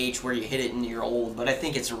stone age where you hit it and you're old. But I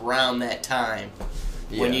think it's around that time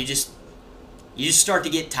when Yeah. you just start to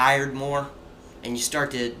get tired more, and you start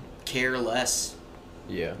to care less,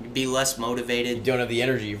 Yeah. be less You motivated. don't have the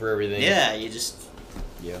energy for everything. Yeah, you just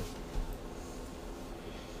Yeah.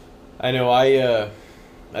 I know. I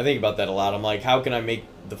think about that a lot. I'm like, how can I make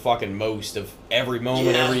the fucking most of every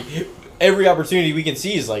moment, Yeah. every opportunity we can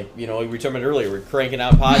see is like, like we were talking about earlier, we're cranking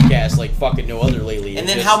out podcasts like fucking no other lately. And It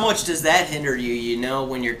then just- how much does that hinder you,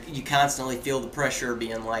 when you constantly feel the pressure of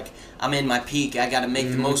being like, I'm in my peak, I gotta make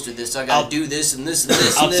the most of this, I gotta do this and this and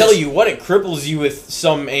this and I'll this. tell you what, it cripples you with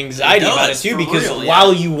some anxiety It about it does, too, for because real, yeah.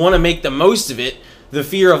 while you want to make the most of it, the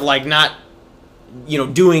fear of like not,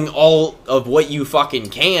 doing all of what you fucking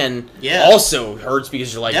can also hurts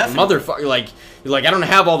because you're like, motherfucker, you're like, I don't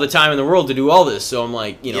have all the time in the world to do all this. So I'm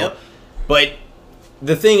like, but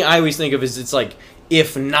the thing I always think of is it's like,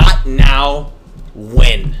 if not now,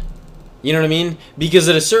 when? You know what I mean? Because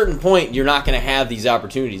at a certain point, you're not going to have these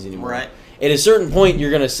opportunities anymore. Right. At a certain point, you're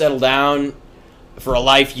going to settle down for a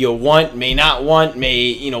life you want, may not want,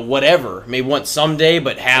 may, whatever. May want someday,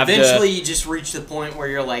 but have Eventually, you just reach the point where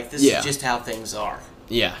you're like, this is just how things are.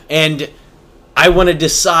 Yeah. And I want to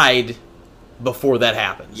decide before that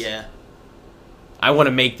happens. Yeah. I want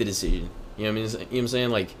to make the decision. You know what I'm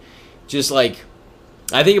saying? Like, just like,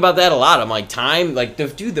 I think about that a lot. I'm like, time, like,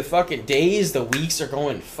 the fucking days, the weeks are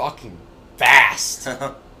going fucking fast.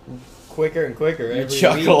 Quicker and quicker every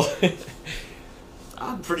chuckle. week.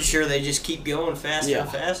 I'm pretty sure they just keep going faster and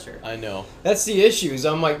faster. I know. That's the issue. Is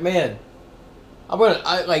I'm like, man,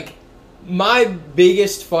 my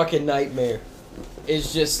biggest fucking nightmare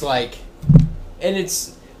is just like, and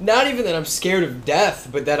it's not even that I'm scared of death,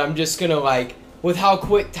 but that I'm just gonna like, with how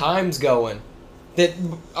quick time's going, that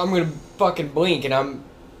I'm gonna fucking blink and I'm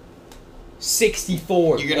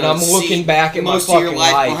 64 and I'm looking back at my fucking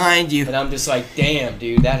life behind you, and I'm just like, damn,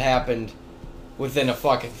 dude, that happened within a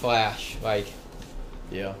fucking flash. Like,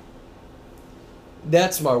 yeah,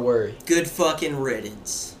 that's my worry. Good fucking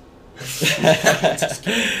riddance.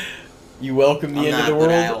 You welcome the end of the world.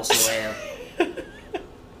 But I also am.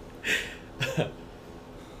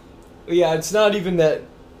 Yeah, it's not even that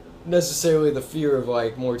necessarily the fear of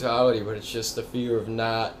like mortality, but it's just the fear of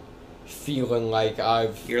not feeling like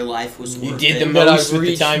your life was worth you did it. the that most I've with the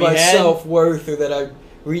reached time my you had. self-worth, or that I've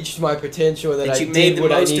reached my potential, or that I you made did the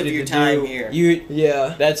what I most needed of your to time do. here.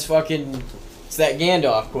 That's fucking. It's that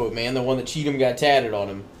Gandalf quote, man. The one that Cheatham got tatted on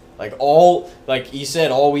him. Like he said,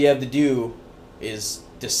 all we have to do is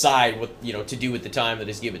decide what to do with the time that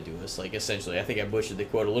is given to us. Like, essentially, I think I butchered the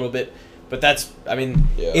quote a little bit, but that's. I mean,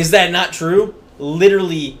 is that not true?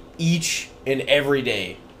 Literally each and every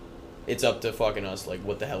day, it's up to fucking us. Like,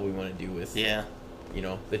 what the hell we want to do with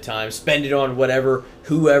the time. Spend it on whatever,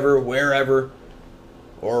 whoever, wherever,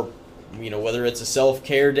 or whether it's a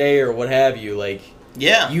self-care day or what have you. Like,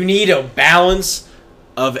 you need a balance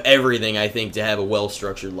of everything, I think, to have a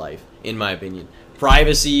well-structured life, in my opinion.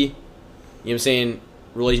 Privacy, you know what I'm saying,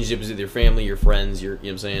 relationships with your family, your friends, you know what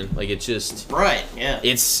I'm saying? Like, it's just... Right, yeah.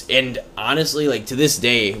 And honestly, like, to this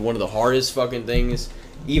day, one of the hardest fucking things,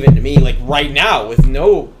 even to me, like, right now, with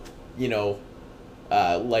no,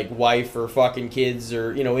 like, wife or fucking kids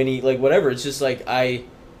or, any, like, whatever, it's just, like, I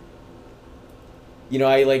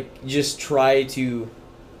like, just try to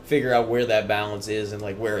figure out where that balance is and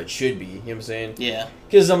like where it should be. You know what I'm saying? Yeah.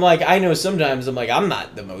 Because I'm like, I know sometimes I'm like, I'm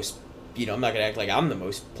not the most, I'm not gonna act like I'm the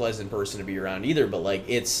most pleasant person to be around either. But like,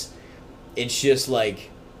 it's just like,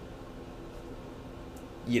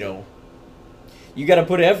 you got to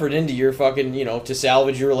put effort into your fucking, to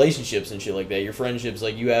salvage your relationships and shit like that. Your friendships,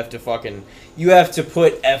 like, you have to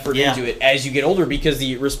put effort into it as you get older because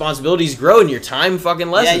the responsibilities grow and your time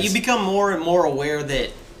fucking lessens. Yeah, you become more and more aware that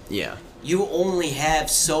yeah, you only have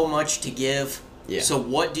so much to give. Yeah. So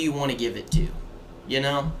what do you want to give it to?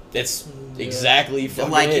 That's exactly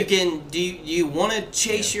fucking like it. You want to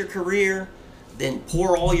chase your career, then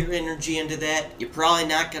pour all your energy into that. You're probably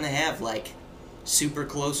not going to have like super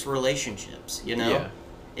close relationships, Yeah.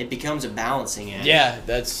 It becomes a balancing act. Yeah,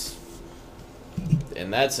 that's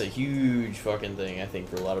a huge fucking thing, I think,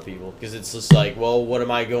 for a lot of people. Because it's just like, well, what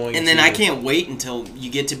am I going And then I can't wait until you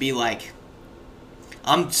get to be like,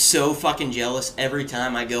 I'm so fucking jealous every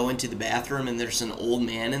time I go into the bathroom and there's an old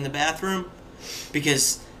man in the bathroom.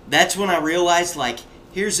 Because that's when I realize, like,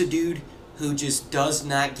 here's a dude who just does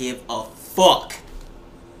not give a fuck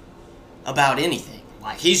about anything.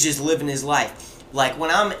 Like, he's just living his life. Like,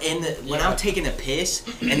 when I'm I'm taking a piss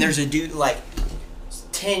and there's a dude, like,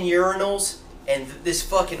 10 urinals and this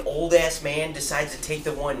fucking old-ass man decides to take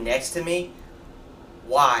the one next to me.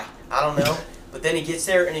 Why? I don't know. But then he gets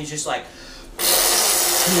there and he's just like...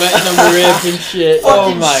 Sweating on the rib and shit.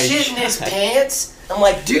 Fucking shit in his pants. I'm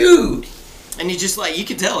like, dude. And he just like, you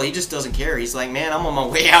can tell, he just doesn't care. He's like, man, I'm on my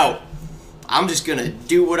way out. I'm just going to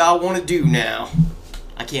do what I want to do now.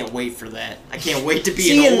 I can't wait for that. I can't wait to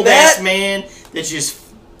be an old-ass man that's just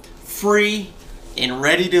free and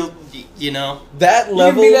ready to, That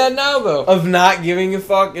level you can be that now, though. of not giving a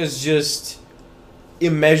fuck is just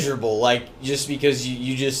immeasurable. Like, just because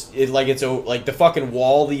you just, it's like the fucking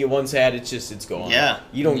wall that you once had, it's gone. Yeah.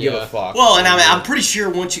 You don't give a fuck. Well, and I'm pretty sure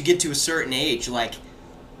once you get to a certain age, like,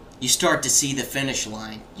 you start to see the finish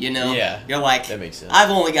line, Yeah. You're like, that makes sense.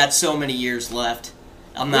 I've only got so many years left.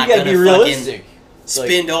 I'm not you gotta going be to realistic.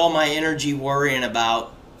 spend all my energy worrying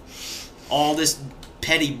about all this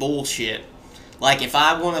petty bullshit. Like, if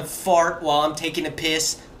I want to fart while I'm taking a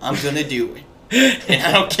piss, I'm going to do it. And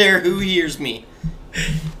I don't care who hears me.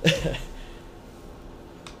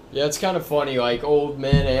 Yeah, it's kind of funny, like, old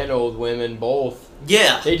men and old women, both.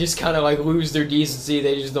 Yeah. They just kind of, like, lose their decency.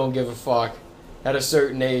 They just don't give a fuck. At a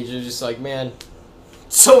certain age, they're just like, man...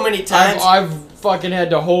 So many times... I've fucking had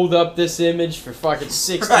to hold up this image for fucking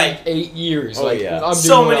 6 to 8 years. Oh, like, yeah. I'm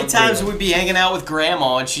So doing what many I'm times doing. we'd be hanging out with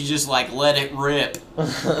Grandma and she just, like, let it rip.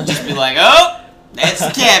 Just be like, oh, that's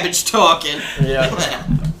the cabbage talking. Yeah.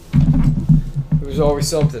 It was always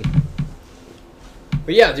something.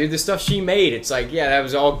 But yeah, dude, the stuff she made, it's like, yeah, that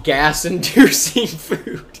was all gas-inducing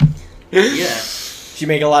food. Yeah. She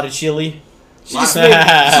make a lot of chili. She just made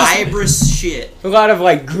fibrous shit. A lot of,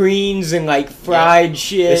 like, greens and, like, fried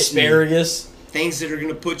shit. Asparagus. Things that are going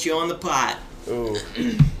to put you on the pot. Ooh.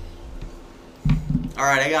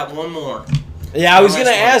 Alright, I got one more. Yeah, I was One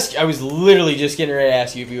gonna last ask. I was literally just getting ready to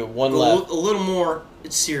ask you if you have one left. A little more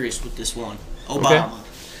serious with this one. Obama.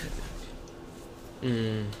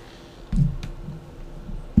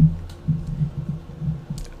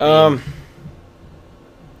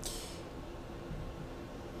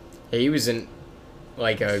 Yeah, he was in,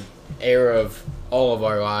 like, a era of all of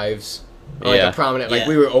our lives. Like, Yeah. a prominent, like, Yeah.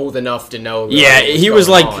 we were old enough to know. Yeah, what he was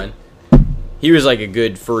going like- on. He was like a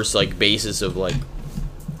good first like basis of like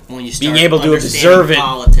When you being start able to understanding observe it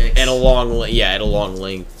politics. at a long at a long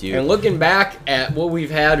length, dude. And looking back at what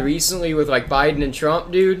we've had recently with, like, Biden and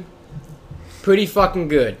Trump, dude, pretty fucking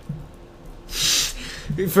good.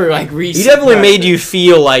 For, like, recent He definitely made presidents. you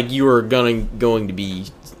feel like you were going to be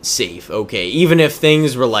safe, okay? Even if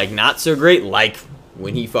things were like not so great, like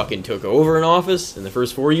when he fucking took over in office in the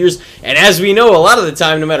first 4 years. And as we know, a lot of the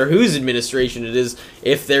time, no matter whose administration it is,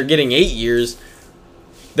 if they're getting 8 years,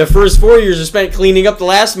 the first 4 years are spent cleaning up the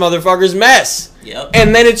last motherfucker's mess. Yep.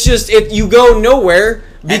 And then it's just you go nowhere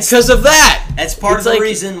because of that. That's part It's of the like-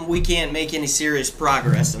 reason we can't make any serious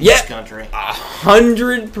progress in this country.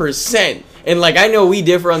 100%. And like I know we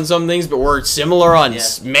differ on some things, but we're similar on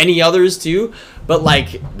many others too. But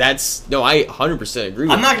like I 100% agree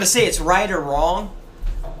with I'm not going to say it's right or wrong,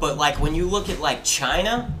 but like when you look at like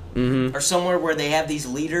China or somewhere where they have these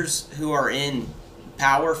leaders who are in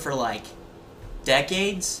power for like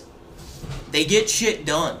decades, they get shit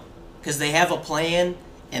done because they have a plan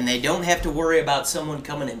and they don't have to worry about someone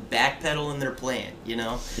coming and backpedaling their plan, you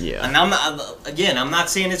know? Yeah. And I'm not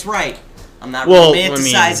saying it's right. I'm not Well,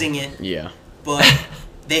 romanticizing it, Yeah. but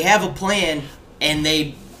they have a plan and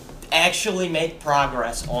they actually make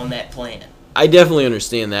progress on that plan. I definitely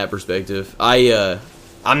understand that perspective.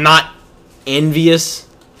 I'm not envious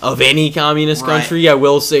of any communist Right. country. I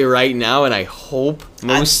will say right now, and I hope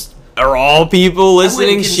most or all people listening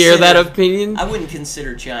wouldn't share that consider- opinion. I wouldn't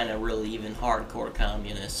consider China really even hardcore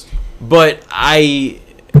communist. But I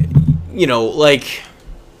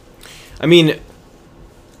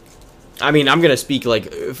I'm gonna speak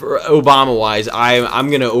like for Obama wise. I'm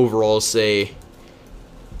gonna overall say.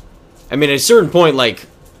 I mean, at a certain point, like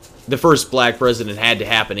the first black president had to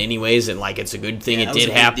happen anyways, and like it's a good thing Yeah, it that was did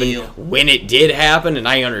a big happen deal. when it did happen, and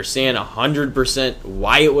I understand 100%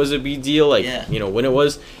 why it was a big deal. Like when it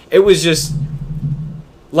was just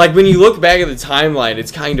like when you look back at the timeline,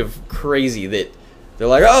 it's kind of crazy that they're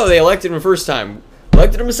like, oh, they elected him the first time,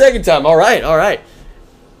 elected him a second time, all right.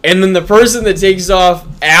 And then the person that takes off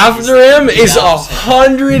after him is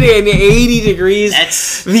 180 degrees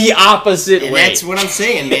That's the opposite and way. that's what I'm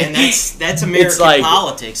saying, man. That's American like-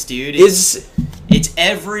 politics, dude. It's It's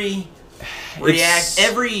every It's-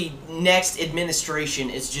 every next administration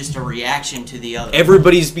is just a reaction to the other.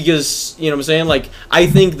 everybody's because you know what I'm saying. Like I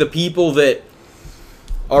think the people that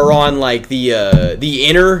are on like the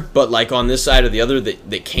inner, but like on this side or the other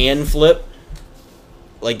that can flip.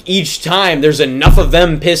 Like each time, there's enough of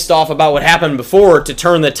them pissed off about what happened before to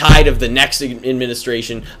turn the tide of the next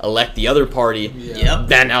administration, elect the other party. Yep.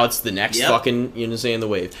 Then now it's the next Yep. fucking, you know, saying the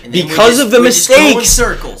wave. And then Because of the we just go in mistakes.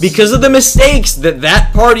 circles. Because of the mistakes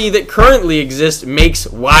that party that currently exists makes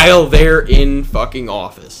while they're in fucking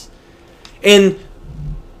office. And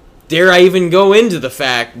dare I even go into the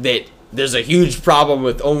fact that there's a huge problem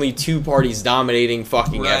with only two parties dominating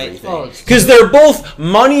fucking Right. everything. Oh, it's Because they're both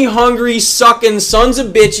money-hungry, sucking sons of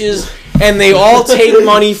bitches, and they all take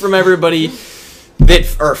money from everybody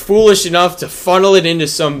that are foolish enough to funnel it into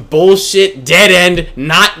some bullshit, dead-end,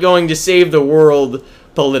 not going to save the world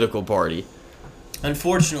political party.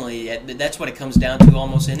 Unfortunately, that's what it comes down to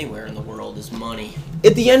almost anywhere in the world is money.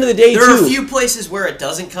 At the end of the day, There too. are a few places where it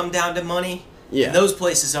doesn't come down to money. Yeah. And those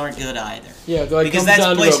places aren't good either. Yeah, like Because comes that's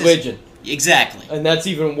down places- to religion, Exactly. and that's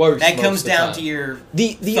even worse. That most comes of the down time. to your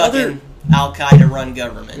The fucking other Al-Qaeda-run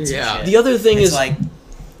governments. Yeah. And shit. The other thing It's is like,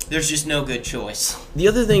 there's just no good choice. The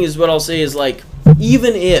other thing is what I'll say is, like,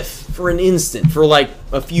 even if, for an instant, for, like,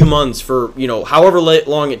 a few months, for, you know, however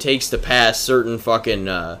long it takes to pass certain fucking,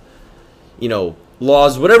 you know,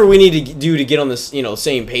 laws, whatever we need to do to get on this, you know,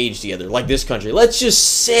 same page together, like this country, let's just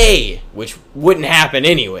say, which wouldn't happen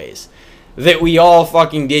anyways, that we all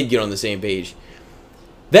fucking did get on the same page.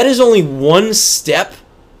 That is only one step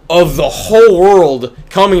of the whole world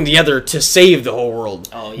coming together to save the whole world.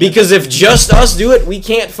 Oh, yeah. Because if just us do it, we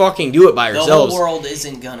can't fucking do it by The ourselves. whole world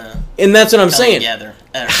isn't gonna And that's what I'm come saying. together.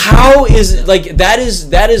 How is it, like, that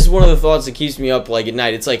is one of the thoughts that keeps me up, like, at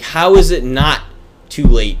night. It's like, how is it not too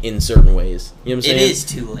late in certain ways? You know what I'm saying? It is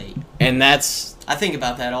too late. And that's, I think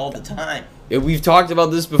about that all the time. we've talked about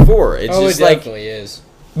this before. It's just it like, definitely is.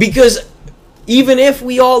 because even if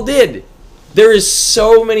we all did, there is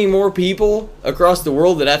so many more people across the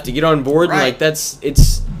world that have to get on board. Right. And, like,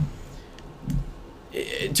 it's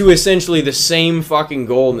to essentially the same fucking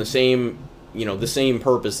goal and the same, you know, the same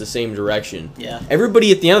purpose, the same direction. Yeah.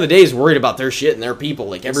 Everybody at the end of the day is worried about their shit and their people.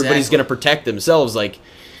 Like, everybody's Exactly. going to protect themselves. Like,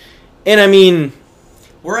 and I mean,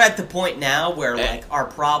 We're at the point now where, like, our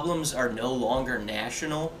problems are no longer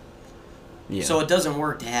national. yeah. So it doesn't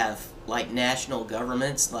work to have, like, national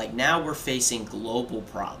governments. Like, now we're facing global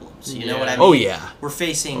problems. You know what I mean? Oh, yeah. We're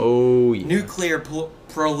facing Oh, yeah. nuclear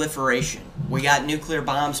proliferation. We got nuclear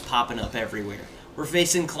bombs popping up everywhere. We're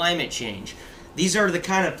facing climate change. These are the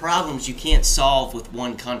kind of problems you can't solve with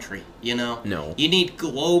one country, you know? No. You need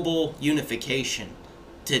global unification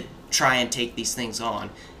to try and take these things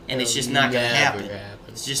on. And it's just not going to happen.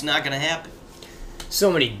 It's just not going to happen.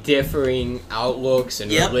 So many differing outlooks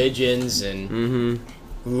and Yep. religions and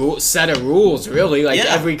Mm-hmm. set of rules, really. Like,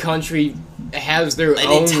 Yeah. every country has their An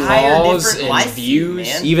own entire laws different and life view, views.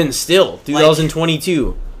 man. Even still,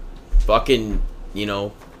 2022, fucking, you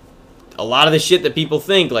know, a lot of the shit that people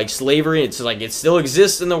think, like slavery, it's like it still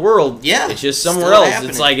exists in the world. Yeah, It's just somewhere still else. happening.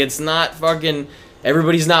 It's like it's not fucking,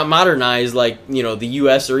 everybody's not modernized like, you know, the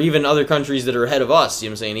U.S. or even other countries that are ahead of us, you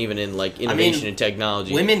know what I'm saying, even in like innovation and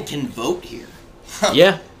technology. Women can vote here.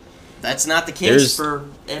 Yeah. That's not the case There's- for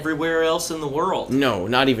everywhere else in the world. No,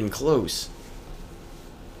 not even close.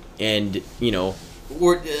 And, you know,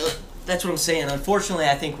 That's what I'm saying. Unfortunately,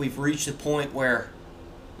 I think we've reached a point where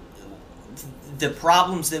the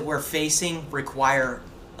problems that we're facing require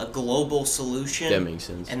a global solution. that makes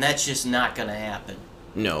sense. And that's just not going to happen.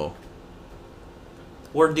 No.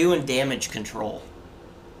 We're doing damage control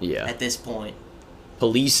Yeah. at this point.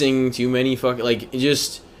 Policing too many fucking, like,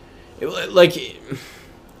 just, like,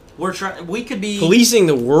 We're trying. We could be policing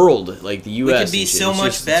the world, like the U.S. could be and shit. so It's much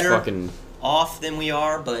just- it's better. fucking, off than we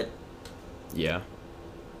are, but yeah.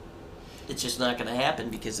 it's just not going to happen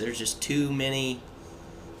because there's just too many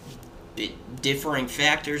differing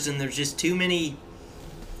factors, and there's just too many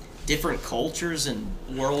different cultures and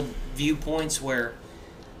world viewpoints where,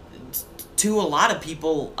 to a lot of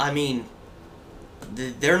people, I mean,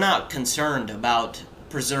 they're not concerned about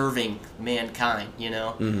preserving mankind, you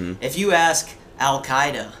know? Mhm. If you ask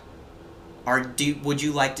Al-Qaeda, would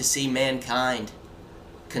you like to see mankind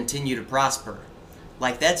continue to prosper?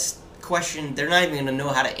 Like, that's a question, they're not even going to know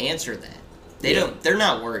how to answer that. They're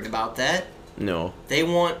not worried about that. No. They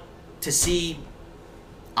want to see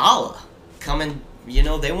Allah come and, you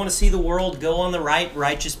know, they want to see the world go on the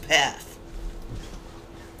righteous path.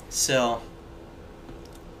 So,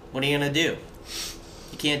 what are you going to do?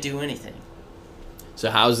 You can't do anything. So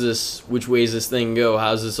which way does this thing go?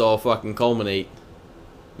 How's this all fucking culminate?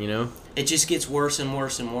 You know? It just gets worse and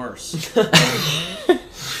worse and worse.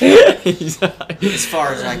 Exactly. As far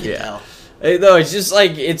as I can tell. No, it's just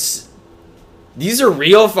like, these are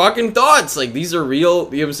real fucking thoughts. Like, these are real,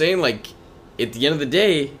 you know what I'm saying? Like, at the end of the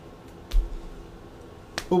day.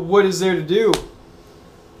 But what is there to do?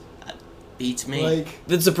 Beats me. Like,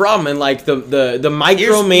 That's the problem. And, like, the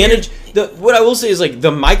micromanage. What I will say is, like,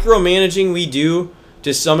 the micromanaging we do,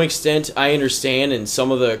 to some extent, I understand. And some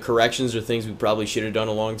of the corrections are things we probably should have done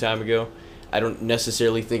a long time ago. I don't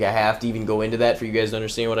necessarily think I have to even go into that for you guys to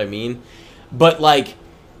understand what I mean. But, like,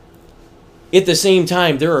 at the same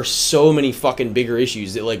time, there are so many fucking bigger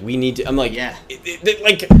issues that, like, we need to... I'm like... Yeah.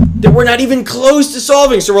 That we're not even close to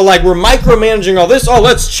solving. So we're like, we're micromanaging all this. Oh,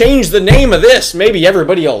 let's change the name of this. Maybe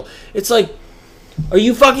everybody will... It's like, are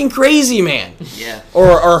you fucking crazy, man? Yeah.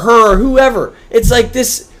 Or her or whoever. It's like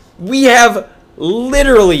this... We have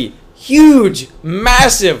literally... huge,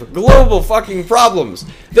 massive, global fucking problems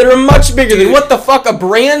that are much bigger than what the fuck a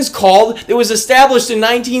brand's called that was established in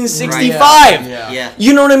 1965. Right, Yeah.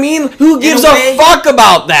 You know what I mean? Who gives a fuck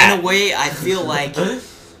about that? In a way, I feel like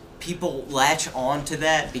people latch on to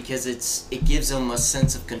that because it gives them a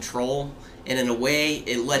sense of control, and in a way,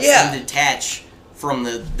 it lets them detach from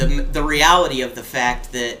the reality of the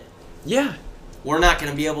fact that we're not going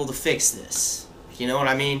to be able to fix this. You know what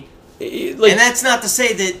I mean? And that's not to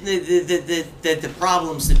say that the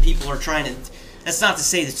problems that people are trying to. That's not to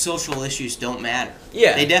say that social issues don't matter.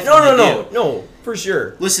 Yeah, they definitely do. No, for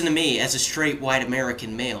sure. Listen to me, as a straight white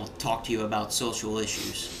American male, talk to you about social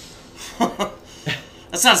issues.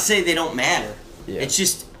 That's not to say they don't matter. Yeah. It's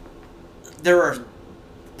just there are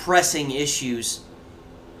pressing issues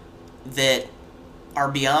that are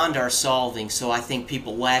beyond our solving, so I think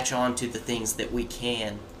people latch on to the things that we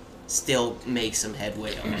can still make some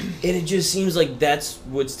headway on. And it just seems like that's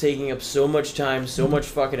what's taking up so much time, so much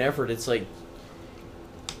fucking effort. It's like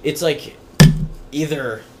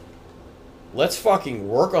either let's fucking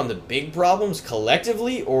work on the big problems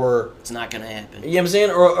collectively, or it's not gonna happen. You know what I'm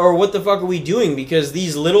saying? Or what the fuck are we doing? Because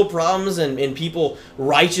these little problems and people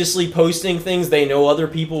righteously posting things they know other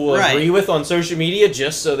people will agree with on social media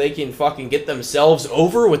just so they can fucking get themselves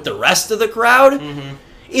over with the rest of the crowd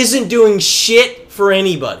isn't doing shit for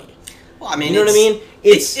anybody. Well, I mean, you know what I mean?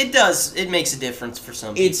 It makes a difference for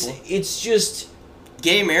some people. It's just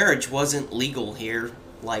gay marriage wasn't legal here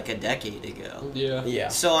like a decade ago. Yeah.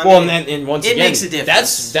 So I mean, and once it again, makes a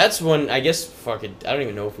difference. That's when I guess fucking I don't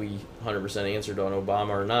even know if we 100% answered on Obama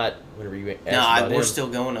or not. Whenever you asked about we're him. still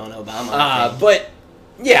going on Obama. But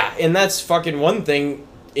yeah, and that's fucking one thing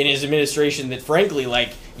in his administration that frankly,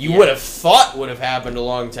 like you would have thought would have happened a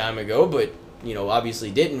long time ago, but you know,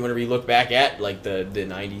 obviously didn't. Whenever you look back at like the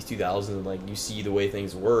 90s, 2000s, like you see the way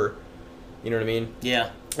things were. You know what I mean?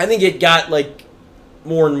 Yeah. I think it got like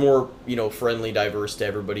more and more, you know, friendly, diverse to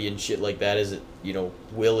everybody and shit like that as it, you know,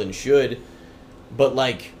 will and should. But,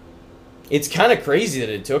 like, it's kind of crazy that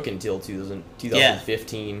it took until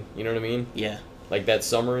 2015, you know what I mean? Yeah. Like that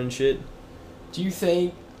summer and shit. Do you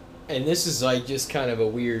think, and this is, like, just kind of a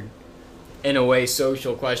weird, in a way,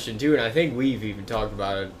 social question, too, and I think we've even talked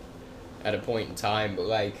about it at a point in time, but,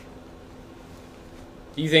 like,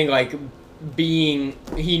 do you think, like, he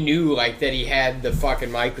knew like that he had the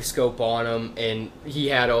fucking microscope on him and he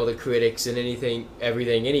had all the critics and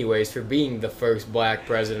everything anyways for being the first black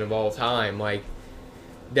president of all time, like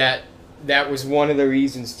that was one of the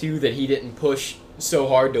reasons too that he didn't push so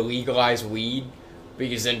hard to legalize weed,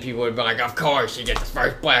 because then people would be like, of course you get the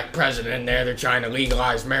first black president in there, they're trying to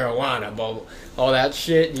legalize marijuana, blah, blah, all that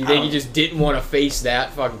shit. You think he just didn't want to face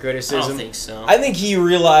that fucking criticism? I don't think so. I think he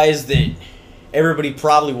realized that everybody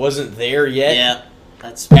probably wasn't there yet. Yeah,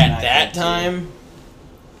 that's at that time.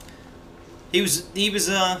 He was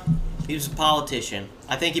a politician.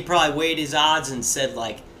 I think he probably weighed his odds and said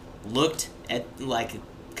looked at like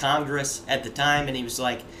Congress at the time, and he was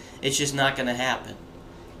like, it's just not going to happen.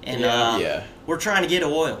 And we're trying to get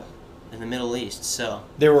oil in the Middle East, so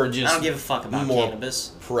there were just I don't give a fuck about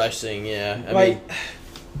cannabis. Pressing, I like, mean,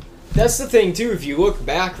 that's the thing too. If you look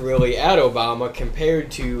back really at Obama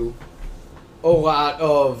compared to a lot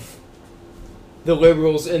of the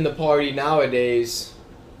liberals in the party nowadays,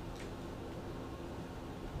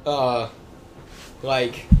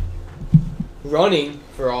 like running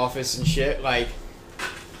for office and shit, like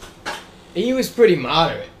he was pretty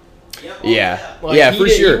moderate. Yeah, like, for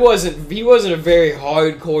sure. He wasn't a very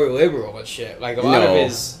hardcore liberal and shit. Like a lot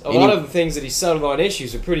of the things that he settled on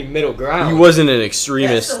issues are pretty middle ground. He wasn't an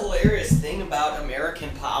extremist. That's the hilarious thing about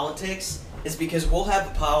American politics is because we'll have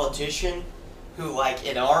a politician who, like,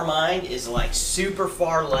 in our mind is, like, super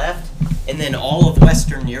far left, and then all of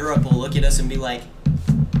Western Europe will look at us and be like,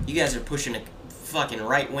 you guys are pushing a fucking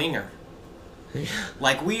right-winger.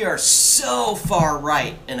 Like, we are so far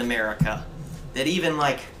right in America that even,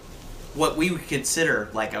 like, what we would consider,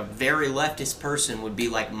 like, a very leftist person would be,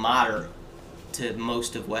 like, moderate to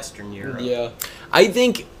most of Western Europe. Yeah. I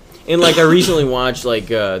think, and, like, I recently watched, like,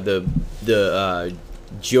 the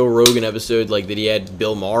Joe Rogan episode, like, that he had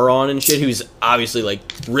Bill Maher on and shit, who's obviously, like,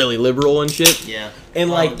 really liberal and shit. Yeah. And,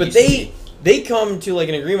 like, but they come to, like,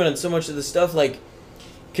 an agreement on so much of the stuff, like,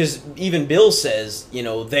 because even Bill says, you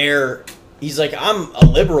know, he's like, I'm a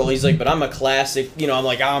liberal, he's like, but I'm a classic, you know,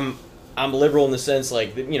 I'm liberal in the sense,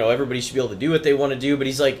 like, you know, everybody should be able to do what they want to do, but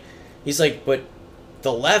he's like, but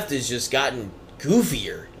the left has just gotten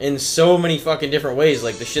goofier in so many fucking different ways,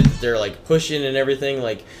 like the shit that they're like pushing and everything,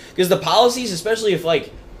 like, because the policies, especially if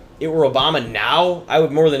like it were Obama now, I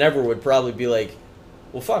would more than ever would probably be like,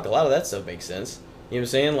 well, fuck, a lot of that stuff makes sense. You know what I'm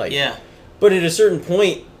saying? Like, yeah. But at a certain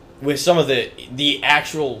point, with some of the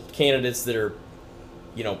actual candidates that are,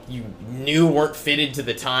 you know, you knew weren't fitted to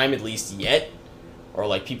the time, at least yet, or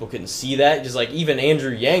like people couldn't see that, just like even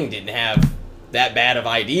Andrew Yang didn't have that bad of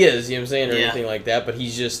ideas, you know what I'm saying, or anything like that, but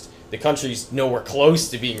he's just the country's nowhere close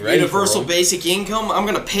to being ready. Universal for basic income. I'm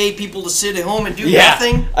gonna pay people to sit at home and do yeah,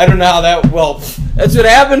 nothing. I don't know how that. Well, that's what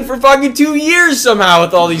happened for fucking 2 years somehow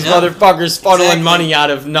with all these Yep. motherfuckers funneling Exactly. money out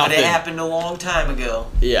of But nothing. it happened a long time ago.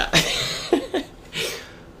 Yeah.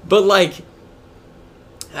 But like,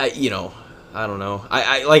 you know, I don't know.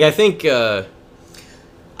 I think. I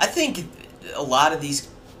think a lot of these,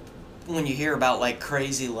 when you hear about like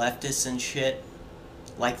crazy leftists and shit,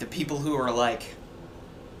 like the people who are like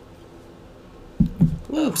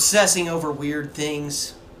obsessing over weird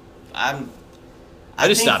things, I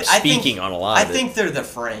just stopped speaking on a lot I of it. think they're the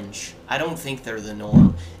fringe. I don't think they're the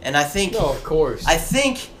norm. And I think No, of course. I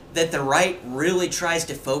think that the right really tries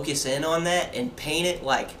to focus in on that and paint it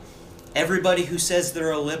like everybody who says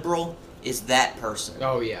they're a liberal is that person.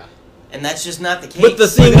 Oh yeah. And that's just not the case. But the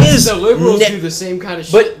thing But is, the liberals ne- do the same kind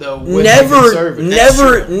of but shit though. With the conservatives. That's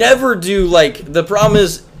true. never do like the problem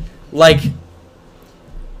is like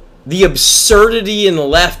the absurdity in the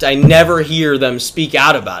left. I never hear them speak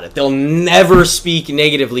out about it. They'll never speak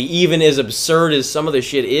negatively, even as absurd as some of the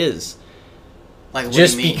shit is. like, what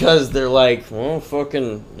Just do you mean? because they're like, well,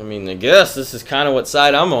 fucking, I mean, I guess this is kind of what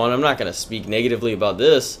side I'm on. I'm not going to speak negatively about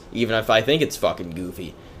this, even if I think it's fucking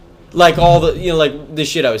goofy. Like all the, you know, like the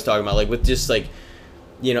shit I was talking about, like with just like,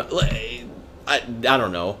 you know, I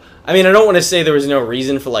don't know. I mean, I don't want to say there was no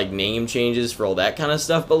reason for like name changes for all that kind of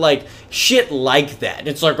stuff, but like shit like that.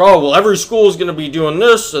 It's like, oh, well, every school is going to be doing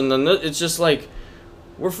this, and then it's just like,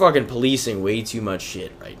 we're fucking policing way too much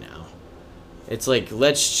shit right now. It's like,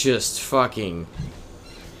 let's just fucking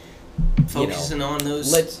Focusing on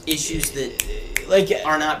those let's- issues that like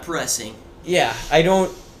are not pressing. yeah, I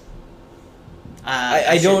don't.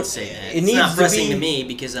 I shouldn't don't- say that. it It's needs not to pressing be- to me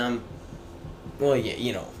because I'm. Well, yeah,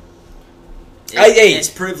 you know. It, it's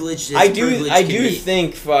privileged. As I do privileged can be.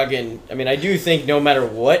 think fucking. I mean, I do think no matter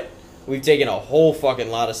what, we've taken a whole fucking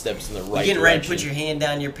lot of steps in the right You're getting ready to direction. put your hand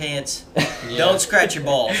down your pants. Yeah. Don't scratch your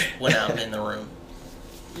balls when I'm in the room.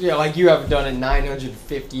 Yeah, like you have done it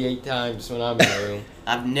 958 times when I'm in the room.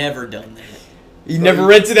 I've never done that. You never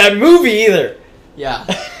rented that movie either. Yeah.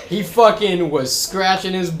 He fucking was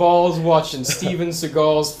scratching his balls watching Steven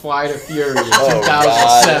Seagal's Flight of Fury in Oh,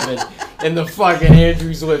 2007 in the fucking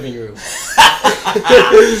Andrews living room.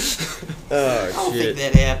 Oh I don't shit.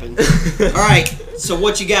 think that happened. All right. So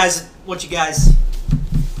what you guys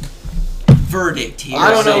verdict here?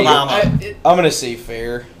 I don't know. Obama. I'm gonna say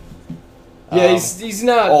fair. Yeah, he's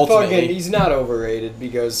not ultimately. fucking. He's not overrated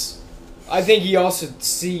because I think he also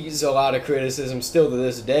sees a lot of criticism still to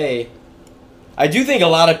this day. I do think a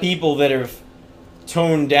lot of people that have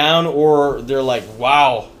toned down, or they're like,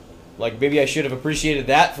 wow, like maybe I should have appreciated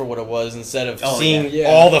that for what it was instead of Oh, seeing yeah.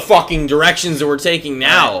 all the fucking directions that we're taking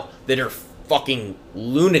now that are fucking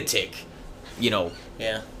lunatic, you know,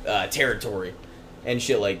 Yeah. territory and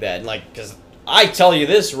shit like that. And like, because I tell you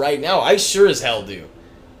this right now, I sure as hell do.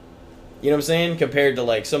 You know what I'm saying? Compared to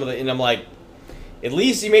like some of the, and I'm like, at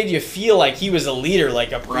least he made you feel like he was a leader, like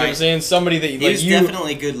a, you know what I'm Right. saying? Somebody that He like was you,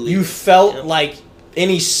 definitely a good leader. you felt Yep. like,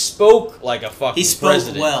 and he spoke like a fucking He spoke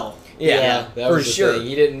president. well. Yeah, that for was the sure. thing.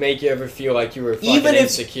 He didn't make you ever feel like you were fucking Even if-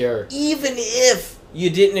 insecure. Even if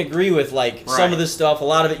you didn't agree with like some Right. of the stuff, a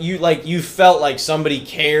lot of it, you felt like somebody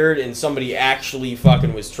cared and somebody actually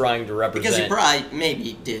fucking was trying to represent. Because he probably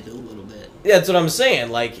maybe did a little bit. Yeah, that's what I'm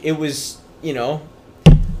saying. Like it was, you know.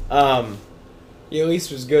 He at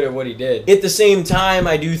least was good at what he did. At the same time,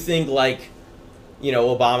 I do think like, you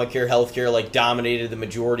know, Obamacare, healthcare, like dominated the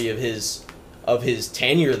majority of his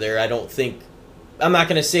tenure there. I don't think. I'm not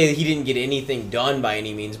going to say that he didn't get anything done by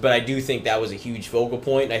any means, but I do think that was a huge focal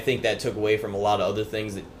point, and I think that took away from a lot of other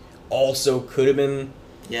things that also could have been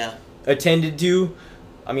Yeah. attended to.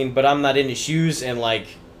 I mean, but I'm not in his shoes, and like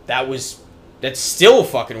that's still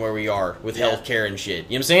fucking where we are with Yeah. healthcare and shit. You know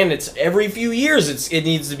what I'm saying? It's every few years it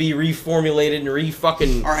needs to be reformulated and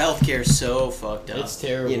re-fucking, Our healthcare is so fucked up. It's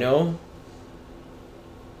terrible. you know?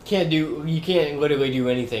 You can't literally do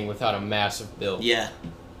anything without a massive bill. Yeah.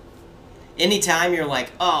 Anytime you're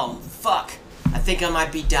like, oh, fuck, I think I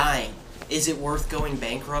might be dying. Is it worth going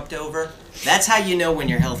bankrupt over? That's how you know when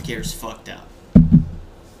your healthcare's fucked up.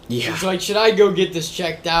 Yeah. It's like, should I go get this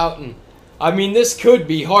checked out? And I mean, this could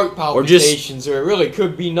be heart Or just- palpitations, or it really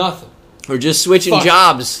could be nothing. Or just switching Fuck.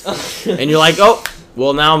 jobs. And you're like, oh,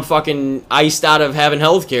 well, now I'm fucking iced out of having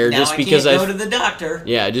healthcare Now just I because can't go to the doctor.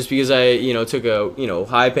 Yeah, just because I, took a,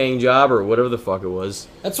 high-paying job or whatever the fuck it was.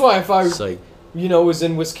 That's why if I, It's like, was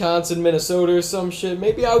in Wisconsin, Minnesota, or some shit,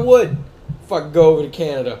 maybe I would fuck go over to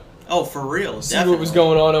Canada. Oh, for real, See definitely. what was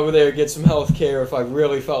going on over there, get some health care if I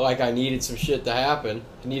really felt like I needed some shit to happen.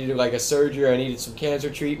 I needed like a surgery, I needed some cancer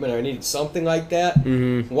treatment, or I needed something like that.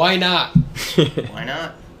 mm-hmm. Why not? Why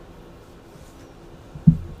not?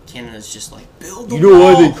 Canada's just like, build the You know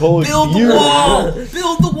wall. why they call it build beer? the wall.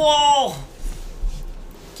 Build the wall.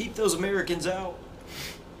 Keep those Americans out.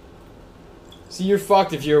 See, you're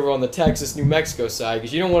fucked if you're over on the Texas-New Mexico side,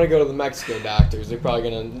 because you don't want to go to the Mexico doctors. They're probably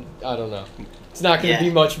going to, I don't know. It's not going to be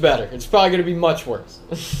much better. It's probably going to be much worse.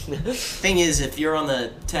 Thing is, if you're on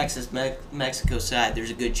the Texas-Mexico side,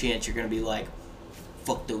 there's a good chance you're going to be like,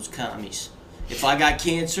 fuck those commies. If I got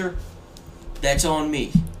cancer, that's on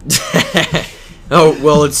me. Oh,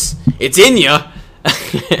 well, it's in ya.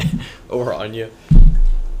 Or on you.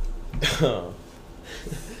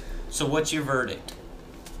 So what's your verdict?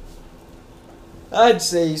 I'd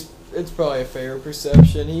say it's probably a fair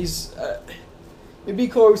perception. He's it'd be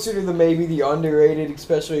closer to maybe the underrated,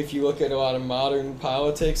 especially if you look at a lot of modern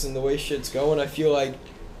politics and the way shit's going. I feel like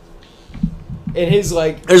in his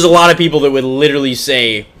there's a lot of people that would literally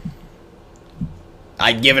say,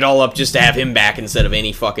 I'd give it all up just to have him back instead of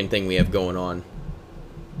any fucking thing we have going on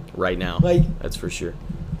right now. That's for sure.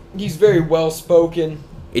 He's very well spoken.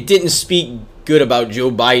 It didn't speak good about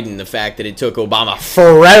Joe Biden, the fact that it took Obama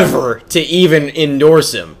forever to even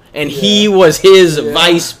endorse him. And he was his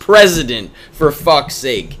vice president, for fuck's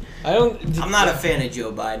sake. I'm not a fan of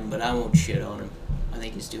Joe Biden, but I won't shit on him. I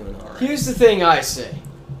think he's doing all right. Here's the thing I say.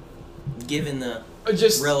 Given the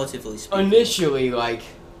just relatively speaking. Initially,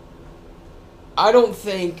 I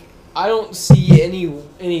don't see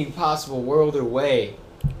any possible world or way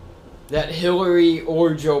that Hillary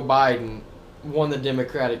or Joe Biden won the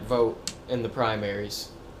Democratic vote in the primaries.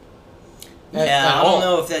 I don't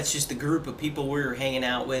know if that's just the group of people we were hanging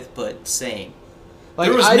out with, but same.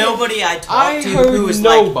 There was nobody I talked to who was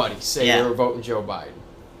nobody say they were voting Joe Biden.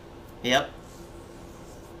 Yep.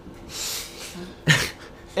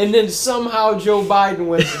 And then somehow Joe Biden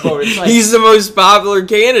wins the vote. It's he's the most popular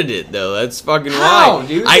candidate, though. That's fucking why.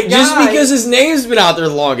 Dude? Just because his name's been out there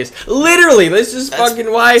the longest. Literally, that's fucking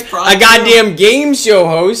why. A goddamn game show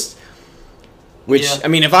host. Which, I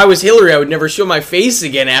mean, if I was Hillary, I would never show my face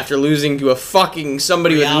again after losing to a fucking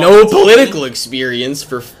somebody with no political experience,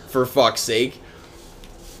 for fuck's sake.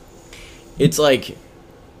 It's like...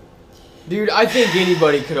 Dude, I think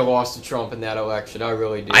anybody could have lost to Trump in that election. I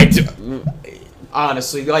really do.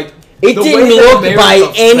 Honestly, it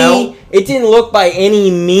didn't look by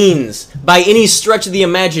any means, by any stretch of the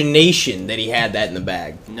imagination, that he had that in the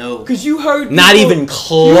bag. No. Because you heard not even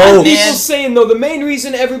close. You heard people saying, though, the main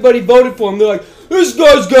reason everybody voted for him, they're like, this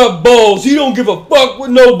guy's got balls. He don't give a fuck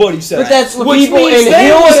what nobody said. But that's what people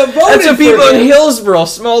in Hillsborough,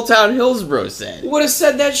 small town Hillsborough, said. Would have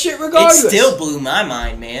said that shit regardless. It still blew my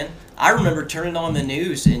mind, man. I remember turning on the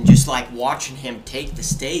news and just watching him take the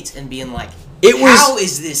states and being like, how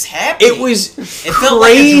is this happening? It was crazy. Felt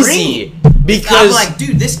like a dream. Because I'm like,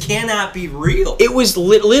 dude, this cannot be real. It was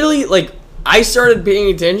literally I started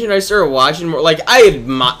paying attention. I started watching more. I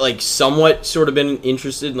had somewhat sort of been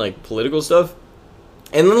interested in political stuff,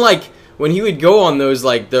 and then when he would go on those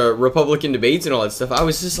the Republican debates and all that stuff, I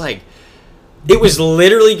was just it was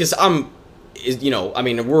literally because we're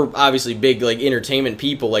obviously big entertainment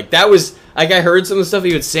people. That was I heard some of the stuff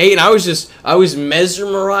he would say, and I was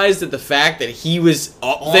mesmerized at the fact that he was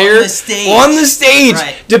up there on the stage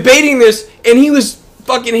right, debating this, and he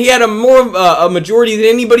had a majority than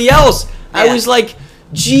anybody else. Yeah. I was like,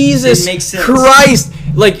 Jesus Christ!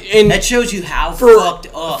 And that shows you how fucked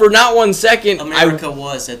up for not 1 second America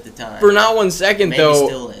was at the time. For not 1 second, though,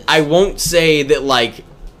 still is. I won't say that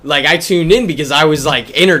I tuned in because I was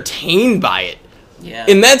entertained by it. Yeah.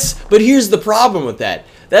 And but here's the problem with that.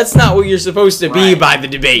 That's not what you're supposed to be by the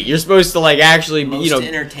debate. You're supposed to actually be, most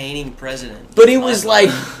entertaining president. But it was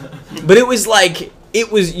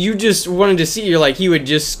you just wanted to see, he would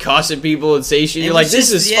just cuss at people and say shit. You're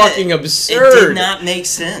this is fucking absurd. It did not make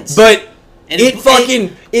sense. But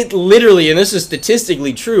it literally, and this is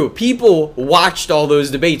statistically true, people watched all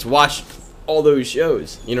those debates, watched all those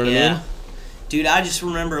shows. You know what I mean? Dude, I just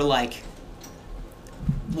remember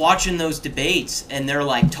watching those debates, and they're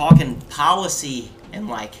talking policy and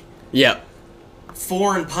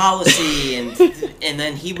foreign policy, and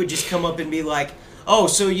then he would just come up and be like, "Oh,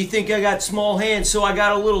 so you think I got small hands, so I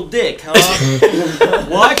got a little dick, huh?"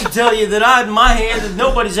 Well, I can tell you that in my hand, that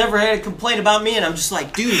nobody's ever had a complaint about me, and I'm just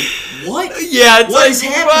like, dude, what? Yeah, it's what is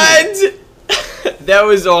happening? What? That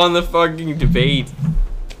was on the fucking debate.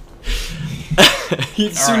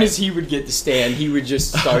 As soon as he would get to stand, he would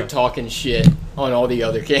just start talking shit on all the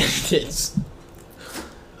other candidates.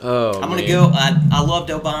 I'm going to go, I loved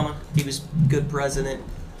Obama. He was a good president.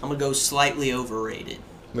 I'm going to go slightly overrated.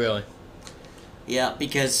 Really? Yeah,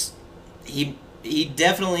 because he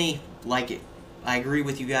definitely, I agree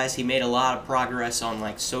with you guys, he made a lot of progress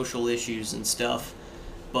on, social issues and stuff,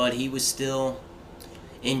 but he was still,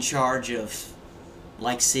 in charge of,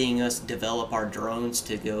 like, seeing us develop our drones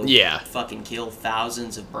to go fucking kill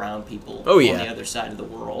thousands of brown people on the other side of the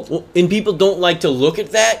world. Well, and people don't like to look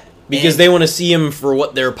at that because they want to see him for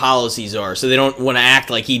what their policies are, so they don't want to act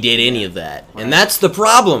like he did any of that. Right. And that's the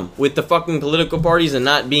problem with the fucking political parties and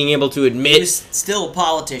not being able to admit... He was still a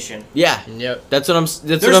politician. Yeah. Yep. That's what I'm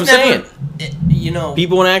saying. You know...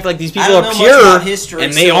 People want to act like these people are pure, history,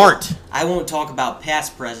 and they aren't. I won't talk about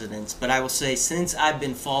past presidents, but I will say, since I've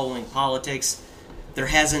been following politics, there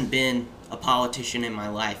hasn't been a politician in my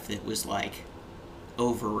life that was, like,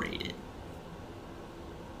 overrated.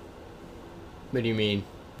 What do you mean?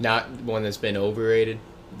 Not one that's been overrated?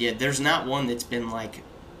 Yeah, there's not one that's been, like,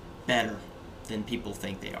 better than people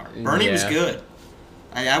think they are. Bernie was good.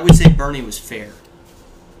 I would say Bernie was fair.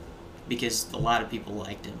 Because a lot of people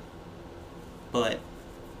liked him. But...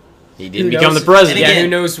 he didn't become the president. Again, who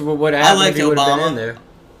knows what happened I like if he would have been Obama. in there.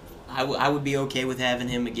 I would be okay with having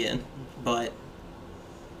him again. But...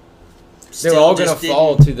 they're all going to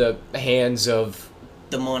fall to the hands of...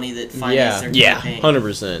 the money that financed their campaign.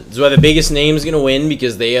 100%. That's why the biggest name's going to win,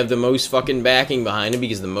 because they have the most fucking backing behind it,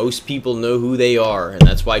 because the most people know who they are. And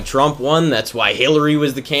that's why Trump won. That's why Hillary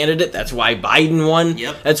was the candidate. That's why Biden won.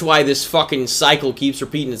 Yep. That's why this fucking cycle keeps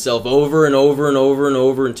repeating itself over and over and over and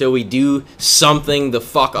over until we do something the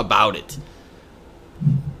fuck about it.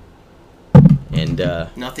 And,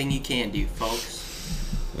 nothing you can do, folks.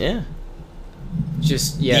 Yeah.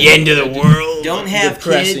 Just, the end of the world. Don't have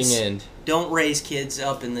depressing kids. end. Don't raise kids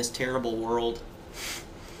up in this terrible world.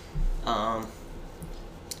 Try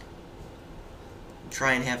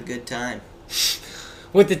and have a good time.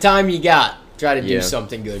 With the time you got, try to do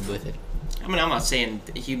something good with it. I mean, I'm not saying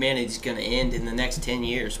humanity's going to end in the next 10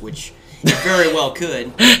 years, which it very well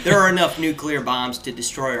could. There are enough nuclear bombs to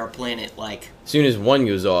destroy our planet, like... as soon as one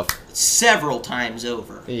goes off. Several times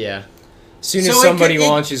over. Yeah. As soon as somebody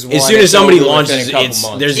launches one... as soon as somebody launches, there's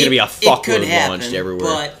going to be a fuckload launched everywhere.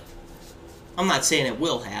 But I'm not saying it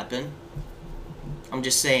will happen. I'm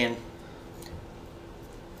just saying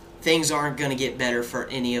things aren't going to get better for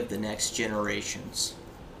any of the next generations.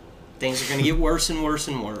 Things are going to get worse and worse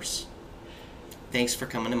and worse. Thanks for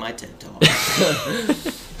coming to my TED Talk.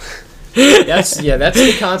 That's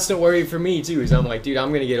the constant worry for me too. Is I'm like, dude, I'm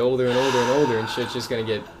going to get older and older and older, and shit's just going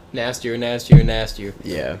to get nastier and nastier and nastier.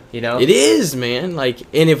 Yeah. You know? It is, man. Like,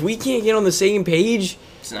 and if we can't get on the same page,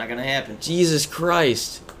 it's not going to happen. Jesus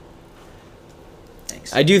Christ.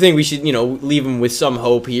 Thanks. I do think we should, leave them with some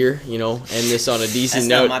hope here, end this on a decent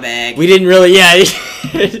note. That's not my bag. We didn't really,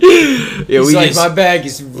 my bag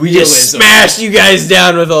is realism. We just smashed you guys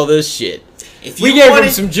down with all this shit. We gave him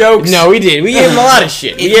some jokes. No, we did. We gave him a lot of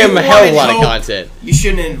shit. We gave him a hell of a lot of content. You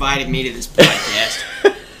shouldn't have invited me to this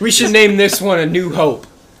podcast. We should name this one A New Hope.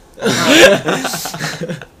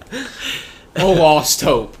 A Lost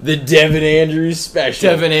Hope. The Devin Andrews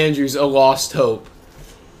special. Devin Andrews, A Lost Hope.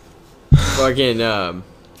 Fucking,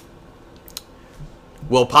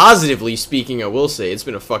 well, positively speaking, I will say, it's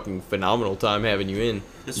been a fucking phenomenal time having you in.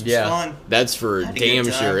 This was fun. That's for damn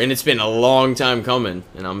sure. And it's been a long time coming,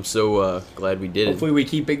 and I'm so glad we did it. Hopefully we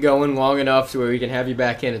keep it going long enough to where we can have you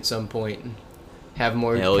back in at some point and have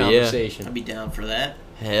more conversation. I'd be down for that.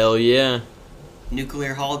 Hell yeah.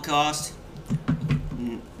 Nuclear Holocaust.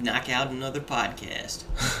 Knock out another podcast.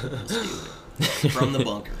 Let's do it. From the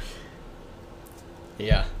bunker.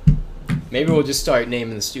 Yeah. Maybe we'll just start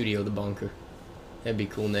naming the studio The Bunker. That'd be a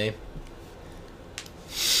cool name.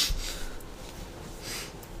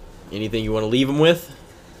 Anything you want to leave them with?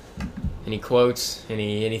 Any quotes?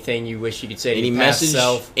 Anything you wish you could say to any your message? past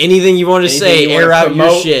self? Anything you want to say? Air out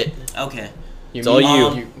your shit. Okay. It's all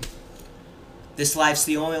you. This life's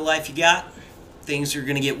the only life you got. Things are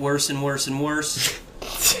going to get worse and worse and worse.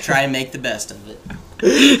 Try and make the best of it.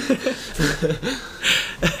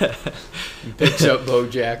 Picks up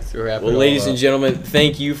Bojack to wrap it all ladies up. and gentlemen,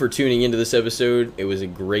 thank you for tuning into this episode. It was a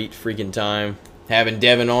great freaking time having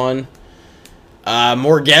Devin on.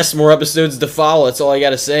 More guests, more episodes to follow. That's all I got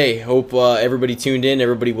to say. Hope everybody tuned in.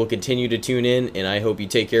 Everybody will continue to tune in, and I hope you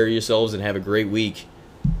take care of yourselves and have a great week.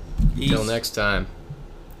 Until next time.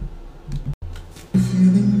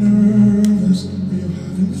 Feeling nervous, we're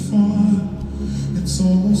having fun. It's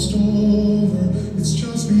almost over, it's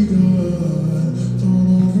just begun. Don't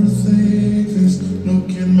overthink this, look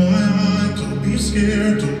in my eye. Don't be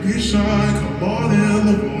scared, don't be shy. Come on in,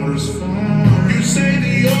 the water's fine.